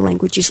computer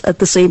languages at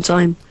the same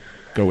time.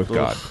 Go with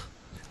God.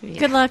 Yeah.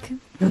 Good luck.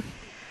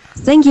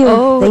 Thank you.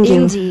 Oh, Thank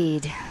you.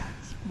 indeed.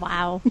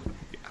 Wow.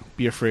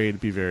 Be afraid.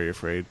 Be very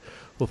afraid.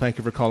 Well, thank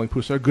you for calling,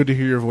 Pusar. Good to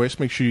hear your voice.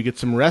 Make sure you get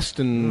some rest,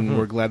 and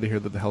we're glad to hear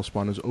that the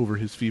Hellspawn is over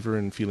his fever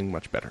and feeling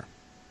much better.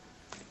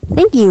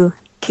 Thank you.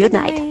 Good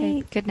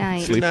night. Good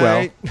night. Sleep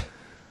well.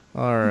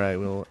 All right,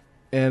 we'll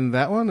end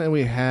that one. And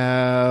we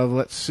have,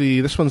 let's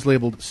see, this one's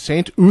labeled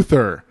Saint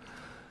Uther.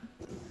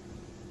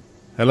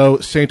 Hello,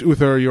 Saint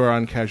Uther. You are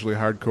on Casually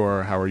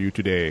Hardcore. How are you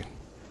today?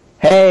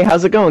 Hey,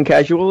 how's it going,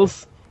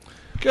 casuals?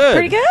 Good.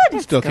 Pretty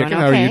good. Still kicking.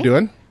 How are you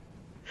doing?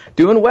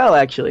 Doing well,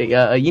 actually.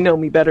 You know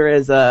me better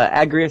as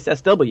Agrius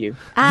SW.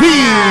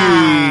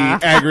 The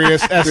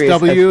Agrius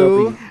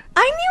SW.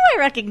 I knew I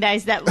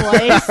recognized that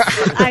voice.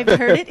 I've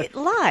heard it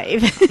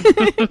live.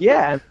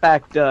 Yeah, in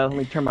fact, let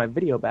me turn my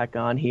video back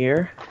on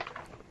here.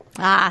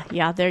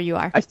 Yeah, there you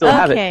are. I still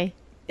have it. Okay.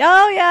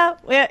 Oh,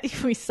 yeah.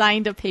 We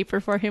signed a paper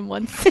for him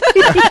once.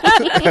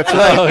 That's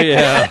right. Oh,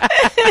 yeah.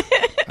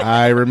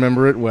 I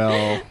remember it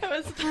well.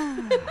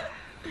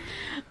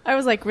 I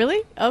was like,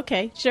 really?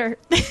 Okay, sure.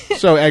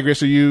 So,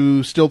 Agrius, are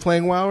you still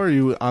playing WoW, or are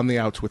you on the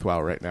outs with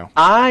WoW right now?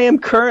 I am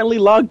currently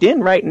logged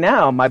in right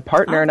now. My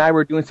partner and I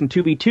were doing some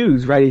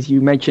 2v2s, right as you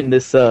mentioned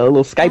this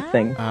little Skype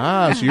thing.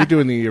 Ah, so you're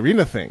doing the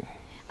arena thing.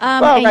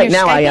 Well, right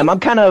now I am. I'm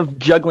kind of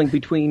juggling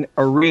between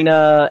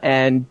arena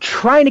and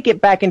trying to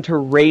get back into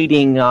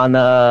raiding on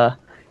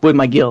with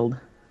my guild.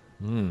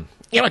 You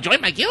want to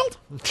join my guild?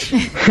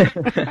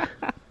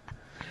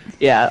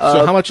 Yeah.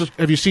 So how much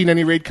have you seen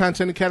any raid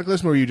content in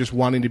Cataclysm, or are you just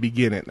wanting to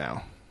begin it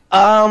now?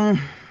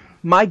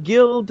 My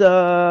guild,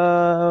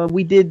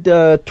 we did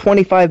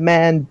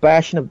 25-man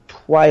Bastion of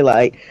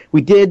Twilight.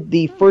 We did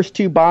the first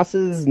 2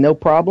 bosses, no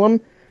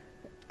problem.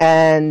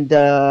 And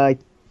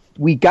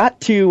we got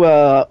to,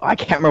 I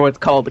can't remember what it's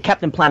called, the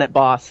Captain Planet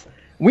boss.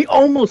 We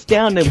almost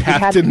down to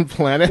Captain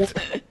Planet?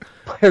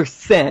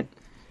 %.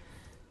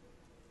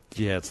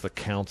 Yeah, it's the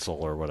council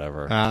or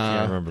whatever. I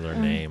can't remember their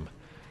name.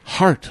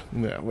 Heart.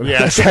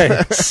 Yeah,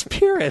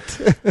 spirit.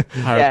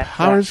 Our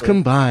powers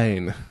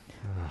combine.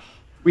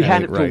 We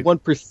had it to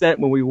 1%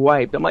 when we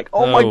wiped. I'm like,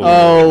 oh my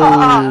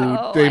god.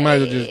 Oh, they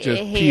might as well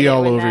just pee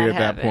all over you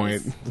at that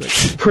point.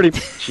 Pretty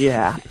much,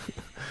 yeah.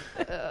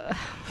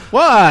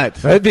 What?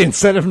 That'd be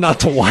incentive not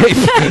to wipe.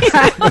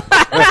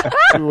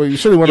 Well, you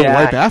certainly want to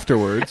wipe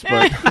afterwards,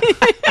 but...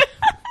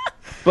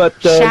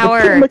 But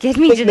shower. Get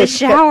me to the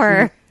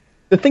shower.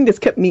 The thing that's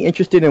kept me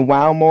interested in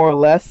WoW, more or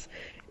less,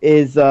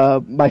 is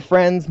my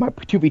friends, my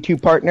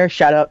 2v2 partner.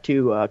 Shout out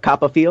to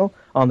Copperfield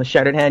on the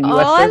Shattered Hand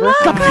US server. I love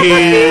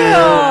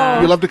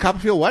Copperfield. You love the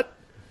Copperfield? What?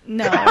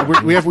 No.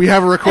 We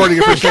have a recording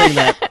of her saying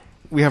that.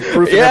 We have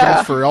proof and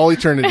evidence for all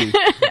eternity.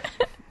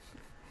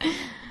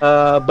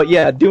 But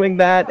yeah, doing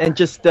that and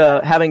just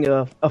having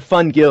a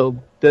fun guild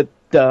that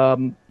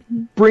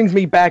brings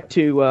me back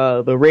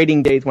to the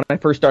raiding days when I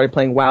first started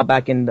playing WoW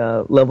back in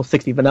level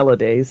 60 vanilla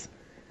days.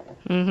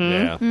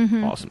 Mm-hmm.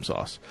 Yeah, awesome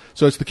sauce.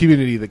 So it's the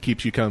community that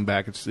keeps you coming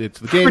back. It's the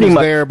game is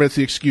there, but it's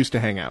the excuse to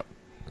hang out.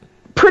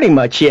 Pretty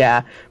much,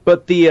 yeah.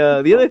 But the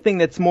other thing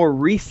that's more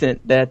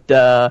recent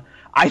that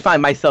I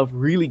find myself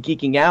really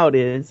geeking out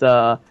is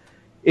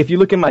if you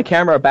look in my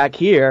camera back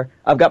here,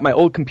 I've got my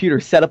old computer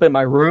set up in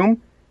my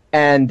room,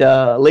 and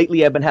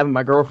lately I've been having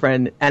my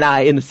girlfriend and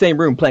I in the same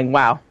room playing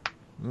WoW.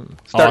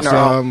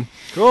 Awesome.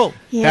 Cool.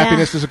 Yeah.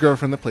 Happiness is a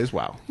girlfriend that plays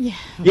WoW. Yeah.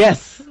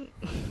 Yes.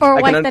 Or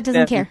a wife that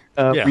doesn't care.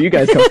 Where you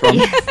guys come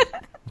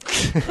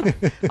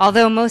from.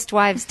 Although most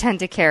wives tend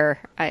to care.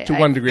 To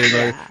one degree or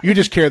another. You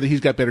just care that he's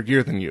got better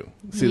gear than you.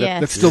 See,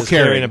 that's still Just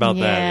caring. about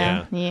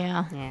that,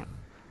 Yeah.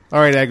 All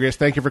right, Agrius,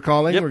 thank you for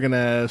calling. We're going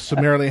to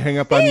summarily hang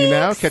up on you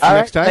now. Catch you All right,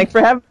 next time. Thanks for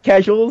having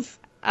casuals.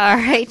 All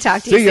right.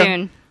 Talk to See you ya.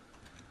 soon.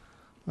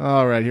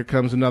 All right, here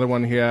comes another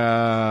one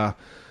here.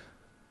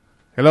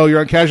 Hello, you're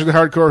on Casually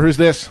Hardcore. Who's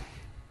this?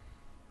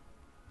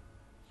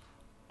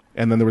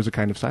 And then there was a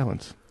kind of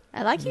silence.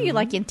 I like you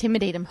like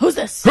intimidate him. Who's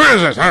this? Who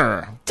is this?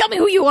 Arr. Tell me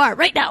who you are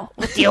right now.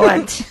 What do you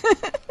want?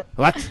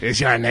 What is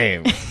your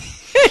name?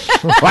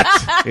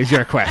 What is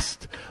your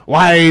quest?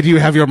 Why do you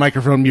have your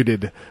microphone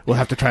muted? We'll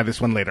have to try this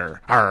one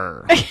later.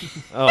 Arr.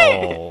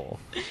 Oh.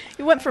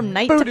 You went from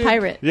knight to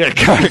pirate. Yeah,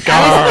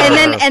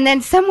 and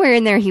then somewhere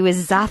in there he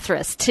was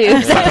Zathras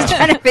too. So I was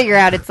trying to figure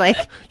out. It's like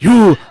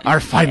you are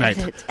finite.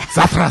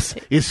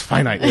 Zathras is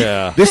finite.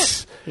 Yeah.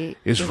 This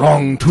is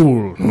wrong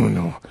tool.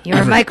 No.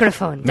 Your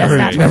microphone does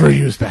not never work.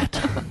 use that.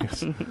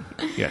 Yes.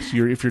 Yes.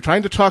 If you're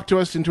trying to talk to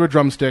us into a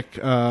drumstick,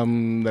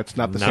 that's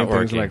not the same thing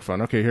as a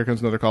microphone. Okay, here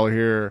comes another caller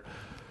here.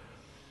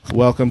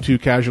 Welcome to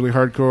Casually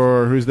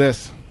Hardcore. Who's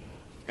this?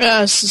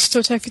 This is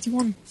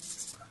Totag51.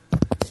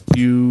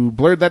 You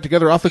blurred that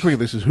together awfully quickly.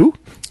 This is who?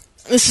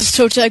 This is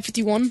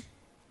Totag51.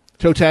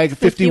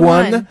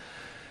 Totag51?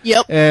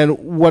 Yep. And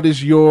what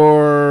is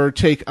your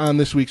take on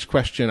this week's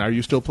question? Are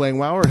you still playing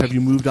WoW, or have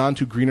you moved on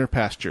to greener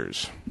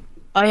pastures?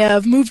 I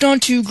have moved on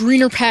to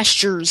greener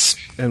pastures.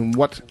 And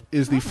what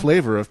is the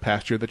flavor of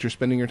pasture that you're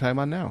spending your time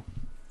on now?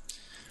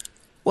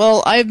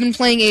 Well, I've been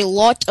playing a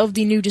lot of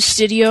the new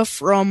Dissidia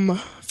from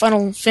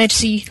Final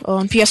Fantasy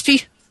on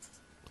PSP.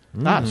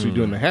 So you're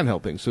doing the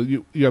handheld thing. So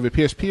you have a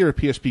PSP or a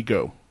PSP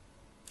Go?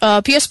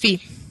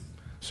 PSP.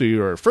 So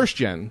you're first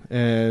gen,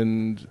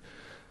 and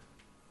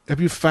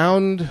have you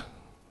found,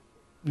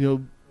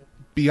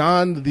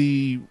 beyond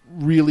the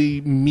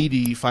really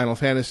meaty Final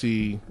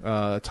Fantasy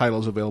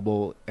titles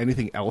available,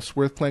 anything else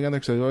worth playing on there?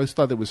 Because I always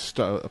thought it was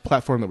a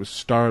platform that was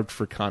starved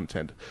for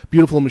content.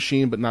 Beautiful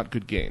machine, but not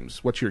good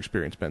games. What's your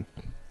experience been?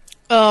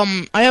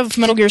 I have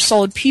Metal Gear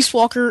Solid Peace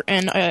Walker,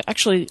 and I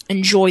actually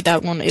enjoyed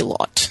that one a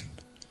lot.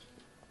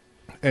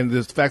 And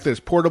the fact that it's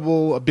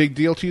portable a big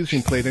deal to you? So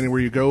you can play it anywhere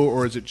you go,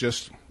 or is it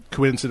just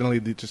coincidentally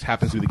it just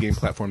happens to be the game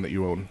platform that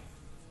you own?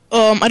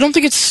 I don't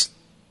think it's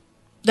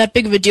that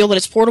big of a deal that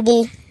it's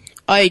portable.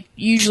 I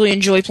usually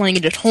enjoy playing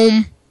it at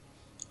home,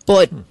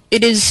 but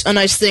it is a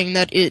nice thing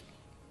that it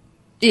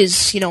is,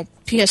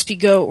 PSP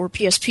Go or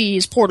PSP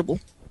is portable.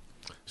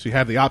 So you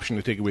have the option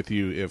to take it with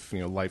you if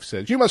life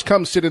says, you must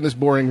come sit in this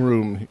boring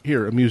room.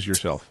 Here, amuse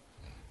yourself.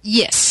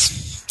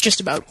 Yes,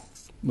 just about.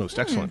 Most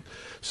excellent.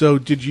 So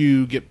did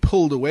you get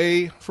pulled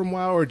away from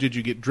WoW, or did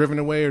you get driven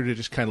away, or did it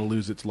just kind of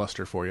lose its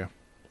luster for you?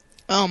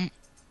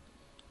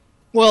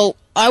 Well,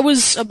 I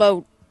was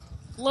about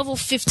level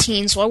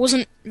 15, so I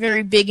wasn't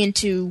very big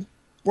into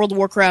World of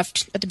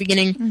Warcraft at the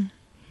beginning.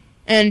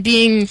 And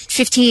being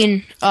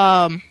 15,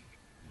 I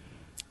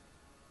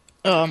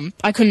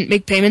couldn't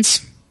make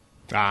payments.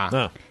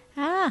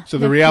 So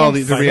the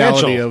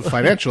reality of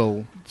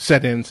financial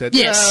set in said,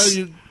 yes.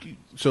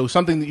 So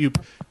something that you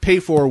pay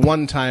for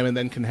one time and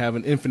then can have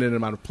an infinite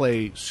amount of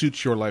play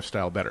suits your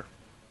lifestyle better.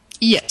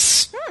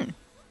 Yes.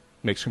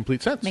 Makes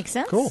complete sense. Makes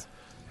sense. Cool.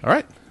 All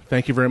right.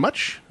 Thank you very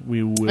much.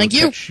 We will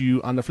catch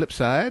you on the flip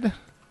side.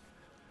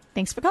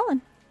 Thanks for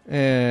calling.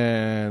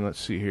 And let's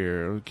see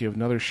here. We'll give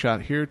another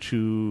shot here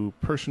to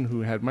person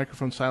who had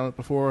microphone silent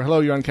before.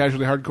 Hello, you're on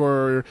Casually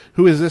Hardcore.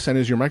 Who is this, and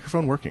is your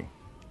microphone working?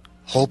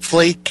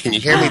 Hopefully. Can you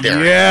hear me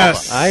there?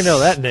 Yes. I know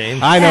that name.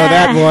 I know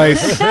that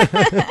voice.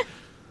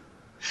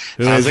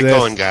 How's it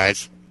going,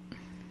 guys?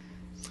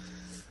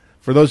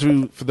 For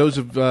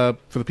the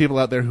people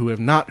out there who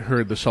have not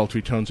heard the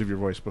sultry tones of your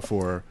voice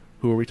before,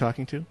 who are we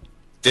talking to?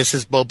 This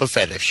is Boba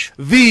Fetish.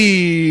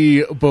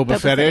 The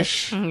Boba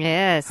Fetish.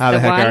 Yes, How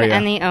the heck one are ya?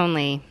 and the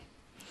only.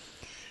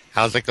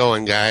 How's it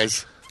going,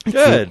 guys?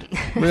 Good.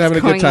 We're having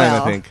a good time,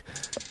 I think.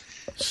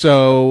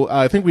 So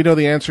I think we know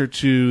the answer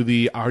to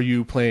the "Are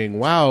you playing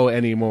WoW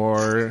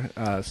anymore?"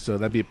 So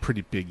that'd be a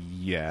pretty big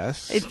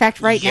yes. In fact,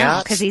 right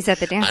now, because he's at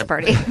the dance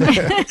party.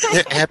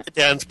 At the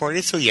dance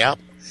party, so yeah.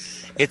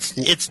 It's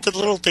the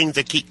little things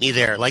that keep me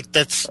there, like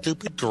that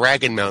stupid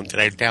dragon mount that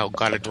I now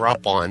got to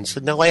drop on. So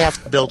now I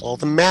have to build all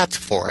the mats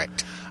for it.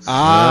 The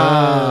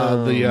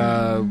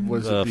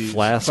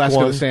Flask of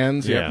the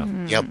Sands? Yeah.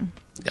 Yep.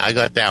 I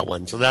got that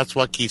one, so that's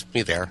what keeps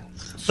me there.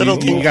 So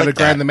you got to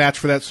grind the match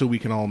for that so we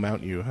can all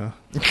mount you, huh?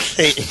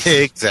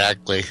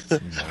 Exactly.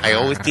 I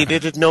always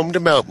needed a gnome to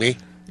mount me.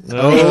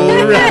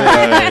 Oh,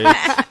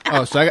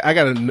 right. So I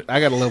got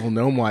to level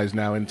Gnome-wise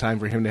now in time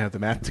for him to have the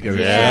mat together.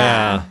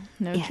 Yeah.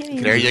 No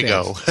kidding. There you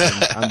go.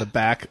 on the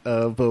back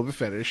of Boba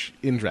Fetish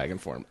in dragon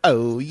form.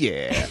 Oh,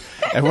 yeah.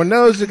 Everyone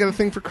knows they got a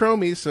thing for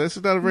Chromie, so this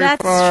is not a very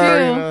That's far.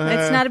 true.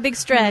 It's not a big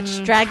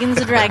stretch. Dragon's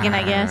a dragon,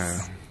 I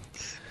guess.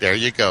 There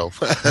you go.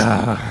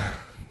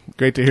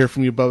 Great to hear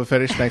from you, Boba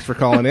Fetish. Thanks for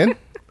calling in.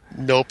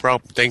 No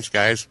problem. Thanks,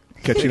 guys.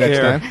 Catch you next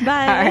time.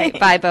 Bye. All right,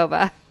 bye,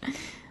 Boba.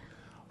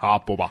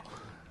 Boba.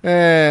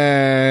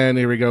 And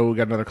here we go. We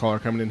got another caller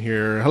coming in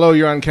here. Hello,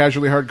 you're on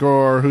Casually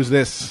Hardcore. Who's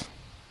this?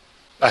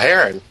 A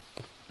Heron.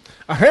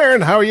 A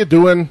Heron, how are you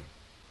doing?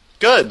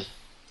 Good.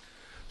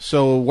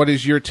 So what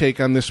is your take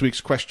on this week's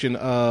question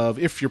of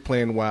if you're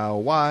playing WoW,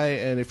 why?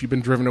 And if you've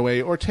been driven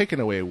away or taken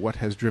away, what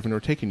has driven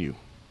or taken you?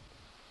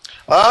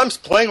 I'm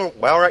playing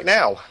WoW right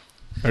now.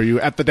 Are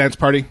you at the dance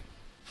party?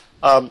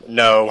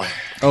 No.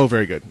 Oh,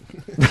 very good.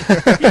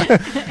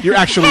 You're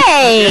actually...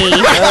 Hey!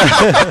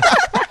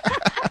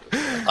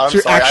 I'm So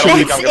you're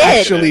sorry,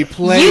 actually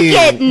playing. You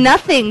get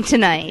nothing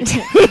tonight.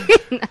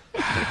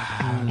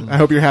 I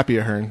hope you're happy,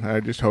 Ahern.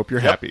 I just hope you're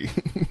happy.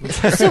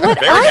 So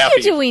what are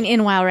you doing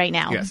in WoW right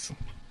now? Yes.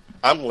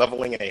 I'm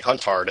leveling a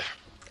Huntard.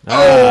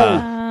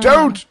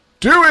 Don't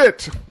do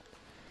it!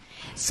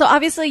 So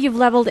obviously you've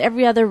leveled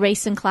every other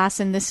race and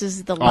class, and this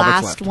is the All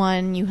that's last left.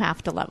 one you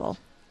have to level.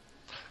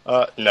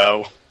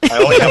 No. I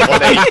only have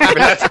one age,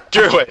 that's a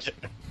druid.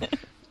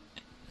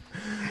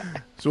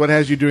 So what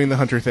has you doing the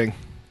hunter thing?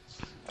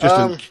 Just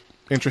an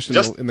interest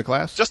in the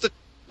class? Just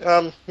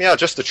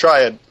to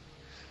try it.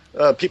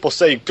 People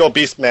say go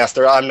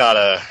Beastmaster. I'm not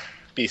a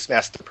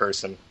Beastmaster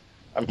person.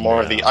 I'm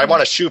more of the... I want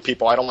to shoot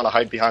people. I don't want to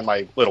hide behind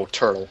my little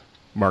turtle.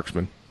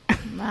 Marksman.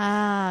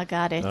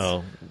 Got it.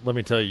 Oh, let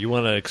me tell you, you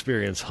want to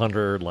experience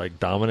hunter like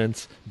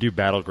dominance? Do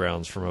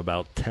Battlegrounds from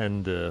about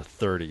 10 to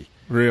 30.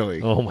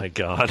 Really? Oh my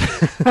god!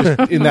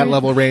 Just in that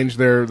level range,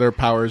 their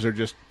powers are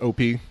just OP.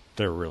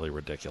 They're really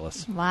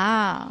ridiculous.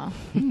 Wow.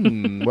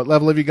 What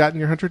level have you gotten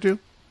your hunter to?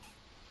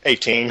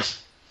 18.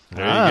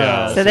 There you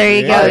go. So there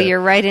you go.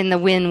 You're right in the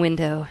win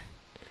window.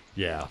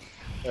 Yeah.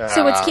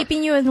 So what's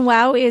keeping you in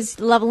WoW is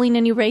leveling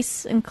a new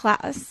race and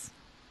class?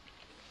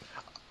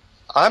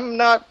 I'm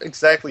not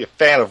exactly a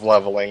fan of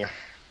leveling.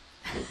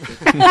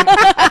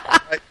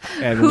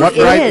 And Who what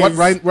is?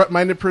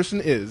 right-minded person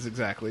is,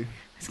 exactly. I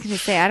was going to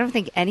say, I don't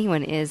think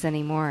anyone is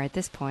anymore at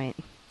this point.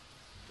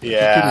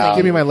 Yeah.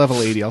 Give me my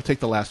level 80. I'll take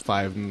the last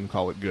 5 and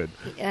call it good.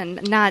 And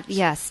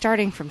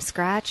starting from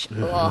scratch.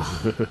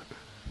 Ugh.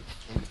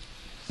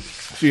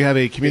 So you have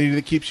a community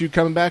that keeps you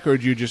coming back, or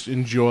do you just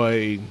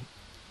enjoy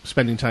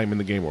spending time in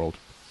the game world?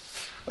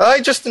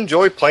 I just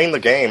enjoy playing the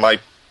game. I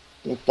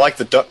like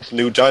the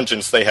new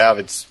dungeons they have.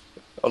 It's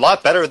a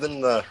lot better than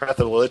the Wrath of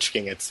the Lich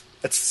King. It's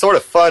sort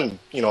of fun,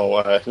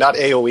 not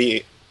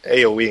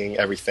AoEing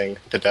everything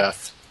to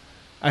death.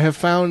 I have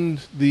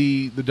found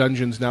the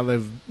dungeons, now that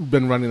I've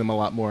been running them a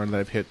lot more and that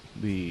I've hit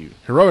the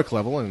heroic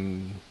level,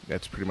 and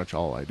that's pretty much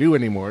all I do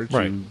anymore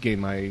to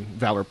gain my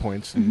valor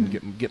points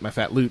and get my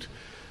fat loot.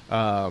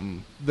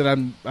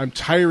 that I'm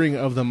tiring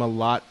of them a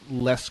lot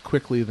less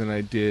quickly than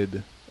I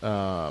did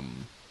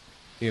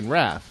in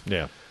Wrath.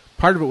 Yeah.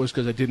 Part of it was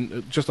because I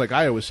didn't, just like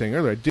I was saying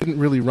earlier, I didn't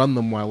really run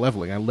them while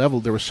leveling.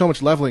 There was so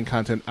much leveling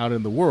content out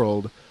in the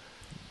world,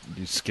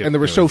 and there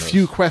were so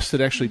few quests that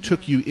actually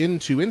took you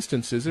into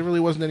instances, there really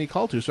wasn't any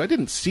call to. So I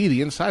didn't see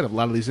the inside of a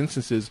lot of these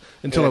instances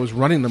until I was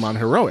running them on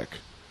Heroic.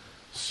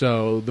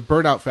 So the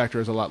burnout factor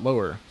is a lot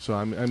lower. So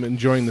I'm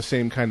enjoying the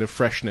same kind of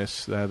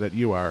freshness that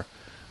you are.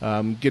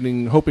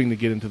 Hoping to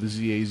get into the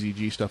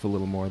ZAZG stuff a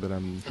little more, that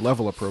I'm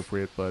level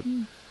appropriate, but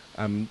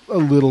I'm a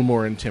little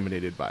more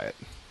intimidated by it.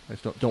 I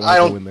just don't want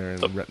to go in there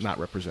and not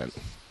represent.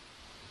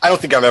 I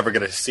don't think I'm ever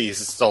going to see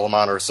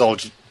Solomon or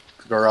Soldier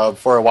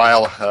for a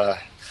while.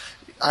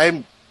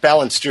 I'm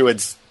balanced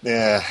druids.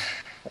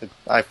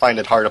 I find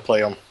it hard to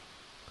play them.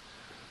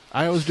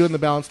 I was doing the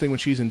balance thing when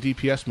she's in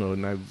DPS mode,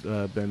 and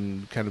I've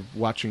been kind of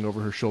watching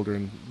over her shoulder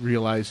and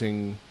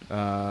realizing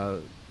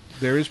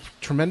there is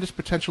tremendous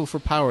potential for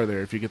power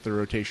there if you get the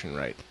rotation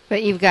right.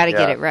 But you've got to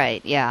get it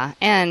right, yeah.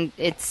 And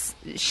it's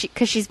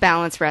because she's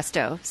balanced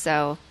resto,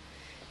 so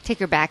take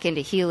her back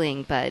into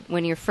healing. But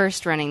when you're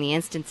first running the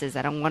instances,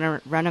 I don't want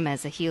to run them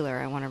as a healer.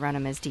 I want to run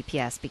them as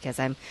DPS because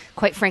I'm,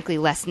 quite frankly,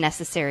 less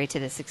necessary to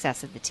the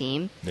success of the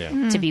team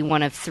to be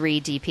one of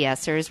 3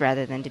 DPSers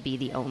rather than to be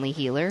the only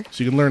healer.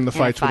 So you can learn the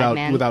fights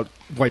without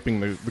wiping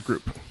the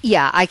group.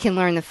 Yeah, I can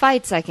learn the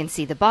fights. I can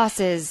see the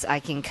bosses.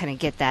 I can kind of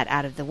get that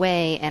out of the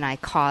way, and I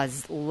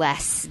cause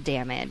less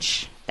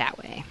damage that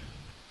way.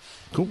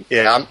 Cool.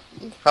 Yeah,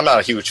 I'm not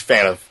a huge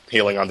fan of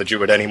healing on the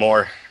druid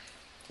anymore.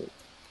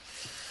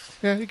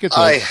 Yeah, it gets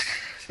old.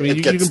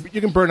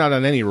 You can burn out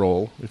on any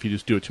roll if you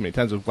just do it too many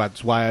times.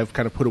 That's why I've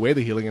kind of put away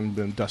the healing and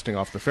been dusting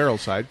off the feral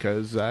side,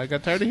 because I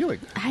got tired of healing.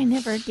 I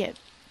never get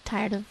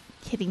tired of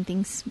hitting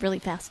things really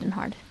fast and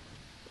hard.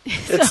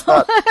 It's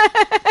not.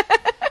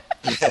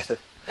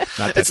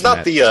 It's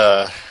not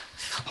the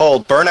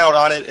whole burnout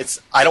on it.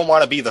 I don't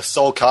want to be the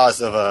sole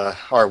cause of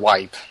our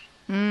wipe.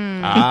 Or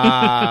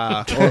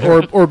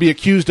be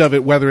accused of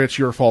it, whether it's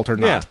your fault or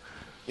not.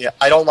 Yeah,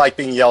 I don't like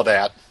being yelled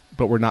at.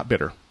 But we're not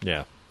bitter.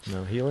 Yeah.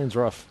 No, healing's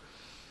rough.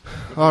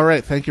 All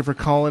right, thank you for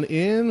calling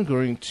in.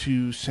 Going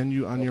to send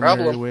you on your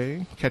merry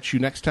way. Catch you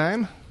next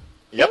time.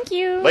 Yep. Thank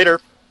you.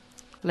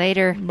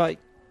 Later. Bye.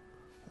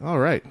 All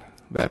right.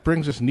 That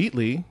brings us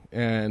neatly,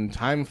 and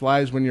time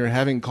flies when you're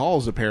having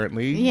calls,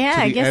 apparently. Yeah, to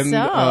the I guess end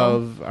so.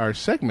 of our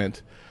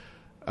segment.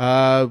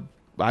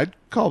 I'd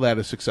call that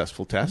a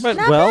successful test. Not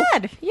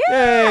bad.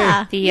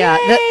 Yeah.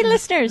 The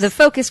listeners. The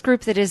focus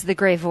group that is the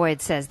Grey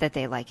Void says that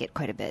they like it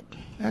quite a bit.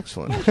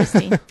 Excellent.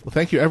 Interesting. Well,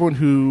 thank you, everyone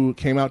who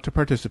came out to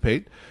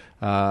participate.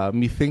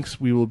 Methinks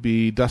we will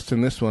be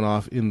dusting this one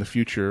off in the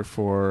future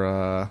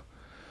for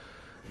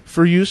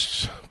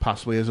use,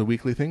 possibly as a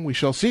weekly thing. We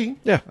shall see.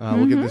 Yeah.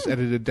 We'll get this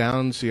edited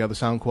down, see how the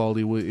sound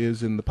quality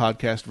is in the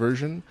podcast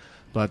version.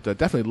 But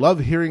definitely love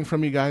hearing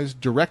from you guys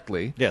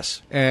directly.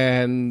 Yes.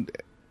 And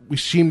we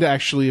seem to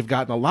actually have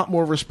gotten a lot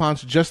more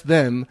response just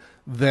then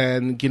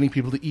than getting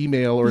people to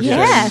email or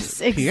send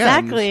PMs.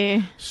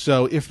 Exactly.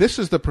 So if this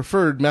is the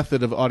preferred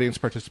method of audience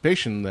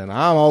participation, then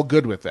I'm all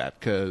good with that,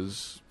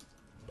 because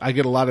I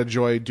get a lot of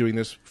joy doing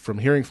this from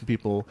hearing from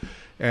people,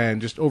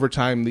 and just over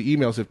time the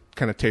emails have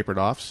kind of tapered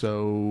off.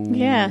 So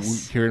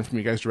hearing from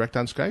you guys direct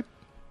on Skype,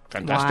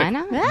 fantastic. Why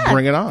not? Yeah,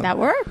 bring it on. That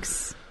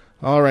works.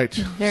 All right.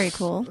 Very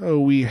cool.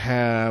 So we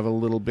have a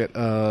little bit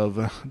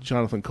of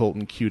Jonathan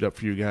Colton queued up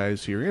for you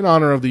guys here in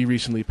honor of the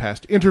recently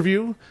passed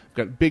interview. We've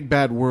got Big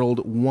Bad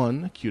World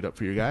 1 queued up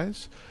for you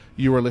guys.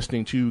 You are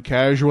listening to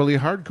Casually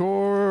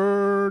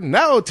Hardcore,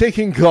 now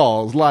taking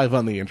calls live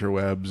on the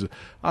interwebs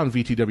on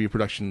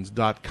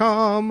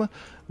VTWProductions.com.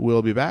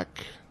 We'll be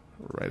back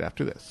right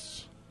after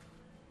this.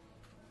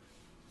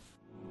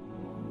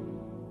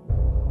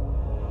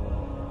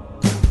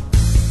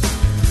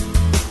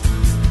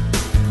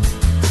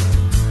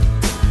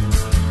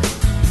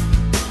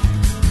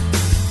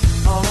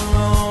 All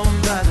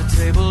alone by the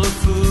table of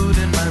food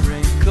in my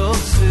raincoat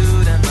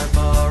suit and my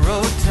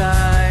borrowed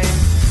tie,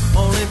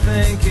 only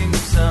thinking of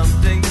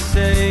something to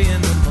say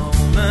in the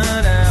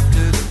moment after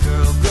the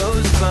girl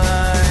goes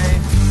by.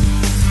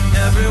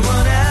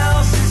 Everyone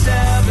else is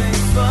having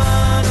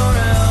fun or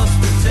else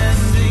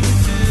pretending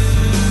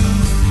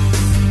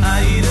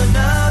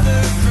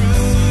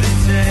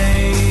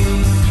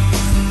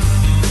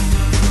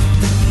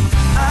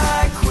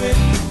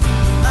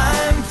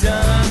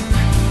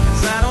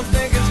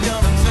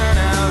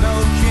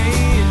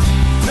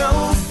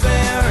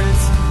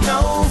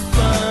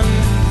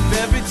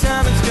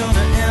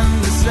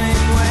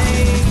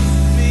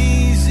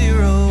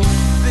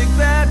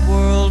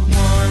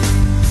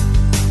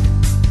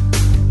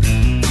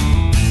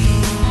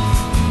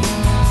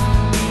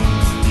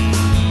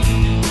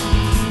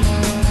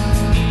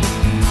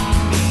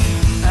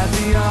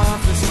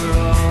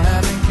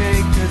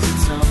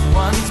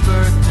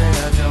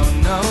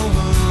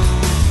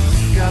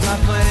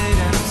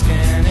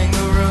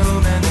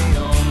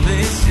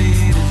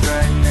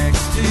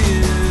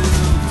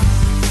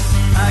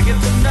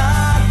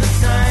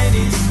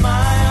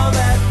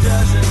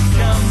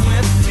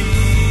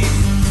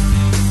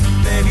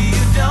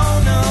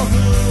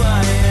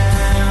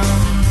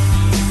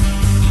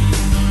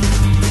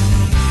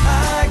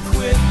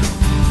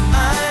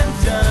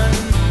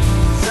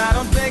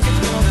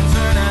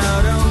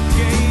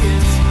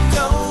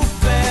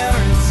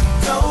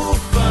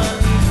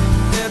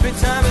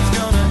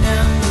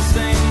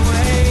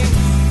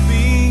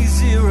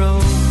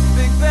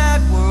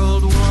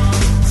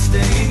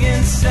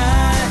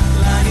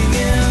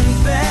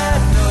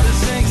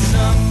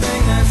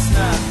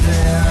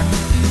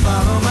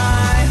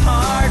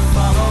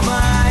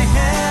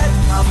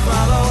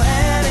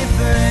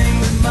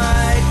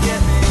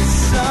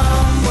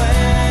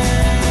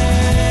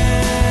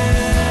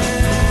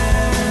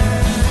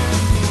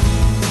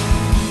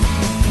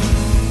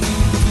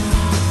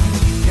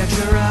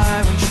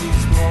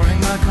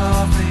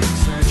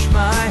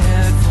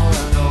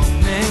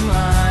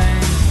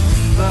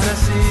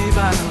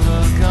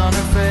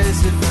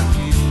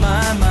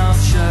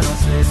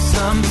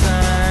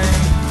sometime.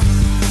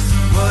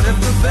 What if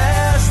the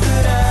best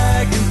that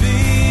I can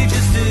be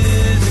just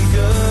isn't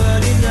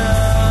good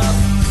enough?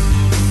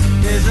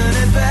 Isn't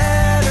it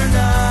better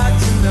not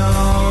to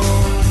know?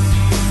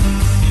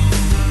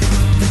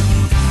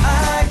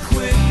 I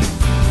quit,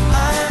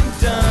 I'm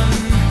done,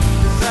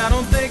 'cause I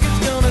don't think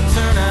it's gonna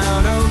turn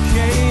out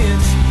okay.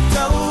 It's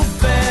no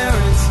fair,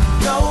 it's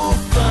no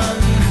fun.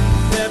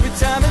 Every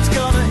time it's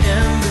gonna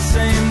end the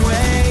same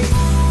way.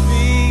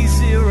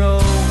 V0,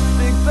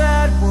 Big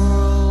Bad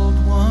World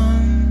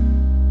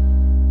 1.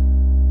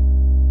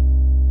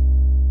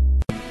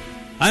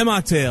 I'm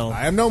Octale.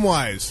 I am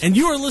Gnomewise. And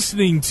you are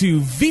listening to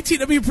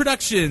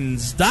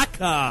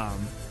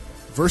VTWProductions.com.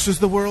 Versus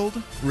the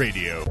World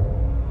Radio.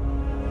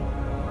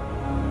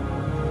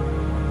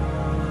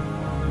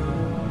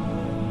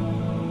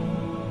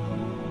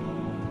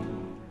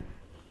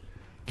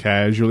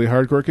 Casually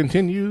Hardcore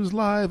continues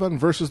live on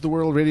Versus the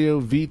World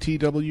Radio,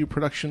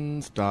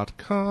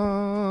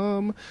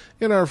 VTWProductions.com.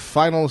 In our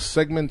final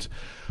segment,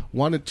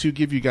 wanted to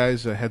give you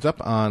guys a heads up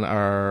on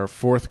our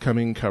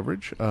forthcoming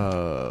coverage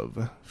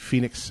of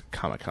Phoenix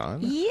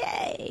Comic-Con.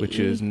 Yay! Which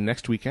is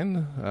next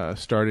weekend,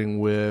 starting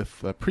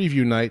with a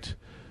preview night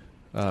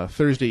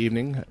Thursday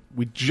evening.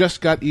 We just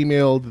got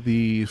emailed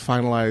the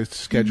finalized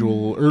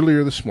schedule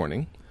earlier this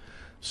morning,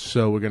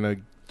 so we're going to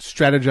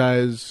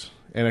strategize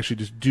and actually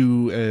just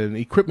do an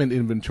equipment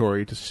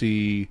inventory to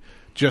see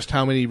just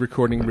how many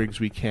recording rigs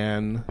we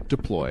can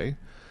deploy.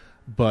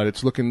 But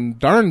it's looking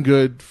darn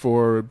good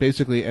for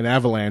basically an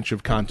avalanche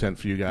of content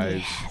for you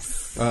guys.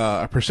 Yes.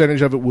 A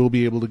percentage of it will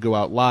be able to go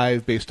out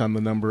live based on the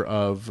number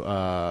of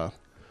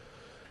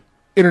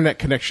internet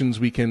connections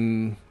we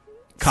can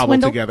cobble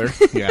together.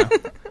 Yeah.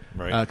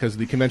 Right. Because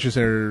the convention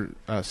center,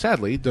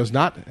 sadly, does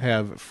not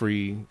have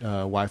free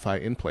Wi-Fi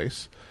in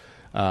place.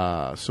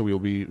 So we'll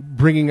be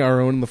bringing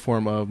our own in the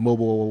form of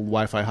mobile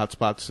Wi-Fi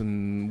hotspots,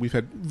 and we've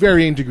had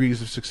varying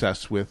degrees of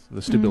success with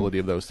the stability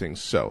of those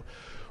things. So,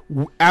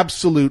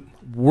 absolute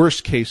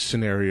worst case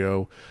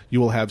scenario,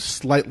 you will have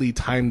slightly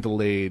time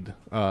delayed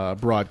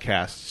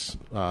broadcasts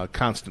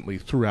constantly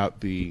throughout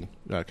the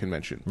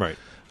convention. Right.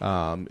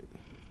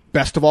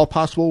 Best of all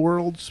possible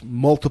worlds,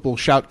 multiple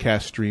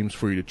shoutcast streams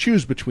for you to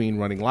choose between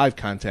running live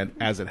content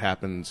as it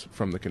happens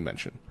from the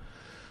convention.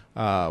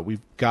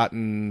 We've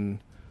gotten...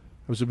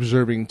 I was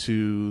observing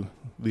to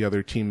the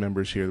other team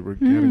members here that we're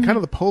having kind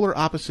of the polar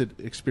opposite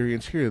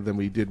experience here than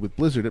we did with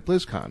Blizzard at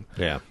BlizzCon.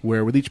 Yeah.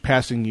 Where with each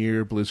passing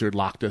year, Blizzard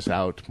locked us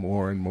out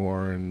more and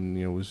more,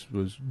 and was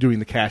doing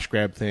the cash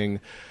grab thing.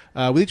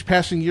 With each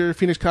passing year,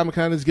 Phoenix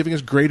Comic-Con is giving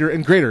us greater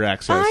and greater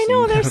access. I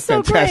know, and they're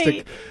so fantastic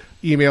great.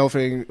 Email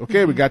saying,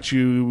 okay, we got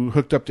you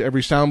hooked up to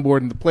every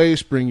soundboard in the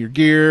place. Bring your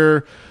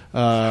gear.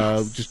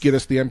 Just get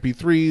us the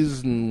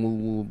MP3s,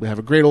 and we'll have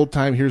a great old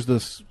time. Here's the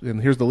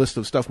list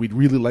of stuff we'd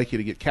really like you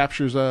to get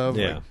captures of.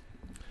 Yeah. Like,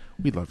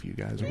 we love you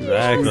guys.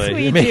 Exactly.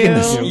 We Making do.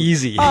 this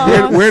easy.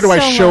 Where do I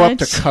so show up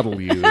much. to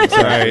cuddle you?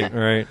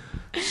 Right.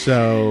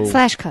 So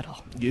 /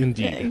 cuddle.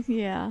 Indeed.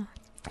 Yeah.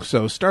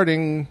 So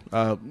starting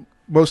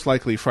most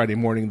likely Friday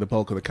morning, the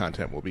bulk of the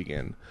content will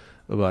begin.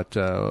 But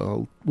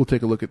we'll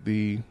take a look at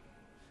the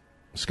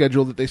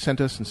schedule that they sent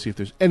us and see if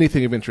there's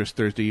anything of interest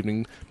Thursday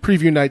evening.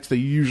 Preview nights, they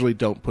usually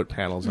don't put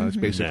panels on. It's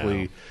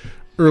basically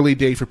early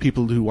day for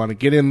people who want to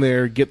get in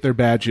there, get their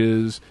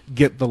badges,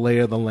 get the lay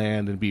of the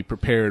land, and be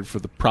prepared for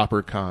the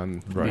proper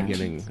con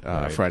beginning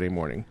Friday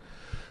morning.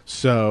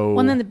 So,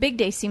 Well, then the big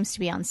day seems to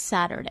be on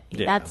Saturday.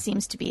 Yeah. That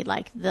seems to be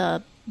like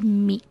the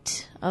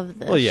meat of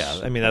the Well,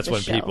 yeah. I mean, that's the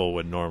when show. people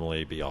would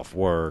normally be off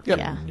work. Yep.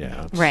 And,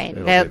 yeah. Right.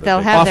 it'll They'll be the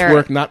big- have off their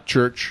work, not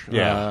church.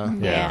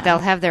 Yeah. They'll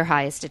have their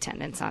highest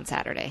attendance on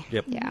Saturday.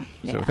 Yep. Yeah.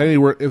 So if any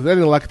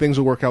luck, things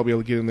will work out. We'll be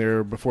able to get in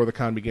there before the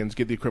con begins,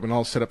 get the equipment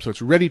all set up so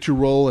it's ready to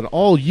roll, and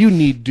all you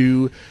need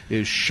to do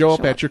is show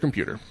up at your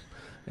computer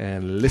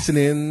and listen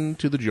in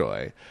to the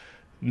joy.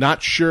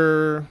 Not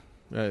sure,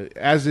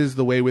 as is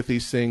the way with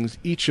these things,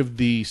 each of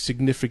the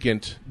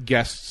significant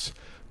guests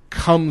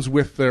comes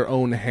with their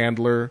own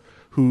handler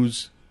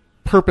whose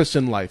purpose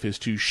in life is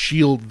to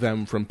shield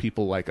them from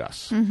people like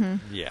us.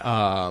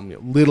 Yeah.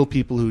 Little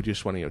people who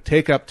just want to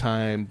take up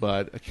time,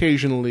 but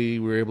occasionally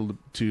we're able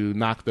to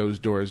knock those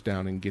doors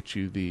down and get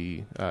you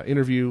the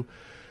interview.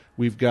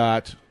 We've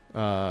got...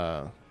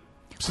 Will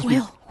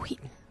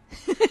Wheaton.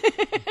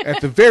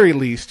 at the very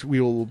least,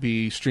 we will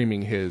be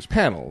streaming his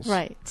panels.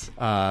 Right.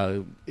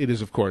 It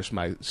is, of course,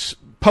 my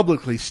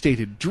publicly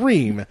stated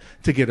dream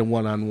to get a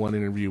one-on-one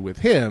interview with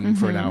him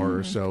for an hour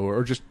or so,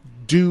 or just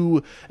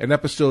do an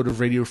episode of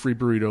Radio Free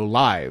Burrito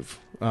live.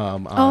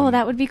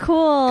 That would be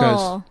cool.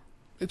 Because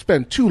it's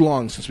been too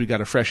long since we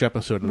got a fresh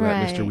episode of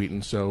that, Mr.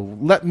 Wheaton. So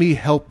let me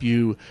help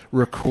you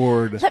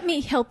record. Let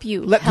me help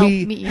you. Let help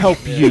me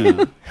help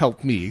you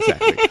help me,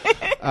 exactly.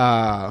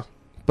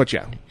 But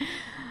yeah.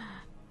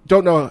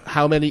 Don't know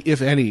how many,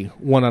 if any,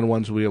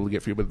 one-on-ones we'll be able to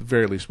get for you, but at the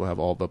very least we'll have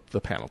all the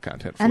panel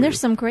content for you. And there's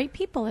some great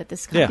people at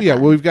this Yeah, conference.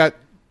 well, we've got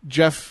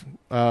Jeff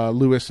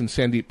Lewis and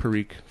Sandeep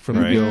Parikh from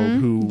the Guild,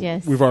 who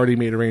we've already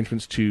made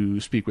arrangements to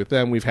speak with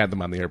them. We've had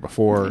them on the air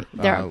before.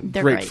 They're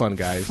great great. fun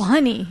guys.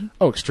 Funny.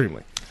 Oh,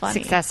 extremely.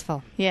 funny.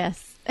 Successful.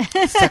 Yes.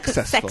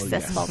 Successful.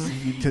 Successful.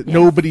 Yes.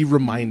 Nobody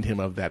remind him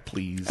of that,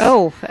 please.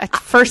 Oh,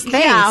 first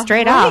thing,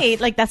 straight right.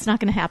 off. Like, that's not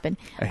going to happen.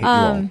 I hate you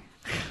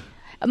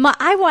all.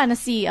 I want to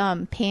see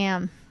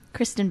Pam,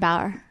 Kristen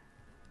Bauer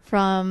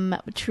from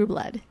True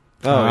Blood.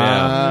 Oh,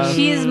 yeah.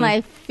 She is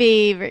my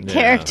favorite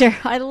character.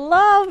 I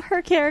love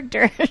her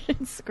character.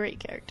 It's a great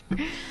character.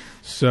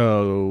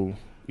 So,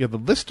 yeah, the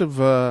list of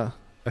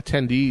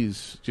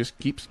attendees just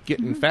keeps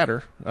getting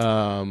fatter.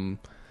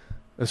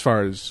 As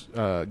far as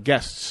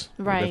guests,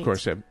 Right. of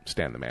course,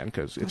 Stan the Man,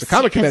 because it's a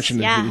comic convention.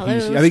 Yeah, I hello,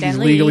 think Stan he's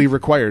Lee. legally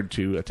required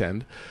to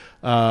attend.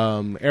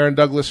 Aaron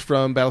Douglas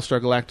from Battlestar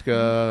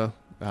Galactica,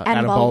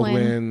 Adam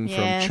Baldwin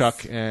yes. from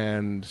Chuck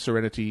and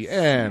Serenity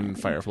and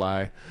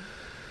Firefly.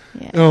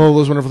 Yeah. All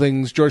those wonderful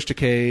things. George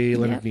Takei,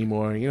 Leonard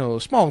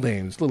Nimoy, small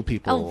names, little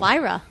people.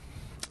 Elvira.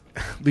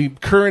 The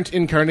current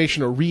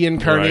incarnation or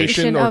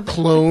reincarnation Right. or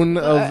clone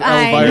of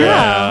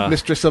Elvira,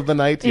 Mistress of the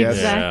Night. Yes,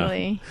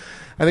 Exactly.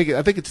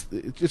 I think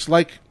it's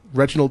like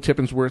Reginald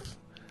Tippensworth.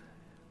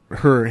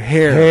 Her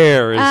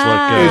hair is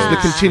the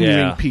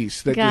continuing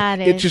piece. That Got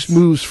it just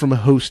moves from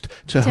host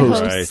to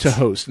host host. to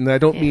host, and I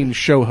don't mean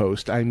show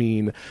host. I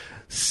mean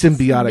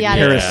symbiotic,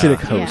 parasitic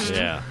host.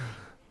 Yeah.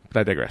 But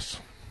I digress.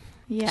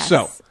 Yes.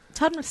 So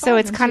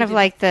it's kind of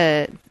like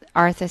the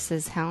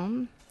Arthas's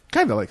helm.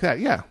 Kind of like that,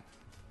 yeah.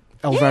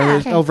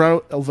 Yeah.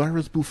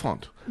 Elvira's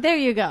Bouffant. There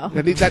you go.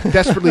 That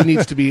desperately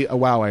needs to be a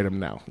WoW item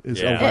now.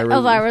 Is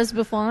Elvira's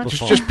Bouffant.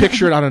 Just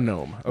picture it on a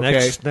gnome.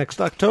 Okay. Next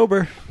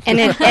October. And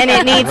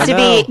it needs to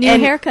be New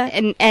haircut.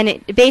 and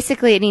it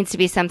basically it needs to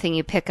be something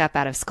you pick up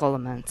out of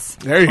Skullimounts.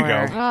 There you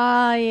go.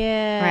 Oh,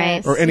 yeah.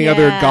 Right. Or any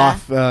other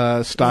goth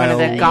style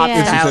One of the goth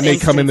instance style that may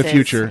come in the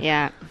instances. future.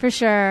 Yeah. For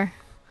sure.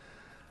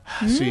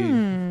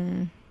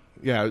 See,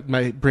 yeah,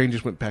 my brain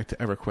just went back to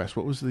EverQuest.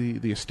 What was the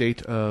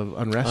estate of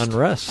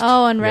Unrest?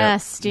 Oh,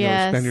 Unrest,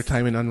 yes. Spend your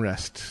time in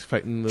Unrest,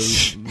 fighting the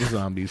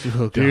zombies.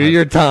 Oh, God. Do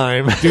your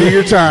time. Do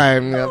your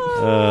time. Yep.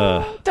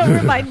 Don't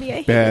remind me. I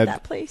hated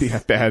that place. Yeah,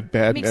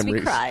 bad Makes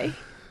memories. me cry.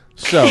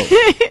 So,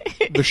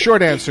 the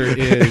short answer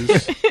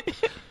is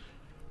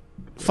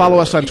follow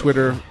us on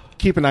Twitter.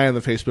 Keep an eye on the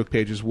Facebook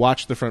pages.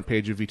 Watch the front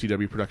page of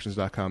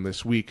VTWProductions.com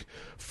this week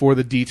for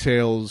the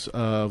details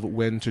of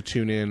when to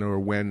tune in or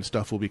when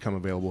stuff will become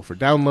available for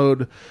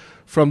download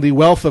from the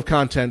wealth of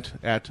content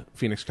at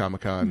Phoenix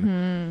Comic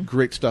Con.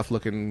 Great stuff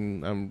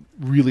looking. I'm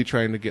really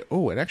trying to get...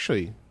 Oh, and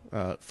actually,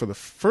 for the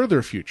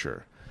further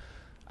future,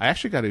 I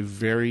actually got a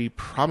very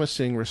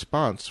promising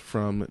response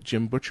from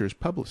Jim Butcher's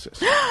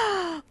publicist.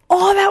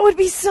 Oh, that would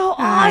be so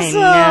I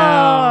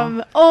awesome.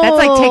 know. Oh, That's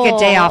like take a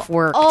day off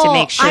work to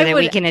make sure I that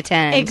we can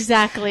attend.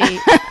 Exactly.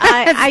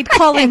 I'd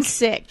call in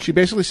sick. She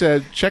basically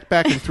said, check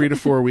back in 3 to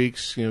 4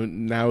 weeks.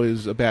 Now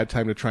is a bad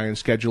time to try and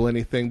schedule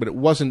anything. But it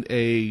wasn't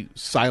a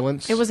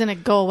silence. It wasn't a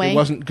go away. It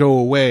wasn't go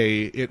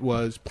away. It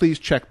was, please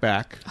check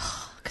back.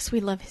 Because we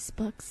love his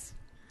books.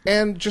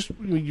 And just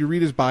you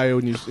read his bio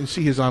and you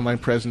see his online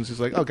presence. It's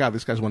like, oh, God,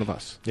 this guy's one of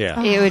us. Yeah.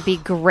 It would be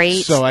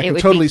great. So I it can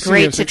would totally be see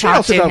great him to say, talk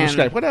I'll sit to down him. with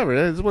Skype.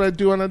 Whatever. That's what I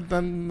do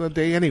on the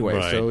day anyway.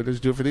 Right. So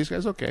just do it for these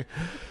guys. Okay.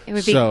 It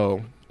would be.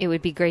 It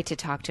would be great to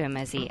talk to him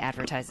as he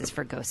advertises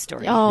for Ghost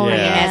Story. Oh, I mean,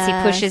 yes. as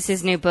he pushes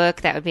his new book,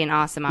 that would be an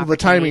awesome Well,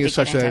 opportunity. the timing to is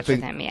such get in that I touch with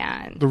think him.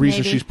 Yeah. the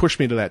reason Maybe. she's pushed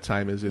me to that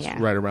time is it's Yeah.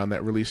 right around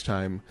that release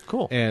time.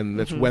 Cool. And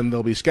that's when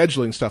they'll be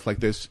scheduling stuff like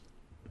this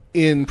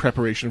in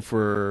preparation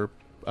for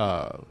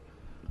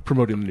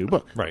promoting the new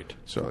book. Right.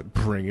 So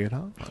bring it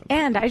on.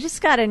 And I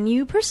just got a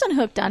new person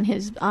hooked on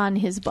his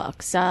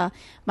books.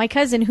 My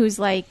cousin, who's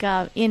like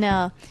in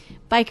a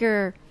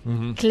biker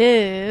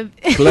club.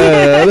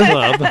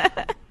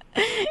 Club.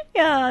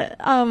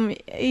 Yeah,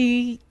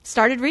 he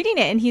started reading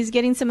it, and he's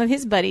getting some of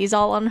his buddies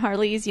all on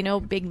Harleys,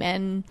 big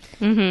men,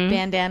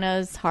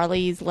 bandanas,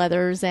 Harleys,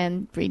 leathers,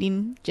 and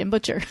reading Jim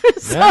Butcher.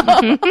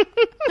 So,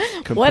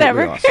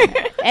 whatever. Awesome.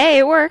 Hey,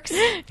 it works.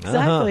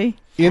 Exactly.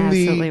 In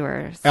Absolutely the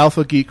works.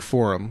 Alpha Geek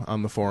forum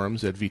on the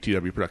forums at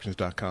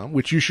VTWProductions.com,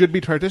 which you should be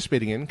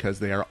participating in because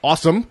they are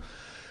awesome.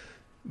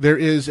 There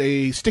is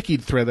a sticky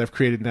thread that I've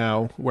created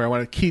now where I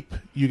want to keep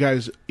you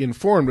guys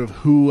informed of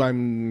who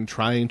I'm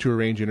trying to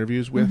arrange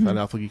interviews with on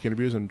Alpha Geek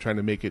Interviews. I'm trying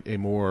to make it a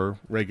more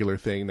regular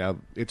thing. Now,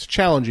 it's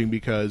challenging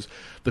because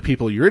the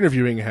people you're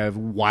interviewing have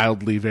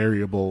wildly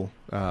variable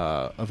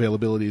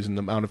availabilities and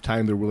the amount of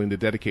time they're willing to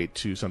dedicate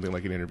to something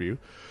like an interview.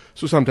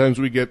 So sometimes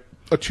we get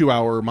a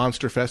 2-hour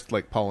monster fest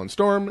like Paul and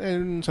Storm,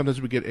 and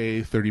sometimes we get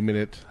a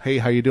 30-minute, hey,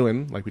 how you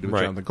doing, like we do with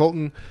Right. Jonathan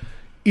Colton.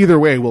 Either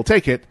way, we'll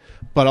take it.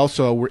 But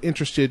also, we're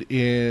interested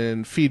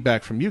in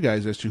feedback from you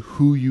guys as to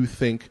who you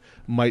think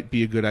might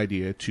be a good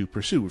idea to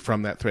pursue.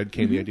 From that thread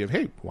came the idea of,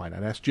 hey, why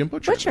not ask Jim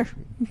Butcher?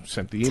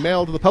 Sent the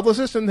email to the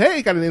publicist, and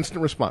hey, got an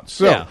instant response.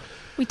 So, Yeah.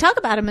 We talk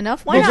about him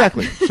enough. Why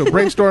exactly. not? So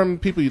brainstorm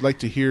people you'd like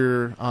to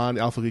hear on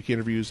Alpha Geek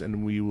Interviews,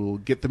 and we will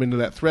get them into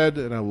that thread,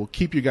 and I will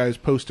keep you guys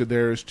posted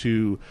there as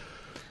to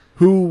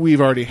who we've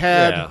already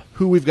had, Yeah.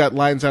 who we've got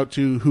lines out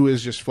to, who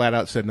is just flat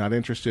out said not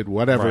interested,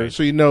 whatever. Right.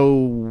 So you know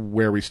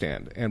where we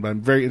stand. And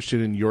I'm very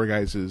interested in your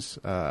guys'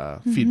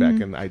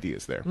 feedback and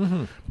ideas there.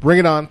 Mhm. Bring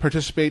it on,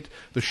 participate.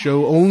 The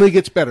show only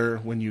gets better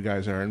when you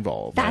guys are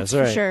involved. That's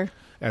for sure.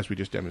 As we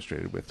just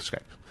demonstrated with Skype.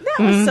 That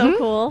was so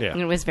cool. Yeah.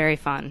 It was very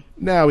fun.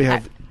 Now we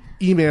have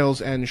emails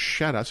and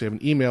shout-outs. We have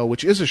an email,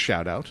 which is a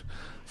shout-out,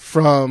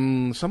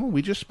 from someone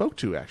we just spoke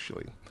to,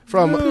 actually.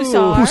 From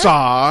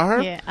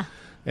Pusar. Yeah.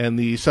 And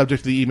the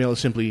subject of the email is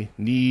simply,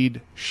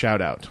 need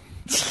shout-out.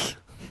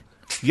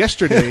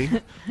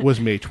 Yesterday was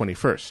May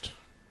 21st.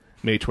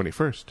 May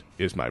 21st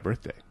is my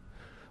birthday.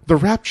 The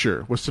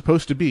rapture was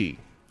supposed to be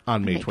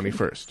on May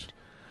 21st.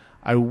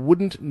 I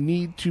wouldn't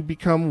need to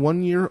become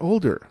 1 year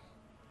older.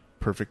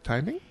 Perfect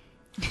timing?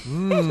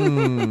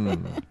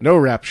 No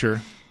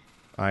rapture.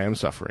 I am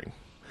suffering.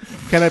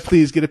 Can I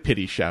please get a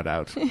pity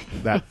shout-out?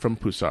 That from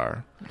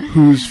Pusar.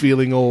 Who's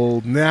feeling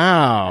old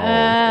now?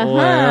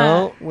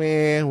 Well,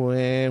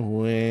 I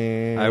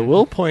I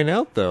will point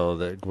out, though,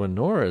 that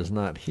Gwenora is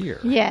not here.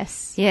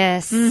 Yes.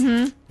 Yes.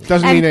 Mm-hmm.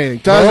 Doesn't And- mean anything.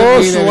 Doesn't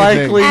Most mean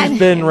anything. likely And-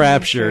 been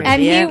raptured.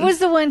 And Yeah. he was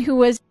the one who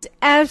was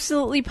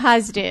absolutely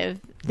positive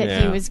that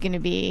he Yeah. was going to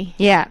be.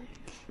 Yeah.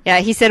 Yeah,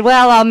 he said,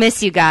 well, I'll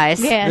miss you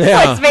guys. Yes.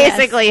 Yeah. That's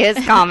basically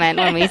his comment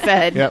when we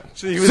said. Yep.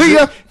 So he was, See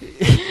ya!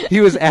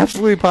 he was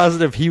absolutely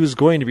positive he was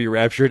going to be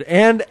raptured,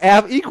 and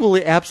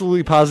equally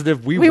absolutely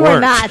positive we We weren't. were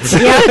not.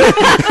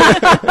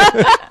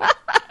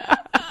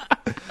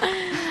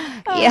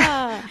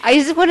 Yeah.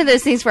 It's just one of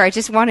those things where I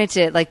just wanted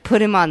to like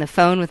put him on the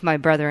phone with my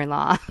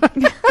brother-in-law.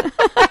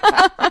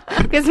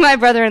 Because my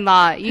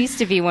brother-in-law used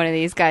to be one of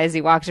these guys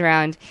who walked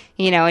around,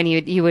 and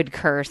you would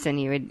curse and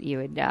you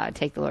would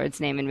take the Lord's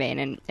name in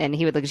vain, and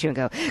he would look at you and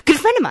go, "Good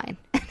friend of mine."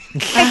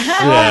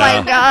 Oh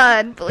my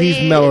God, please.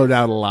 He's mellowed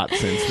out a lot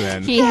since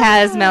then. He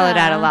has mellowed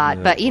out a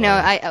lot, but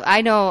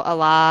I know a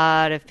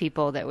lot of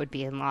people that would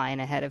be in line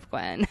ahead of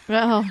Gwen.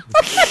 Oh.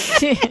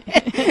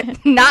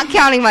 Not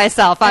counting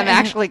myself, I'm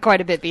actually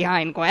quite a bit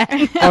behind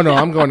Gwen. Oh, no,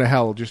 I'm going to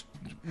hell. Just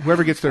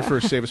whoever gets there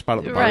first, save a spot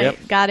at the bar. Right.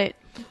 Yep. Got it.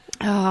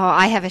 Oh,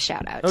 I have a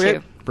shout out Okay.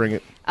 too. Bring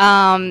it.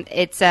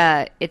 It's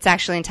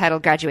actually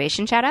entitled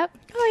Graduation Shout Out.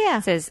 Oh yeah.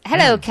 It says,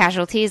 "Hello,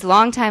 Casualties,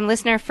 long-time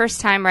listener,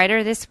 first-time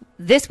writer.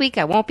 This week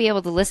I won't be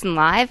able to listen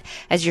live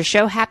as your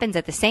show happens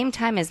at the same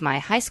time as my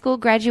high school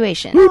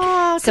graduation.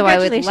 Oh, so I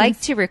would congratulations.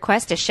 like to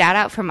request a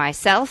shout-out for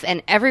myself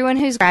and everyone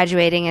who's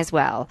graduating as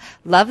well.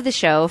 Love the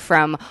show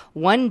from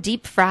One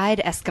Deep Fried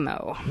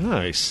Eskimo."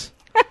 Nice.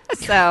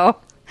 So,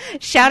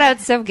 shout-out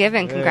so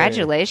given.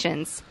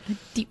 Congratulations.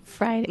 Deep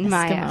fried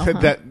Maya.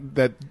 Eskimo.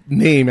 That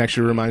name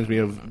actually reminds me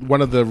of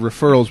one of the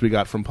referrals we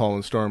got from Paul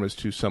and Storm as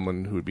to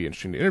someone who would be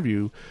interesting to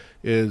interview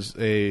is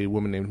a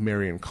woman named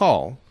Marion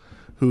Call,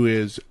 who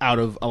is out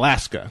of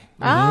Alaska.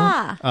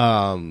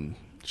 Ah.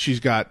 She's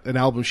got an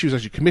album. She was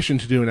actually commissioned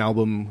to do an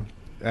album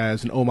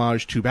as an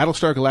homage to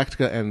Battlestar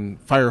Galactica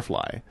and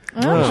Firefly.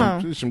 Oh.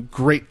 There's some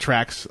great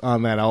tracks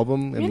on that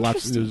album, and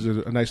there's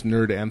a nice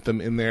nerd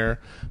anthem in there.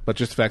 But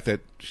just the fact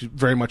that she's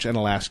very much an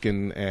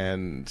Alaskan,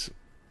 and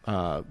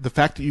the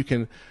fact that you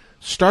can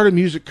start a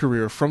music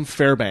career from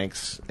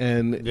Fairbanks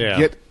and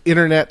get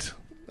internet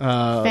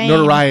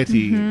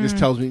notoriety just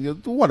tells me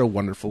what a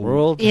wonderful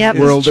world that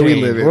we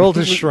live in. World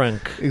has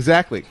shrunk.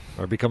 Exactly.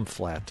 Or become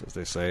flat, as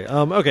they say.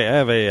 Okay, I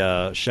have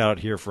a shout out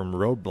here from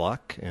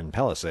Roadblock in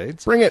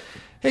Palisades. Bring it.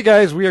 Hey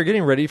guys, we are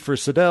getting ready for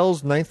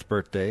Sidel's 9th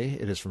birthday.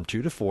 It is from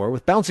 2 to 4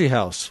 with Bouncy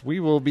House. We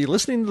will be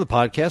listening to the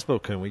podcast,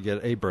 but can we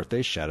get a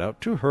birthday shout out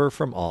to her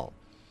from all?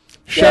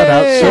 Shout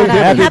out. So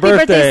Happy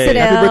birthday.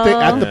 Sidel. Happy birthday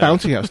at the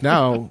Bouncy House.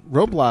 Now,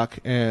 Roadblock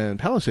and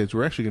Palisades,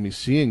 we're actually going to be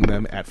seeing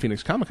them at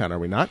Phoenix Comic Con, are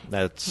we not?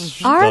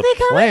 That's Are the they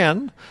coming?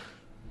 plan.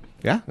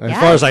 Yeah. As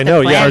far as I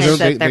know, plan yeah. is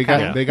that They they're got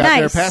coming. their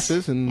Nice.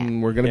 passes,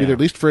 and we're going to be there at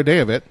least for a day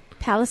of it.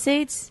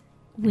 Palisades.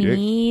 We Yeah.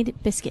 need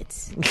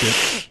biscuits.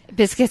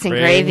 Biscuits and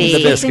Bring gravy.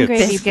 the biscuits.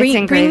 Biscuits Bring,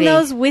 and bring gravy.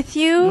 those with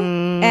you,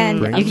 and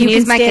Bring you them. can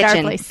use my stay at our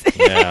kitchen. place.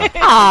 Yeah.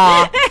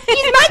 Aw,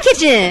 use my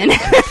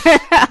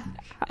kitchen.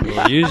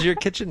 We'll use your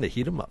kitchen to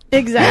heat them up.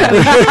 Exactly.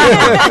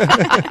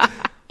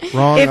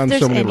 Wrong If on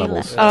there's so many any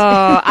levels. left.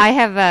 Oh, I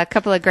have a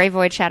couple of Grey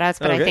Void shout-outs,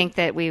 but Okay. I think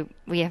that we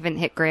haven't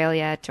hit Grail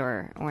yet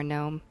or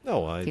Gnome.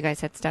 No, You guys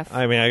had stuff?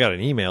 I mean, I got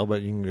an email,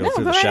 but you can go No,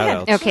 through go the right shout ahead.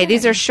 outs. Okay,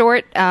 these are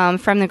short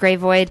from the Grey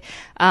Void.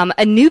 A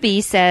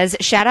newbie says,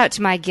 shout out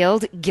to my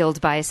guild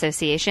by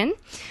association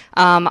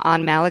on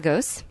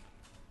Malagos.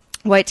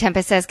 White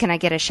Tempest says, can I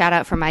get a shout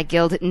out for my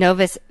guild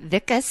Novus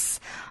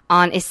Vicus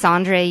on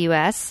Isandre,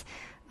 US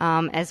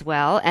as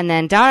well. And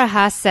then Dara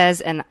Haas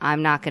says, and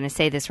I'm not going to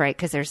say this right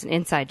because there's an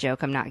inside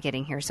joke I'm not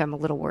getting here, so I'm a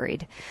little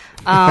worried.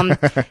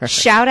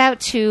 Shout out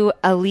to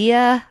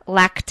Alia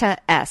Lacta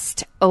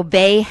Est.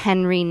 Obey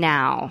Henry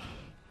now.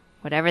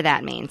 Whatever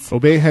that means.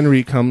 Obey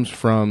Henry comes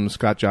from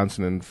Scott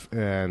Johnson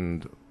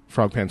and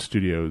Frog Pants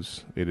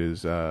Studios. It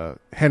is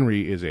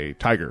Henry is a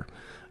tiger.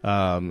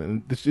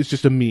 And it's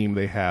just a meme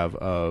they have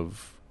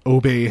of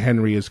Obey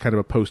Henry as kind of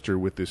a poster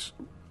with this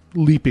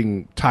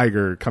leaping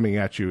tiger coming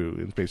at you.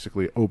 It's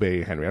basically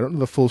Obey Henry. I don't know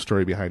the full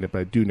story behind it, but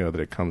I do know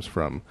that it comes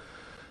from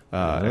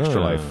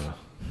Extra Life.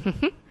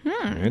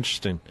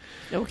 Interesting.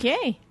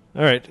 Okay.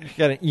 All right,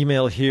 got an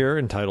email here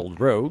entitled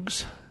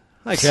Rogues.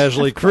 Hi,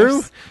 Casually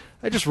Crew.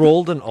 I just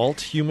rolled an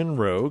alt-human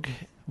rogue.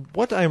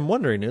 What I'm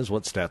wondering is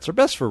what stats are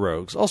best for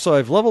rogues. Also,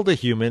 I've leveled a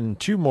human and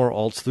 2 more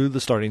alts through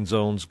the starting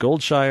zones,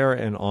 Goldshire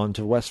and on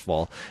to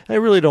Westfall. I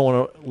really don't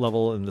want to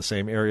level in the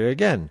same area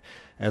again,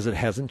 as it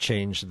hasn't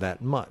changed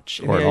that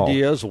much. Any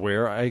ideas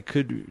where I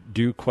could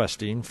do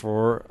questing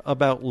for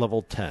about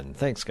level 10?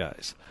 Thanks,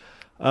 guys.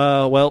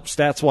 Well,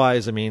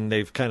 stats-wise, I mean,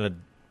 they've kind of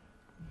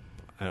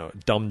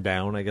dumbed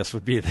down, I guess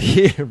would be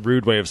the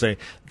rude way of saying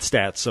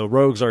stats. So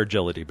rogues are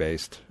agility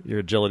based. Your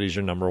agility is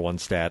your number 1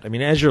 stat. I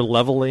mean, as you're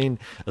leveling,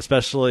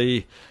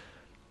 especially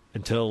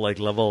until like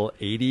level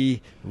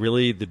 80,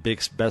 really the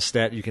best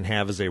stat you can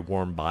have is a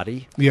warm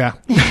body. Yeah.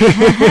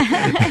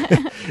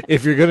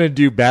 If you're going to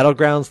do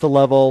battlegrounds to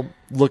level,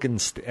 look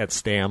at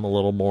stam a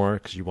little more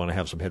because you want to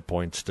have some hit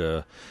points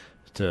to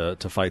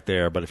fight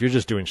there. But if you're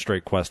just doing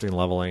straight questing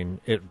leveling,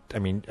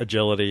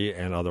 agility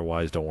and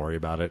otherwise, don't worry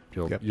about it.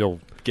 You'll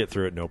get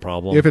through it no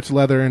problem. If it's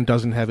leather and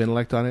doesn't have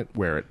intellect on it,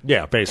 wear it.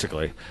 Yeah,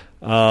 basically.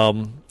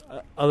 Other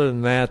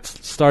than that,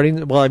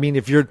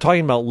 if you're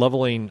talking about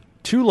leveling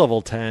to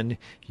level 10,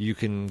 you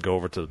can go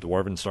over to the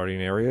Dwarven starting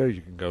area.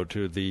 You can go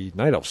to the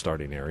Night Elf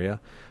starting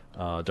area,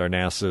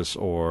 Darnassus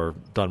or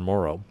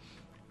Dunmorrow.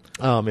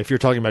 If you're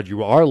talking about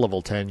you are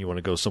level 10, you want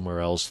to go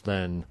somewhere else,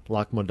 then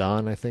Loch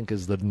Modan, I think,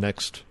 is the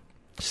next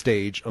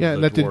stage of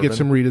and that did get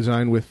some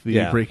redesign with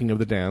the breaking of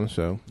the dam.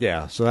 So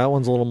that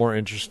one's a little more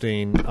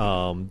interesting.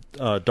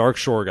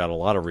 Darkshore got a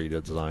lot of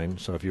redesign,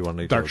 so if you want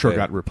to Darkshore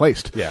got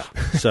replaced. Yeah,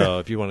 so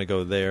if you want to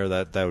go there,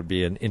 that would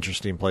be an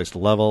interesting place to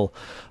level.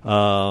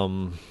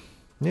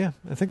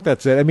 I think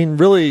that's it. I mean,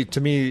 really, to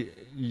me,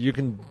 you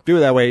can do it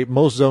that way.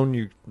 Most zones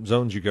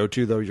you go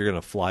to, though, you're going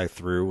to fly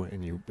through,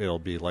 and it'll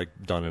be like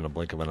done in a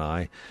blink of an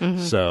eye.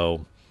 Mm-hmm.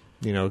 So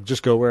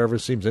just go wherever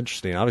seems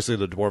interesting. Obviously,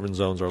 the Dwarven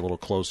zones are a little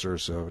closer,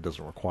 so it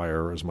doesn't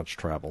require as much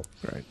travel.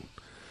 Right.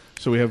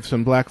 So we have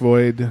some Black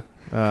Void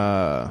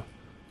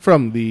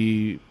from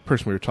the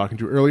person we were talking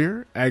to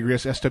earlier,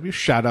 Agrius SW.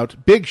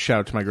 Big shout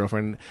out to my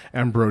girlfriend,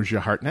 Ambrosia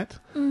Hartnett.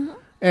 Mm-hmm.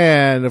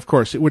 And, of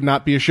course, it would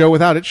not be a show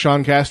without it.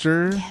 Sean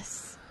Caster.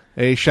 Yes.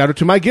 A shout out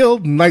to my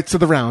guild, Knights of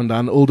the Round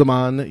on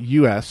Uldaman,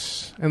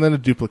 US. And then a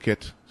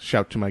duplicate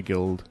shout to my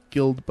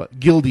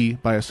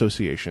Guildy by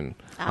association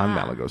on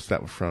Malagos.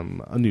 That was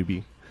from a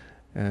newbie,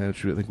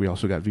 which I think we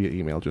also got via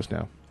email just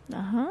now.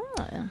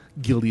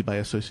 Guildy by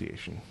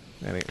association.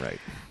 That ain't right.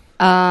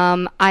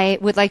 I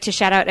would like to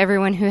shout out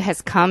everyone who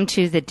has come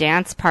to the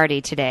dance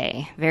party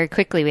today. Very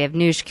quickly, we have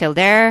Noosh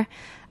Kildare,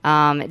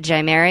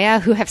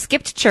 Jaimeria, who have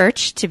skipped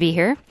church to be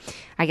here.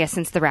 I guess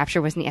since the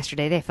rapture wasn't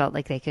yesterday, they felt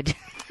like they could.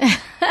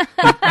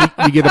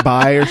 you get a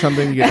bye or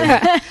something?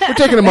 We're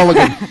taking a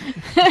mulligan.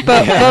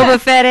 Boba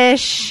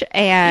Fetish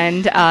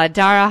and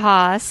Dara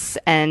Haas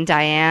and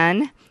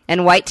Diane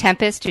and White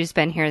Tempest, who's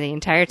been here the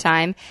entire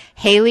time.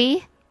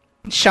 Haley,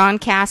 Sean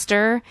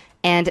Caster,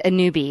 and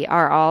Anubi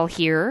are all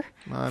here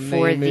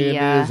for the.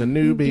 Is a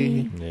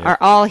newbie. Yeah. Are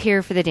all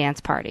here for the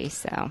dance party.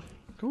 So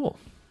cool.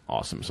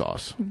 Awesome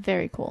sauce.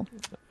 Very cool.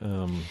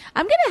 I'm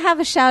going to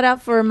have a shout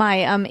out for my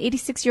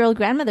 86-year-old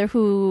grandmother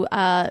who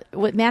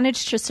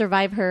managed to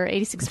survive her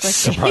 86th birthday.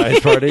 Surprise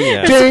party,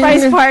 yeah.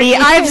 Surprise party. The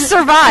I've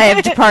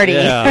survived party.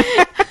 Yeah.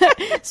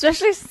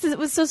 Especially since it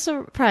was a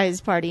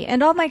surprise party.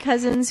 And all my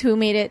cousins who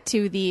made it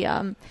to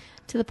the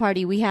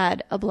party, we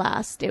had a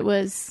blast. It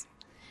was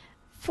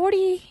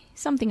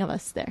 40-something of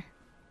us there.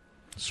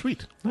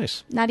 Sweet.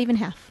 Nice. Not even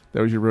half.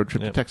 That was your road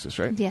trip to Texas,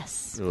 right?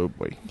 Yes. Oh,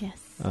 boy. Yes.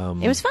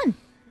 It was fun.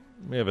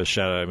 We have a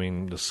shout out. I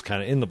mean, this is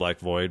kind of in the Black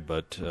Void,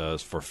 but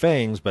for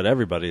Fangs, but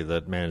everybody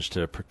that managed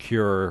to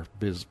procure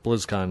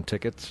BlizzCon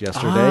tickets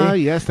yesterday.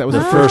 Yes, that was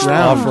the first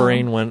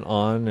offering went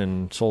on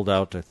and sold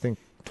out. I think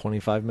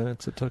 25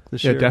 minutes it took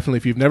this year. Yeah, definitely.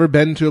 If you've never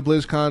been to a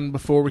BlizzCon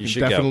before, we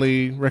can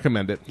definitely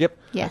recommend it. Yep.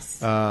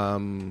 Yes.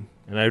 And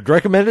I'd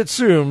recommend it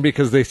soon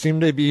because they seem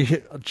to be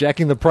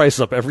jacking the price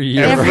up every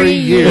year. Every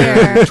year.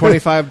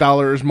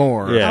 $25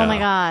 more. Yeah. Oh my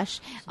gosh!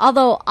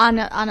 Although on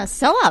a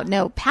sellout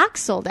note,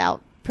 PAX sold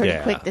out pretty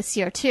quick this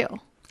year too.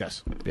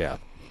 Yes. Yeah.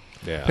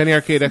 Penny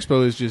Arcade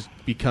Expo is just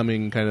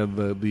becoming kind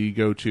of the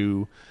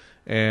go-to.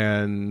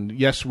 And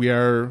yes, we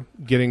are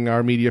getting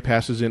our media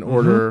passes in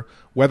order.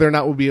 Whether or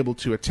not we'll be able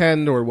to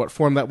attend or what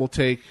form that will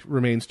take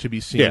remains to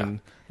be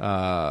seen.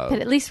 But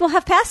at least we'll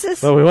have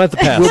passes. Well, we want the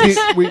passes.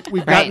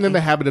 We've gotten in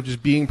the habit of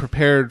just being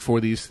prepared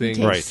for these things.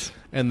 Right.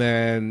 And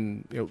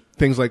then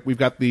things like we've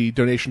got the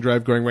donation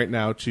drive going right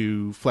now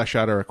to flesh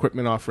out our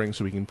equipment offering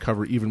so we can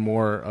cover even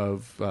more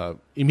of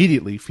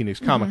immediately Phoenix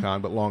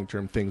Comic-Con, but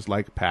long-term things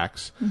like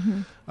PAX.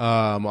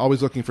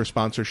 Always looking for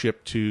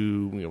sponsorship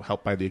to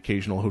help buy the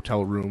occasional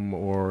hotel room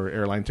or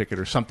airline ticket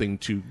or something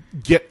to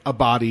get a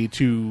body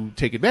to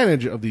take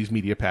advantage of these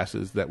media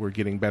passes that we're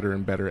getting better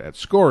and better at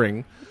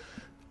scoring.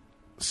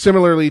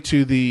 Similarly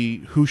to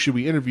the who should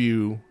we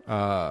interview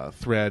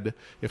thread,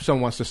 if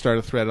someone wants to start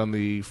a thread on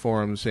the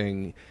forum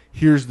saying,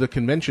 here's the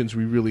conventions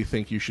we really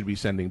think you should be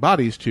sending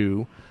bodies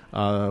to,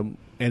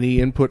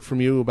 Any input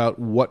from you about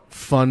what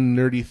fun,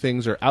 nerdy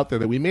things are out there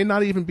that we may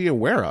not even be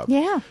aware of?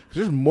 Yeah. 'Cause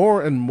there's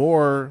more and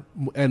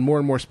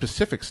more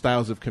specific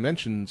styles of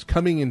conventions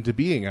coming into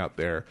being out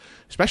there,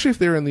 especially if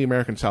they're in the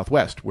American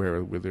Southwest,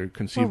 where they're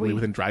conceivably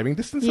within driving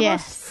distance of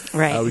us.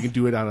 Right. We can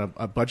do it on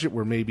a budget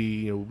where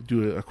maybe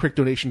do a quick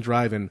donation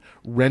drive and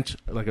rent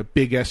like a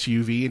big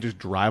SUV and just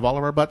drive all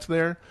of our butts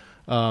there,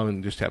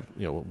 and just have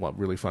one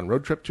really fun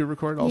road trip to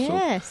record also.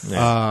 Yes.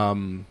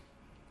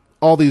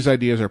 All these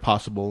ideas are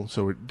possible,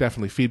 so we're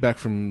definitely feedback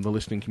from the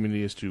listening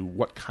community as to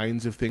what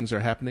kinds of things are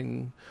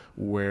happening,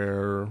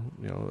 where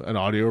an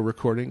audio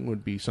recording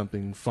would be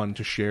something fun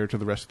to share to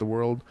the rest of the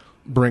world.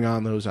 Bring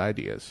on those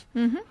ideas.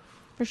 Mm-hmm.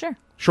 For sure.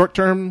 Short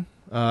term,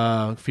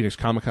 Phoenix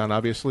Comic-Con,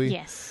 obviously.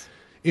 Yes.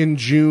 In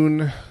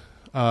June,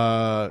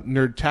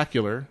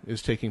 Nerdtacular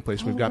is taking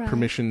place. We've got right.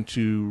 permission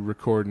to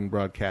record and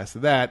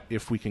broadcast that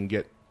if we can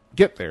get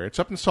there. It's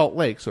up in Salt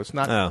Lake, so it's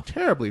not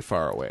terribly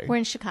far away. We're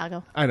in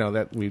Chicago. I know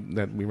that we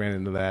ran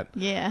into that.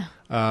 Yeah.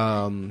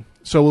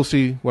 So we'll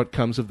see what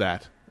comes of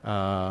that.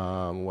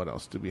 What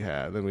else do we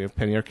have? Then we have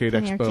Penny Arcade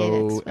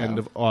Expo, end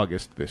of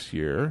August this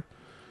year.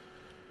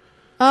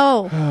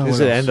 Oh. Is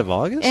it end of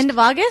August? End of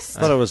August?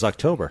 I thought it was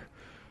October.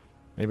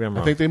 Maybe I'm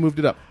wrong. I think they moved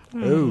it up.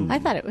 Ooh. I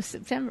thought it was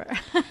September.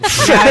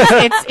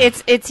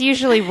 It's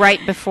usually right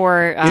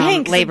before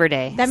Labor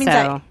Day. That means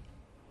so.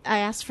 I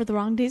asked for the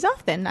wrong days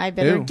off, then I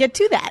better Ew. get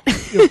to that.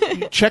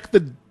 You check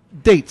the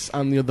dates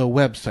on the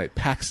website,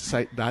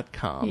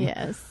 paxsite.com.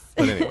 Yes.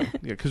 But anyway,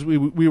 because we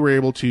were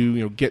able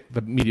to get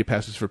the media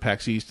passes for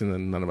PAX East, and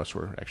then none of us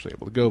were actually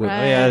able to go. But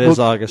Right. Yeah, it is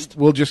August.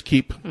 We'll just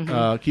keep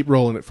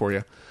rolling it for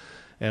you,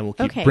 and we'll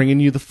keep bringing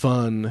you the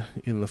fun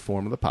in the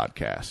form of the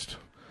podcast.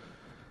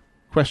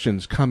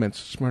 Questions,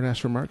 comments,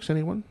 smartass remarks,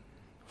 anyone?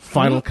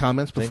 Final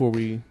comments before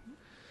we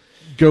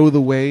go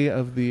the way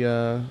of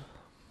the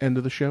end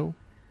of the show?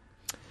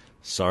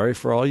 Sorry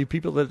for all you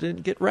people that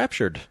didn't get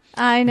raptured.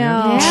 I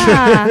know.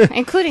 Yeah,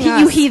 including us.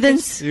 You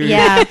heathens.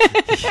 Yeah.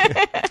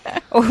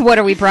 What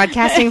are we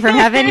broadcasting from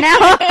heaven now?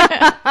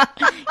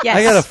 Yes.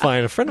 I gotta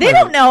find a friend of They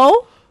mine. don't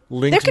know.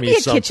 Linked There could me be a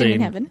something. kitchen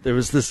in heaven. There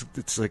was this.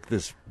 It's like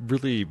this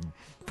really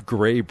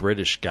gray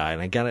British guy,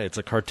 and it's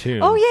a cartoon.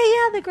 Oh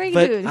yeah, the gray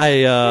But dude. I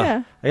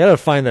Yeah. gotta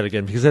find that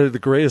again because I had the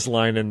greatest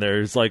line in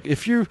there. It's like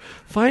if you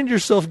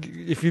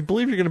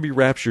believe you're gonna be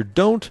raptured,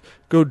 don't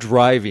go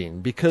driving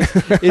because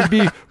it'd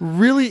be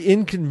really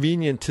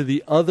inconvenient to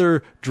the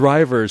other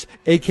drivers,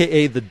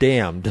 aka the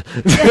damned.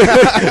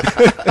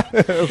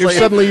 If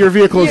suddenly your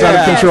vehicle is out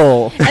of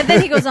control. And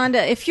then he goes on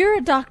to, if you're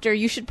a doctor,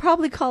 you should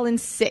probably call in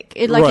sick.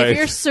 If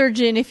you're a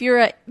surgeon, if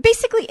you're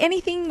basically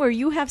anything where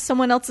you have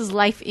someone else's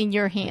life in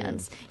your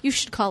hands, you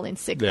should call in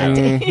sick that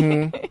day.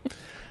 Mhm.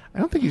 I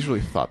don't think he's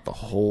really thought the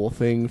whole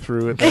thing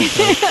through at that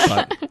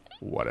point, but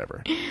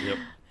whatever. Yep.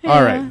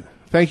 All right.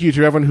 Thank you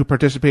to everyone who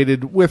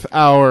participated with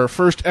our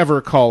first ever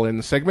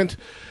call-in segment.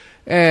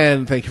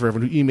 And thank you for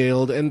everyone who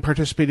emailed and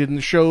participated in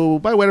the show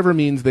by whatever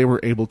means they were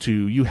able to.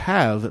 You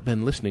have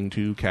been listening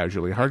to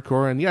Casually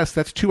Hardcore, and yes,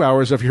 that's 2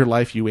 hours of your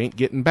life you ain't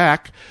getting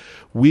back.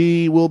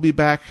 We will be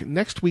back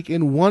next week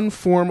in one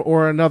form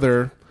or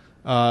another,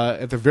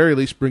 at the very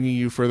least bringing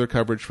you further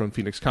coverage from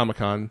Phoenix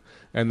Comic-Con,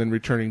 and then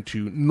returning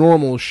to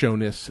normal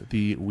showness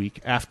the week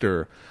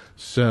after.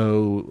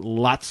 So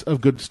lots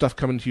of good stuff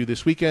coming to you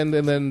this weekend,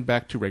 and then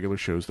back to regular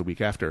shows the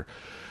week after.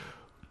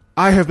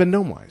 I have been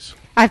Gnomewise.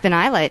 I've been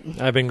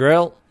Eyelet. I've been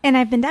Grail. And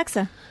I've been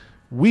Dexa.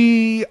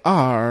 We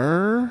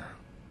are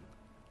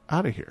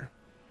out of here.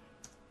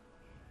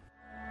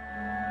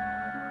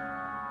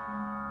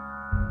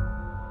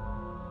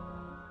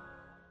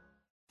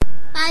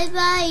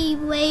 Bye-bye,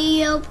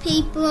 radio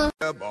people.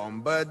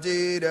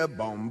 Bombadita,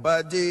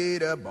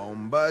 bombadita,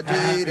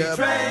 bombadita, bombadita,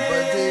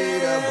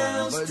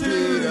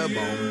 bombadita,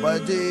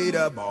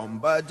 bombadita,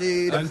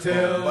 bombadita,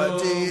 Until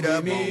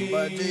bombadita, we meet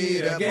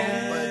bombadita,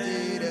 again.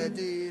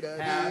 bombadita,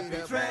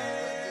 Happy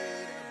trails.